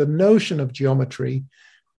even the notion of geometry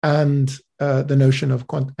and the notion of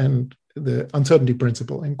and the uncertainty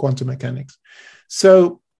principle in quantum mechanics.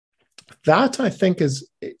 So that, I think,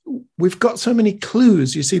 we've got so many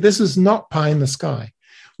clues. You see, this is not pie in the sky.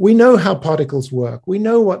 We know how particles work. We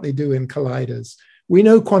know what they do in colliders. We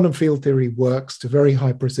know quantum field theory works to very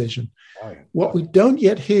high precision. What we don't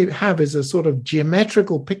yet have is a sort of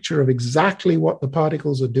geometrical picture of exactly what the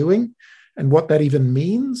particles are doing and what that even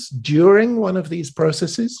means during one of these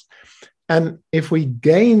processes. And if we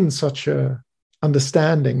gain such a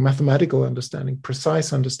understanding, mathematical understanding,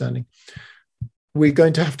 precise understanding, we're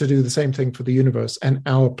going to have to do the same thing for the universe and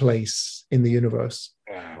our place in the universe.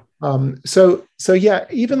 So yeah,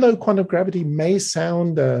 even though quantum gravity may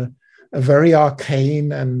sound a very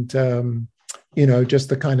arcane and just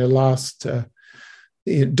the kind of last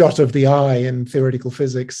dot of the I in theoretical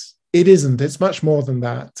physics, it isn't. It's much more than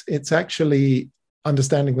that. It's actually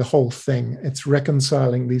understanding the whole thing. It's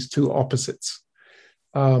reconciling these two opposites,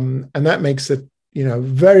 and that makes it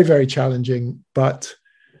very, very challenging. But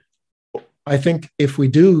I think if we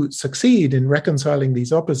do succeed in reconciling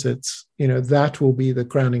these opposites, that will be the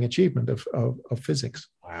crowning achievement of physics.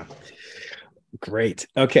 Wow. Great.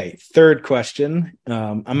 Okay. Third question.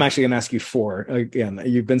 I'm actually going to ask you 4. Again,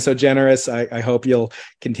 you've been so generous. I hope you'll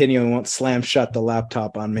continue and won't slam shut the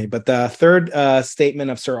laptop on me. But the third statement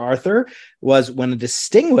of Sir Arthur was, when a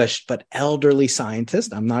distinguished but elderly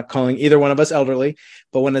scientist, I'm not calling either one of us elderly,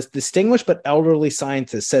 but when a distinguished but elderly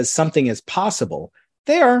scientist says something is possible,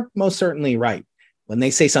 they are most certainly right. When they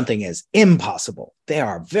say something is impossible, they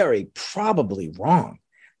are very probably wrong.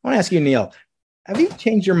 I want to ask you, Neil, have you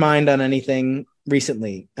changed your mind on anything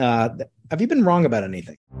recently? Have you been wrong about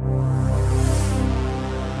anything?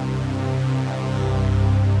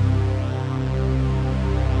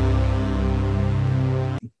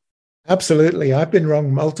 Absolutely. I've been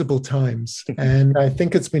wrong multiple times, and I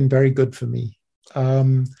think it's been very good for me.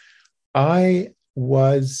 I've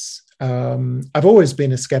always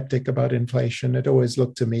been a skeptic about inflation. It always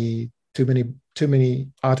looked to me too many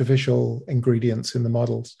artificial ingredients in the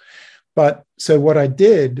models. But so what I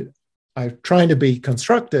did, I'm trying to be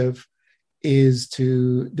constructive, is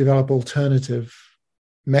to develop alternative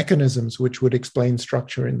mechanisms which would explain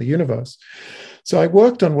structure in the universe. So I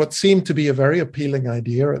worked on what seemed to be a very appealing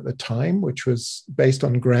idea at the time, which was based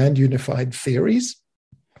on grand unified theories,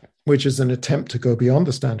 which is an attempt to go beyond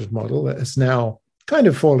the standard model that has now kind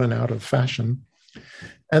of fallen out of fashion.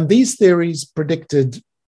 And these theories predicted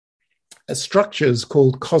structures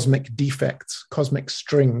called cosmic defects, cosmic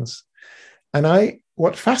strings. And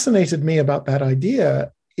what fascinated me about that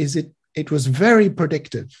idea is it was very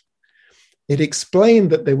predictive. It explained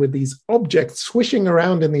that there were these objects swishing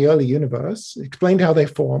around in the early universe, explained how they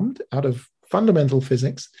formed out of fundamental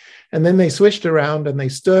physics, and then they swished around and they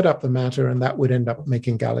stirred up the matter, and that would end up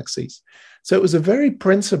making galaxies. So it was a very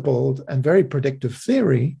principled and very predictive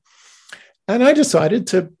theory. And I decided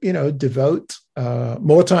to, devote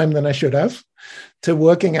more time than I should have to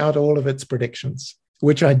working out all of its predictions,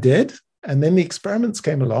 which I did. And then the experiments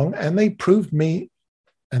came along and they proved me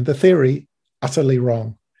and the theory utterly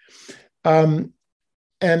wrong.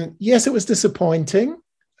 And yes, it was disappointing.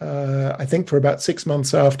 I think for about 6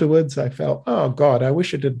 months afterwards, I felt, oh God, I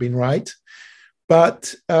wish it had been right.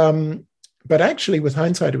 But actually, with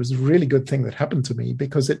hindsight, it was a really good thing that happened to me,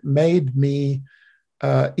 because it made me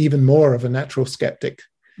even more of a natural skeptic.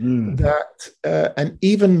 And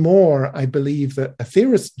even more, I believe that a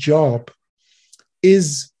theorist's job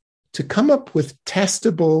is to come up with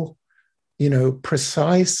testable,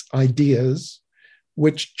 precise ideas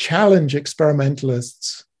which challenge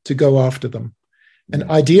experimentalists to go after them, and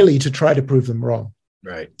ideally to try to prove them wrong.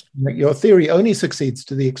 Right. Like, your theory only succeeds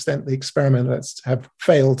to the extent the experimentalists have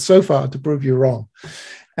failed so far to prove you wrong.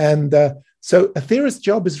 And so a theorist's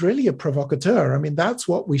job is really a provocateur. I mean, that's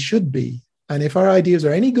what we should be. And if our ideas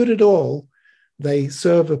are any good at all, they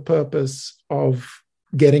serve a purpose of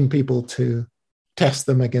getting people to test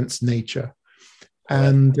them against nature.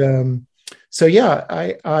 And so, yeah,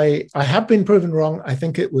 I have been proven wrong. I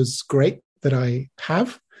think it was great that I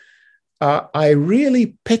have. I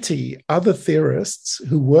really pity other theorists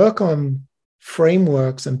who work on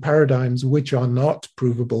frameworks and paradigms which are not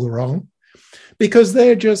provable wrong, because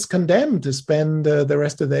they're just condemned to spend the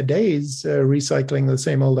rest of their days recycling the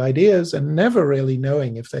same old ideas and never really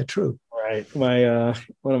knowing if they're true. Right. My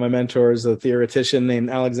one of my mentors, a theoretician named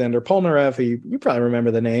Alexander Polnareff, you probably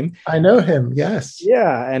remember the name. I know him, yes.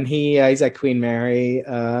 Yeah, and he's at Queen Mary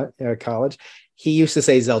College. He used to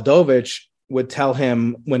say Zeldovich would tell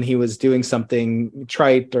him when he was doing something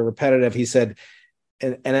trite or repetitive, he said,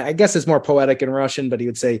 and I guess it's more poetic in Russian, but he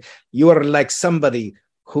would say, "You are like somebody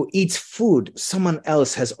who eats food someone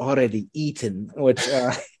else has already eaten," which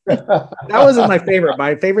that wasn't my favorite.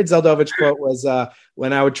 My favorite Zeldovich quote was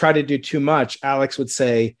when I would try to do too much, Alex would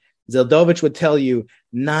say, Zeldovich would tell you,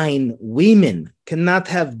 9 women cannot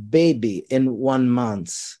have baby in 1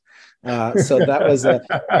 month. So that was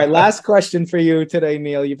my last question for you today,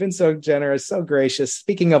 Neil. You've been so generous, so gracious.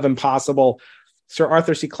 Speaking of impossible, Sir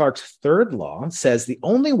Arthur C. Clarke's third law says the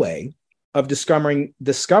only way of discovering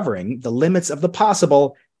the limits of the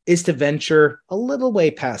possible is to venture a little way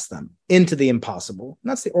past them into the impossible. And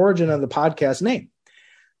that's the origin of the podcast name,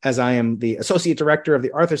 as I am the associate director of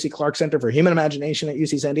the Arthur C. Clarke Center for Human Imagination at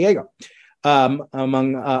UC San Diego,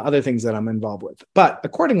 among other things that I'm involved with. But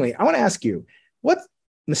accordingly, I want to ask you, what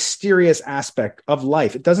mysterious aspect of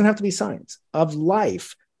life, it doesn't have to be science, of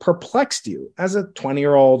life perplexed you as a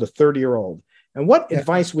 20-year-old, a 30-year-old? And what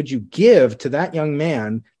advice would you give to that young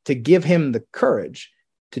man to give him the courage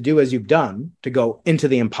to do as you've done, to go into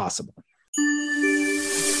the impossible?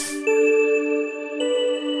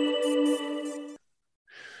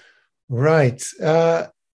 Right.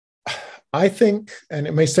 I think, and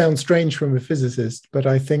it may sound strange from a physicist, but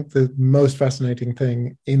I think the most fascinating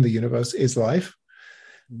thing in the universe is life,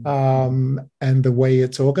 and the way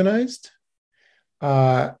it's organized.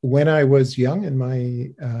 When I was young, in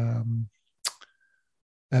my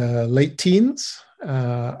late teens,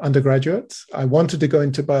 undergraduate, I wanted to go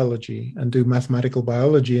into biology and do mathematical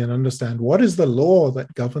biology and understand what is the law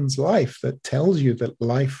that governs life, that tells you that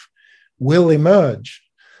life will emerge.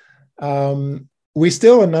 We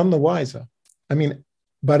still are none the wiser. I mean,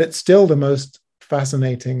 but it's still the most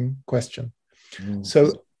fascinating question.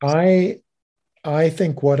 So I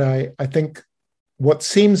think what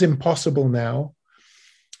seems impossible now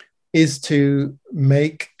is to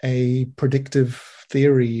make a predictive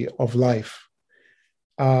theory of life.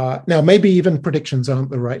 Now, maybe even predictions aren't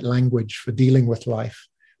the right language for dealing with life,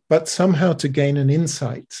 but somehow to gain an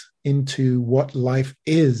insight into what life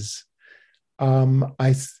is.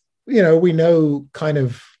 We know kind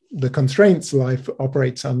of the constraints life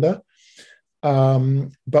operates under,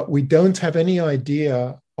 but we don't have any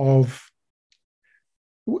idea of.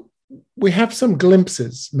 We have some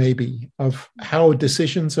glimpses, maybe, of how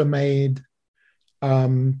decisions are made.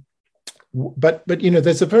 But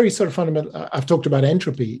there's a very sort of fundamental. I've talked about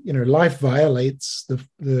entropy. Life violates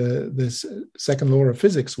the second law of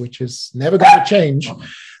physics, which is never going to change.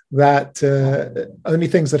 That only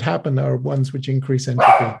things that happen are ones which increase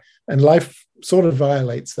entropy, and life sort of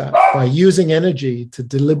violates that by using energy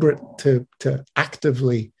to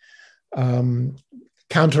actively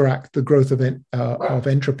counteract the growth of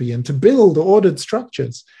entropy and to build ordered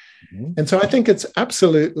structures. Mm-hmm. And so I think it's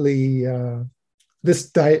absolutely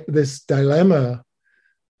this dilemma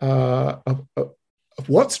of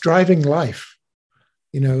what's driving life,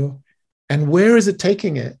 and where is it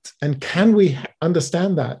taking it? And can we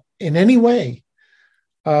understand that in any way?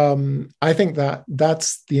 I think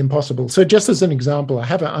that's the impossible. So just as an example, I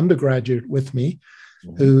have an undergraduate with me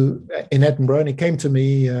who in Edinburgh, and he came to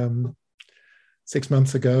me 6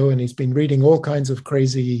 months ago, and he's been reading all kinds of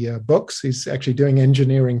crazy books. He's actually doing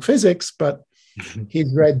engineering physics, but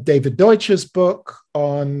he's read David Deutsch's book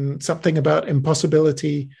on something about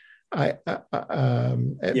impossibility.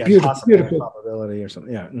 Beautiful probability or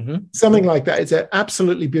something. Yeah, something like that. It's an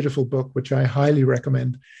absolutely beautiful book, which I highly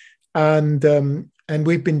recommend. And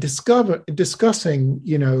we've been discussing,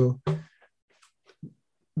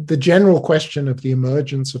 the general question of the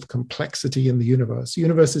emergence of complexity in the universe. The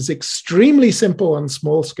universe is extremely simple on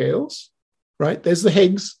small scales, right? There's the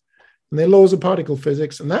Higgs and their laws of particle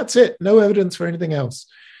physics, and that's it. No evidence for anything else.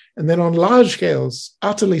 And then on large scales,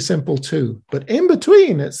 utterly simple too. But in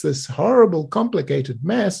between, it's this horrible, complicated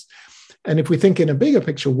mess. And if we think in a bigger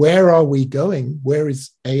picture, where are we going? Where is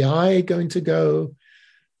AI going to go?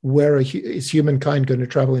 Where is humankind going to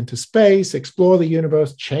travel into space, explore the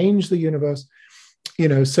universe, change the universe?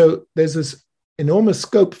 So there's this enormous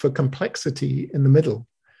scope for complexity in the middle,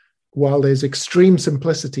 while there's extreme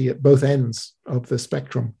simplicity at both ends of the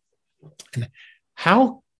spectrum. And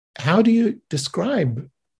how do you describe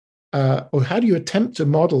or how do you attempt to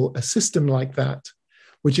model a system like that,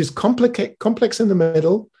 which is complex in the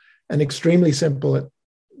middle and extremely simple at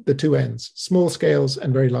the two ends, small scales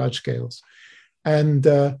and very large scales? And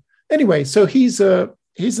anyway, so he's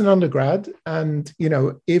an undergrad, and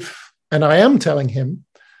and I am telling him,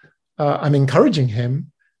 I'm encouraging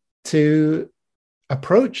him to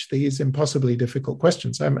approach these impossibly difficult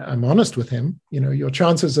questions. I'm honest with him. Your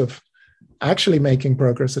chances of actually making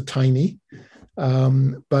progress are tiny,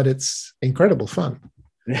 but it's incredible fun.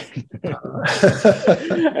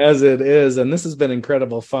 As it is. And this has been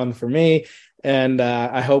incredible fun for me. And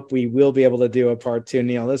I hope we will be able to do a part 2,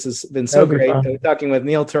 Neil. This has been so great. Talking with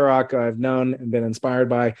Neil Turok, I've known and been inspired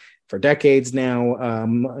by for decades now.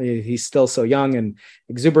 He's still so young and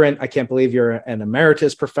exuberant. I can't believe you're an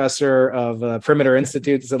emeritus professor of Perimeter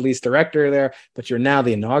Institute, as at least director there, but you're now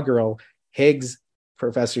the inaugural Higgs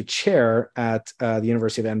Professor Chair at the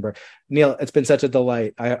University of Edinburgh. Neil, it's been such a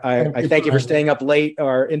delight. I thank you for staying up late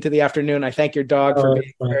or into the afternoon. I thank your dog for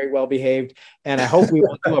being very well behaved. And I hope we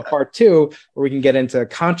will do a part 2 where we can get into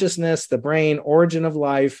consciousness, the brain, origin of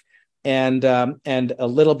life, and a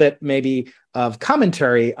little bit maybe of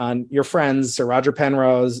commentary on your friends, Sir Roger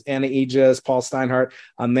Penrose, Anna Aegis, Paul Steinhardt,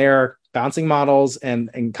 on their bouncing models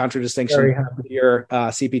and contradistinction to your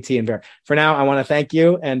CPT and VAR. For now, I want to thank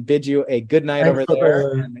you and bid you a good night over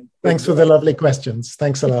there. Thanks for the lovely questions.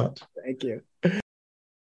 Thanks a lot. Thank you.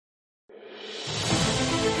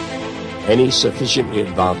 Any sufficiently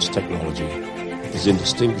advanced technology is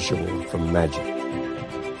indistinguishable from magic.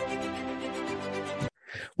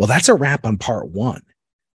 Well, that's a wrap on part 1.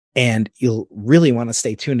 And you'll really want to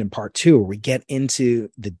stay tuned in part 2, where we get into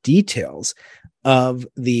the details of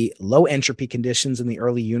the low entropy conditions in the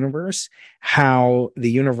early universe, how the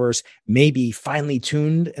universe may be finely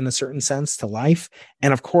tuned in a certain sense to life.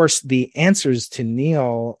 And of course, the answers to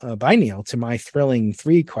Neil, by Neil, to my thrilling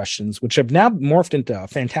 3 questions, which have now morphed into a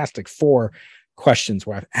fantastic 4 questions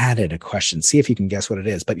where I've added a question. See if you can guess what it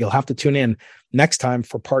is, but you'll have to tune in next time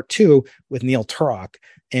for part 2 with Neil Turok.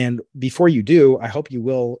 And before you do, I hope you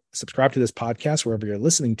will subscribe to this podcast wherever you're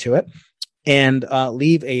listening to it, and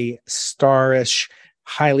leave a starish,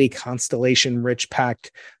 highly constellation-rich,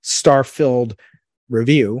 packed, star-filled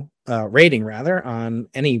rating rather, on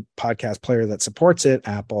any podcast player that supports it,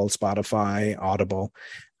 Apple, Spotify, Audible.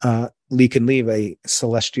 You can leave a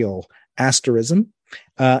celestial asterism.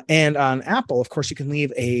 And on Apple, of course, you can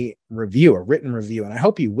leave a review, a written review, and I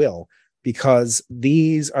hope you will, because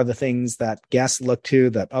these are the things that guests look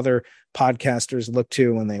to, that other podcasters look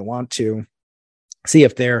to when they want to see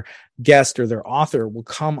if their guest or their author will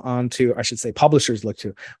come on to, I should say, publishers look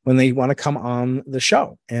to when they want to come on the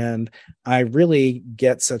show. And I really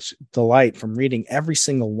get such delight from reading every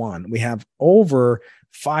single one. We have over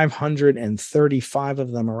 535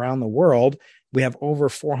 of them around the world. We have over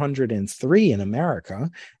 403 in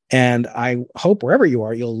America. And I hope wherever you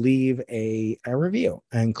are, you'll leave a review,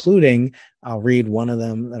 including, I'll read one of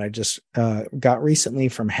them that I just got recently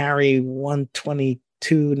from Harry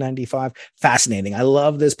 12295. Fascinating. I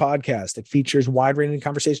love this podcast. It features wide-ranging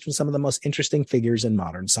conversations with some of the most interesting figures in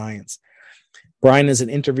modern science. Brian is an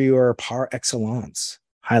interviewer par excellence.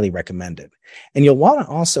 Highly recommended. And you'll want to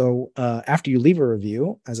also, after you leave a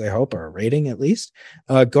review, as I hope, or a rating at least,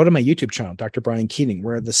 go to my YouTube channel, Dr. Brian Keating,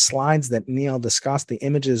 where the slides that Neil discussed, the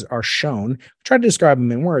images are shown. I try to describe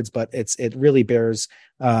them in words, but it really bears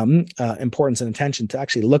importance and attention to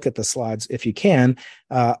actually look at the slides, if you can,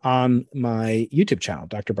 on my YouTube channel,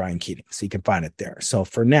 Dr. Brian Keating. So you can find it there. So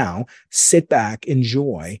for now, sit back,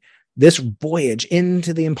 enjoy this voyage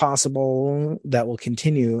into the impossible that will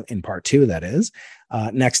continue in part 2, that is,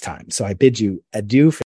 next time. So I bid you adieu.